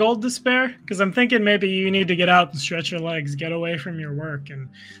 50 gold to spare? Because I'm thinking maybe you need to get out and stretch your legs, get away from your work, and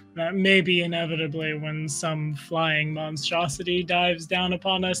that maybe inevitably when some flying monstrosity dives down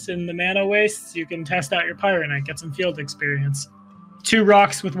upon us in the mana wastes, you can test out your Pyronite, get some field experience. 2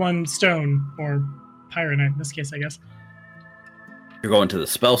 rocks with 1 stone, or Pyronite in this case, I guess. You're going to the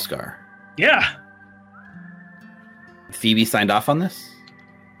Spellscar. Yeah. Phoebe signed off on this?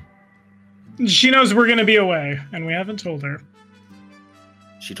 She knows we're going to be away, and we haven't told her.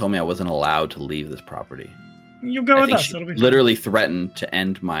 She told me I wasn't allowed to leave this property. You'll go I with think us. she It'll be literally threatened to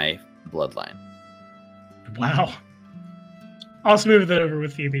end my bloodline. fun. Wow. I'll smooth it over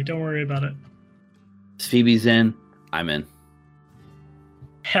with Phoebe. Don't worry about it. If Phoebe's in, I'm in.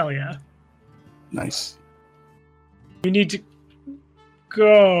 Hell yeah. nice. We need to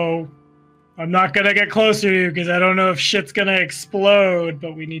go. I'm not going to get closer to you because I don't know if shit's going to explode,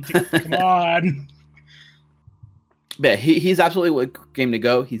 but we need to. Come on. Yeah, he's absolutely game to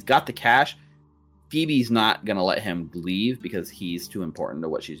go. He's got the cash. Phoebe's not going to let him leave because he's too important to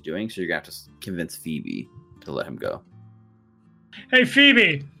what she's doing. So you're going to have to convince Phoebe to let him go. Hey,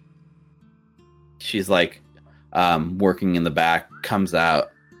 Phoebe. She's like working in the back, comes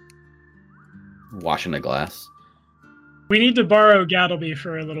out, washing a glass. We need to borrow Gattleby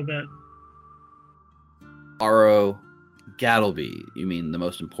for a little bit. Borrow Gattleby. You mean the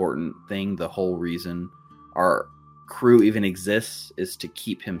most important thing, the whole reason our crew even exists is to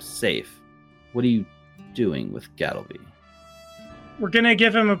keep him safe. What are you doing with Gattleby? We're going to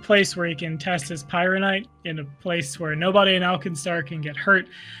give him a place where he can test his Pyronite, in a place where nobody in Alkenstar can get hurt.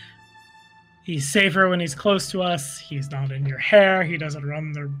 He's safer when he's close to us. He's not in your hair. He doesn't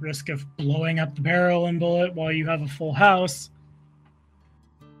run the risk of blowing up the Barrel and Bullet while you have a full house.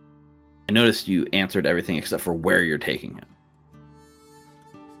 I noticed you answered everything except for where you're taking him.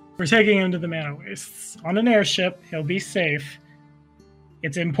 We're taking him to the Mana Wastes. On an airship, he'll be safe.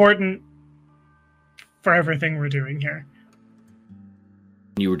 It's important for everything we're doing here.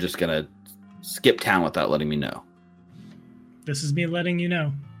 You were just going to skip town without letting me know. This is me letting you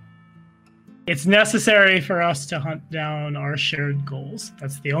know. It's necessary for us to hunt down our shared goals.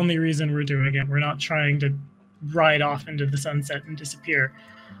 That's the only reason we're doing it. We're not trying to ride off into the sunset and disappear.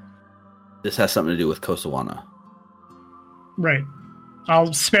 This has something to do with Kosawana. Right.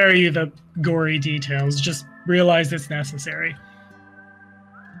 I'll spare you the gory details. Just realize it's necessary.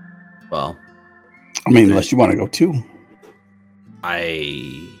 Well, I mean, unless you want to go too.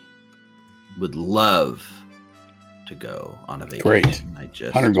 I would love to go on a vacation. Great. I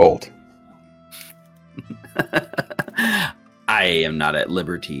just 100 gold. I am not at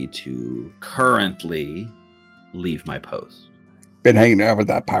liberty to currently leave my post. Been hanging out with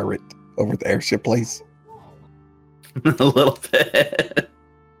that pirate over at the airship place. A little bit.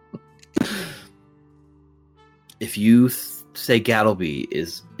 If you say Gattleby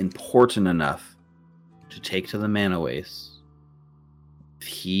is important enough to take to the Manawace, if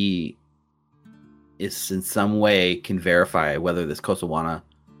he is in some way can verify whether this Kosawana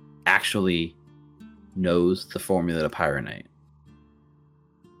actually knows the formula to Pyronite.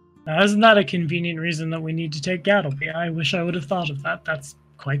 Now, isn't that a convenient reason that we need to take Gattleby? I wish I would have thought of that. That's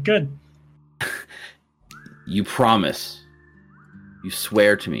quite good. You promise, you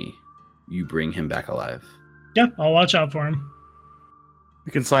swear to me, you bring him back alive. Yep, I'll watch out for him.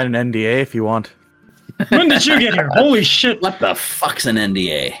 You can sign an NDA if you want. When did you get here? Holy shit. What the fuck's an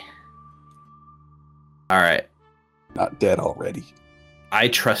NDA? All right. Not dead already. I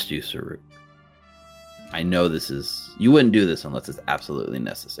trust you, Saruk. I know this is... You wouldn't do this unless it's absolutely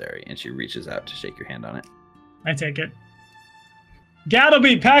necessary. And she reaches out to shake your hand on it. I take it.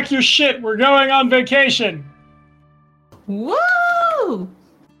 Gattleby, pack your shit. We're going on vacation. Woo!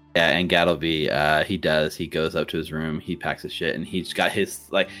 Yeah, and Gattleby, he does. He goes up to his room. He packs his shit, and he's got his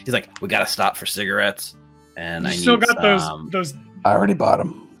He's like, we gotta stop for cigarettes. And You I still need got some... those I already bought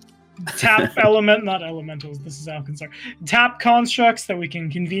them. tap not elementals. This is Alkensar. Tap constructs that we can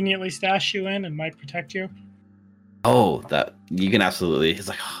conveniently stash you in and might protect you. Oh, that you can absolutely. He's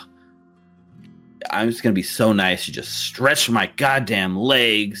like, oh, I'm just gonna be so nice. You just stretch my goddamn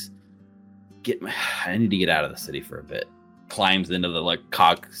legs. I need to get out of the city for a bit. Climbs into the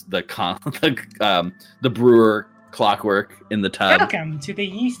the brewer clockwork in the tub. Welcome to the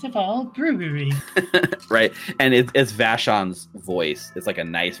East of All Brewery. Right, and it's Vashon's voice. It's like a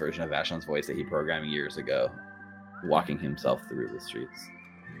nice version of Vashon's voice that he programmed years ago, walking himself through the streets.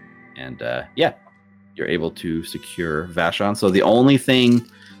 And yeah, you're able to secure Vashon. So the only thing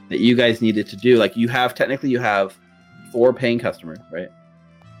that you guys needed to do, like you have 4 paying customers, right?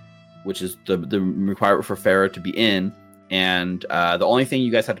 Which is the requirement for Farah to be in. And the only thing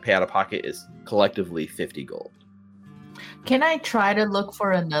you guys have to pay out of pocket is collectively 50 gold. Can I try to look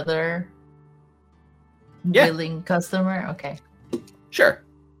for another willing customer? Okay. Sure.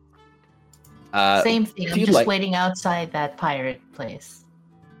 Same thing. if I'm you'd just like- waiting outside that pirate place.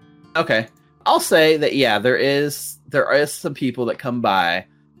 Okay. I'll say that, yeah, there is some people that come by.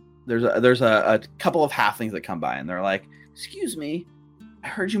 There's a couple of halflings that come by, and they're like, excuse me, I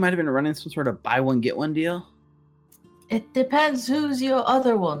heard you might have been running some sort of buy one, get one deal. It depends who's your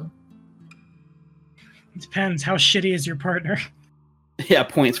other one. It depends. How shitty is your partner? Yeah,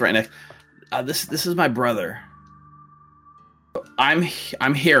 points right next. This is my brother. I'm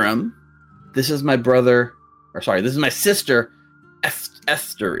Hiram. This is my brother. Or sorry, this is my sister,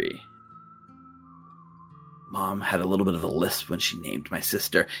 Estery. Mom had a little bit of a lisp when she named my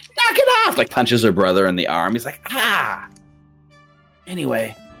sister. Knock it off! Like punches her brother in the arm. He's like, ah.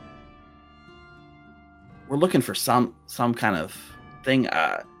 Anyway, we're looking for some kind of thing.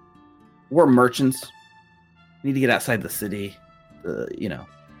 We're merchants. We need to get outside the city. The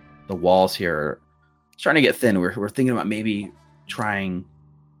walls here are starting to get thin. We're thinking about maybe trying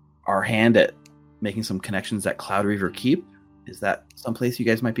our hand at making some connections at Cloud Reaver Keep. Is that someplace you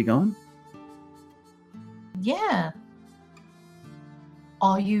guys might be going? Yeah.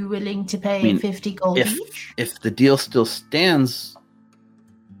 Are you willing to pay 50 gold each? If the deal still stands,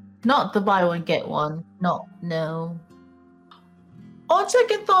 Not the buy one get one. No. On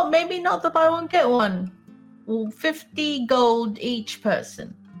second thought, maybe not the buy one get one. Well, 50 gold each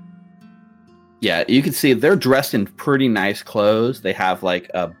person. yeah, you can see they're dressed in pretty nice clothes. They have like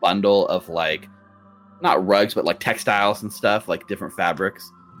a bundle of like, not rugs, but like textiles and stuff, like different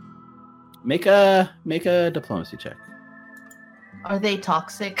fabrics. Make a diplomacy check. Are they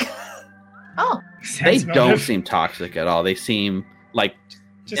toxic? Oh, They Sounds don't motive. seem toxic at all. They seem like,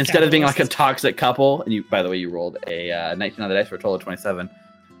 Just instead of being like a capitalists. toxic couple, and you, by the way, you rolled a 19 on the dice for a total of 27.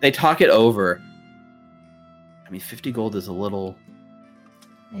 They talk it over. I mean, 50 gold is a little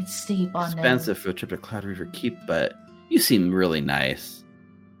it's steep on expensive for a trip to Cloud Reaver Keep, but you seem really nice.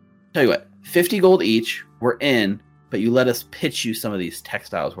 Tell you what, 50 gold each. We're in, but you let us pitch you some of these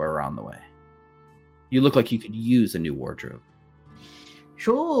textiles while we're on the way. You look like you could use a new wardrobe.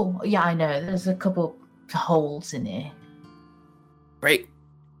 Sure. Yeah, I know. There's a couple holes in it. Great.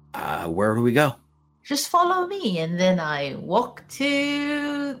 Where do we go? Just follow me, and then I walk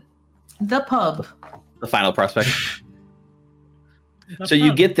to the pub. The final prospect. The So you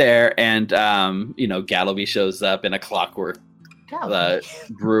pub. get there, and Gattleby shows up in a clockwork Go.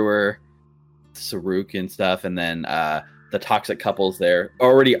 brewer, Saruk and stuff, and then the toxic couples there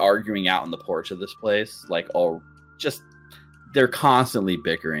already arguing out on the porch of this place, like they're constantly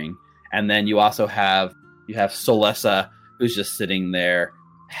bickering. And then you also have Solessa, who's just sitting there,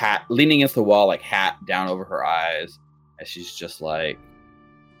 hat leaning against the wall, like hat down over her eyes, as she's just like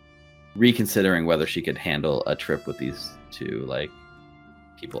reconsidering whether she could handle a trip with these two like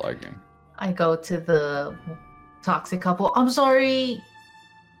people arguing. I go to the toxic couple. I'm sorry,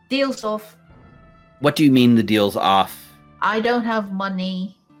 deal's off. What do you mean the deal's off? I don't have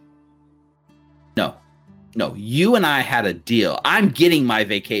money. No, you and I had a deal. I'm getting my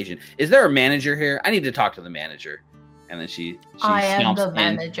vacation. Is there a manager here? I need to talk to the manager. And then she I am the in.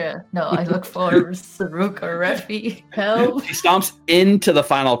 manager. No, I look for Saruk or Refi. Help. She stomps into the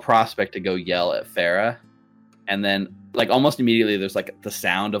final prospect to go yell at Farah. And then, like, almost immediately, there's, like, the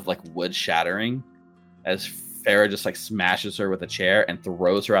sound of, like, wood shattering as Farah just, like, smashes her with a chair and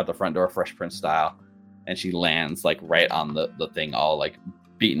throws her out the front door, Fresh Prince style. And she lands, like, right on the thing, all, like,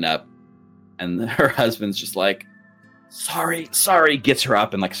 beaten up. And her husband's just like, sorry, gets her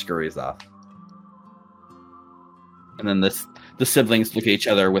up and, like, scurries off. And then the siblings look at each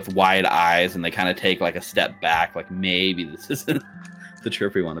other with wide eyes, and they kind of take, like, a step back, like, maybe this isn't the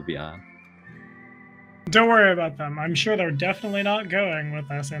trip we want to be on. Don't worry about them. I'm sure they're definitely not going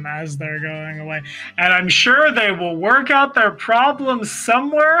with us, and as they're going away. And I'm sure they will work out their problems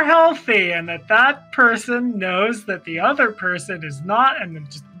somewhere healthy, and that person knows that the other person is not, and then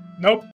just, nope,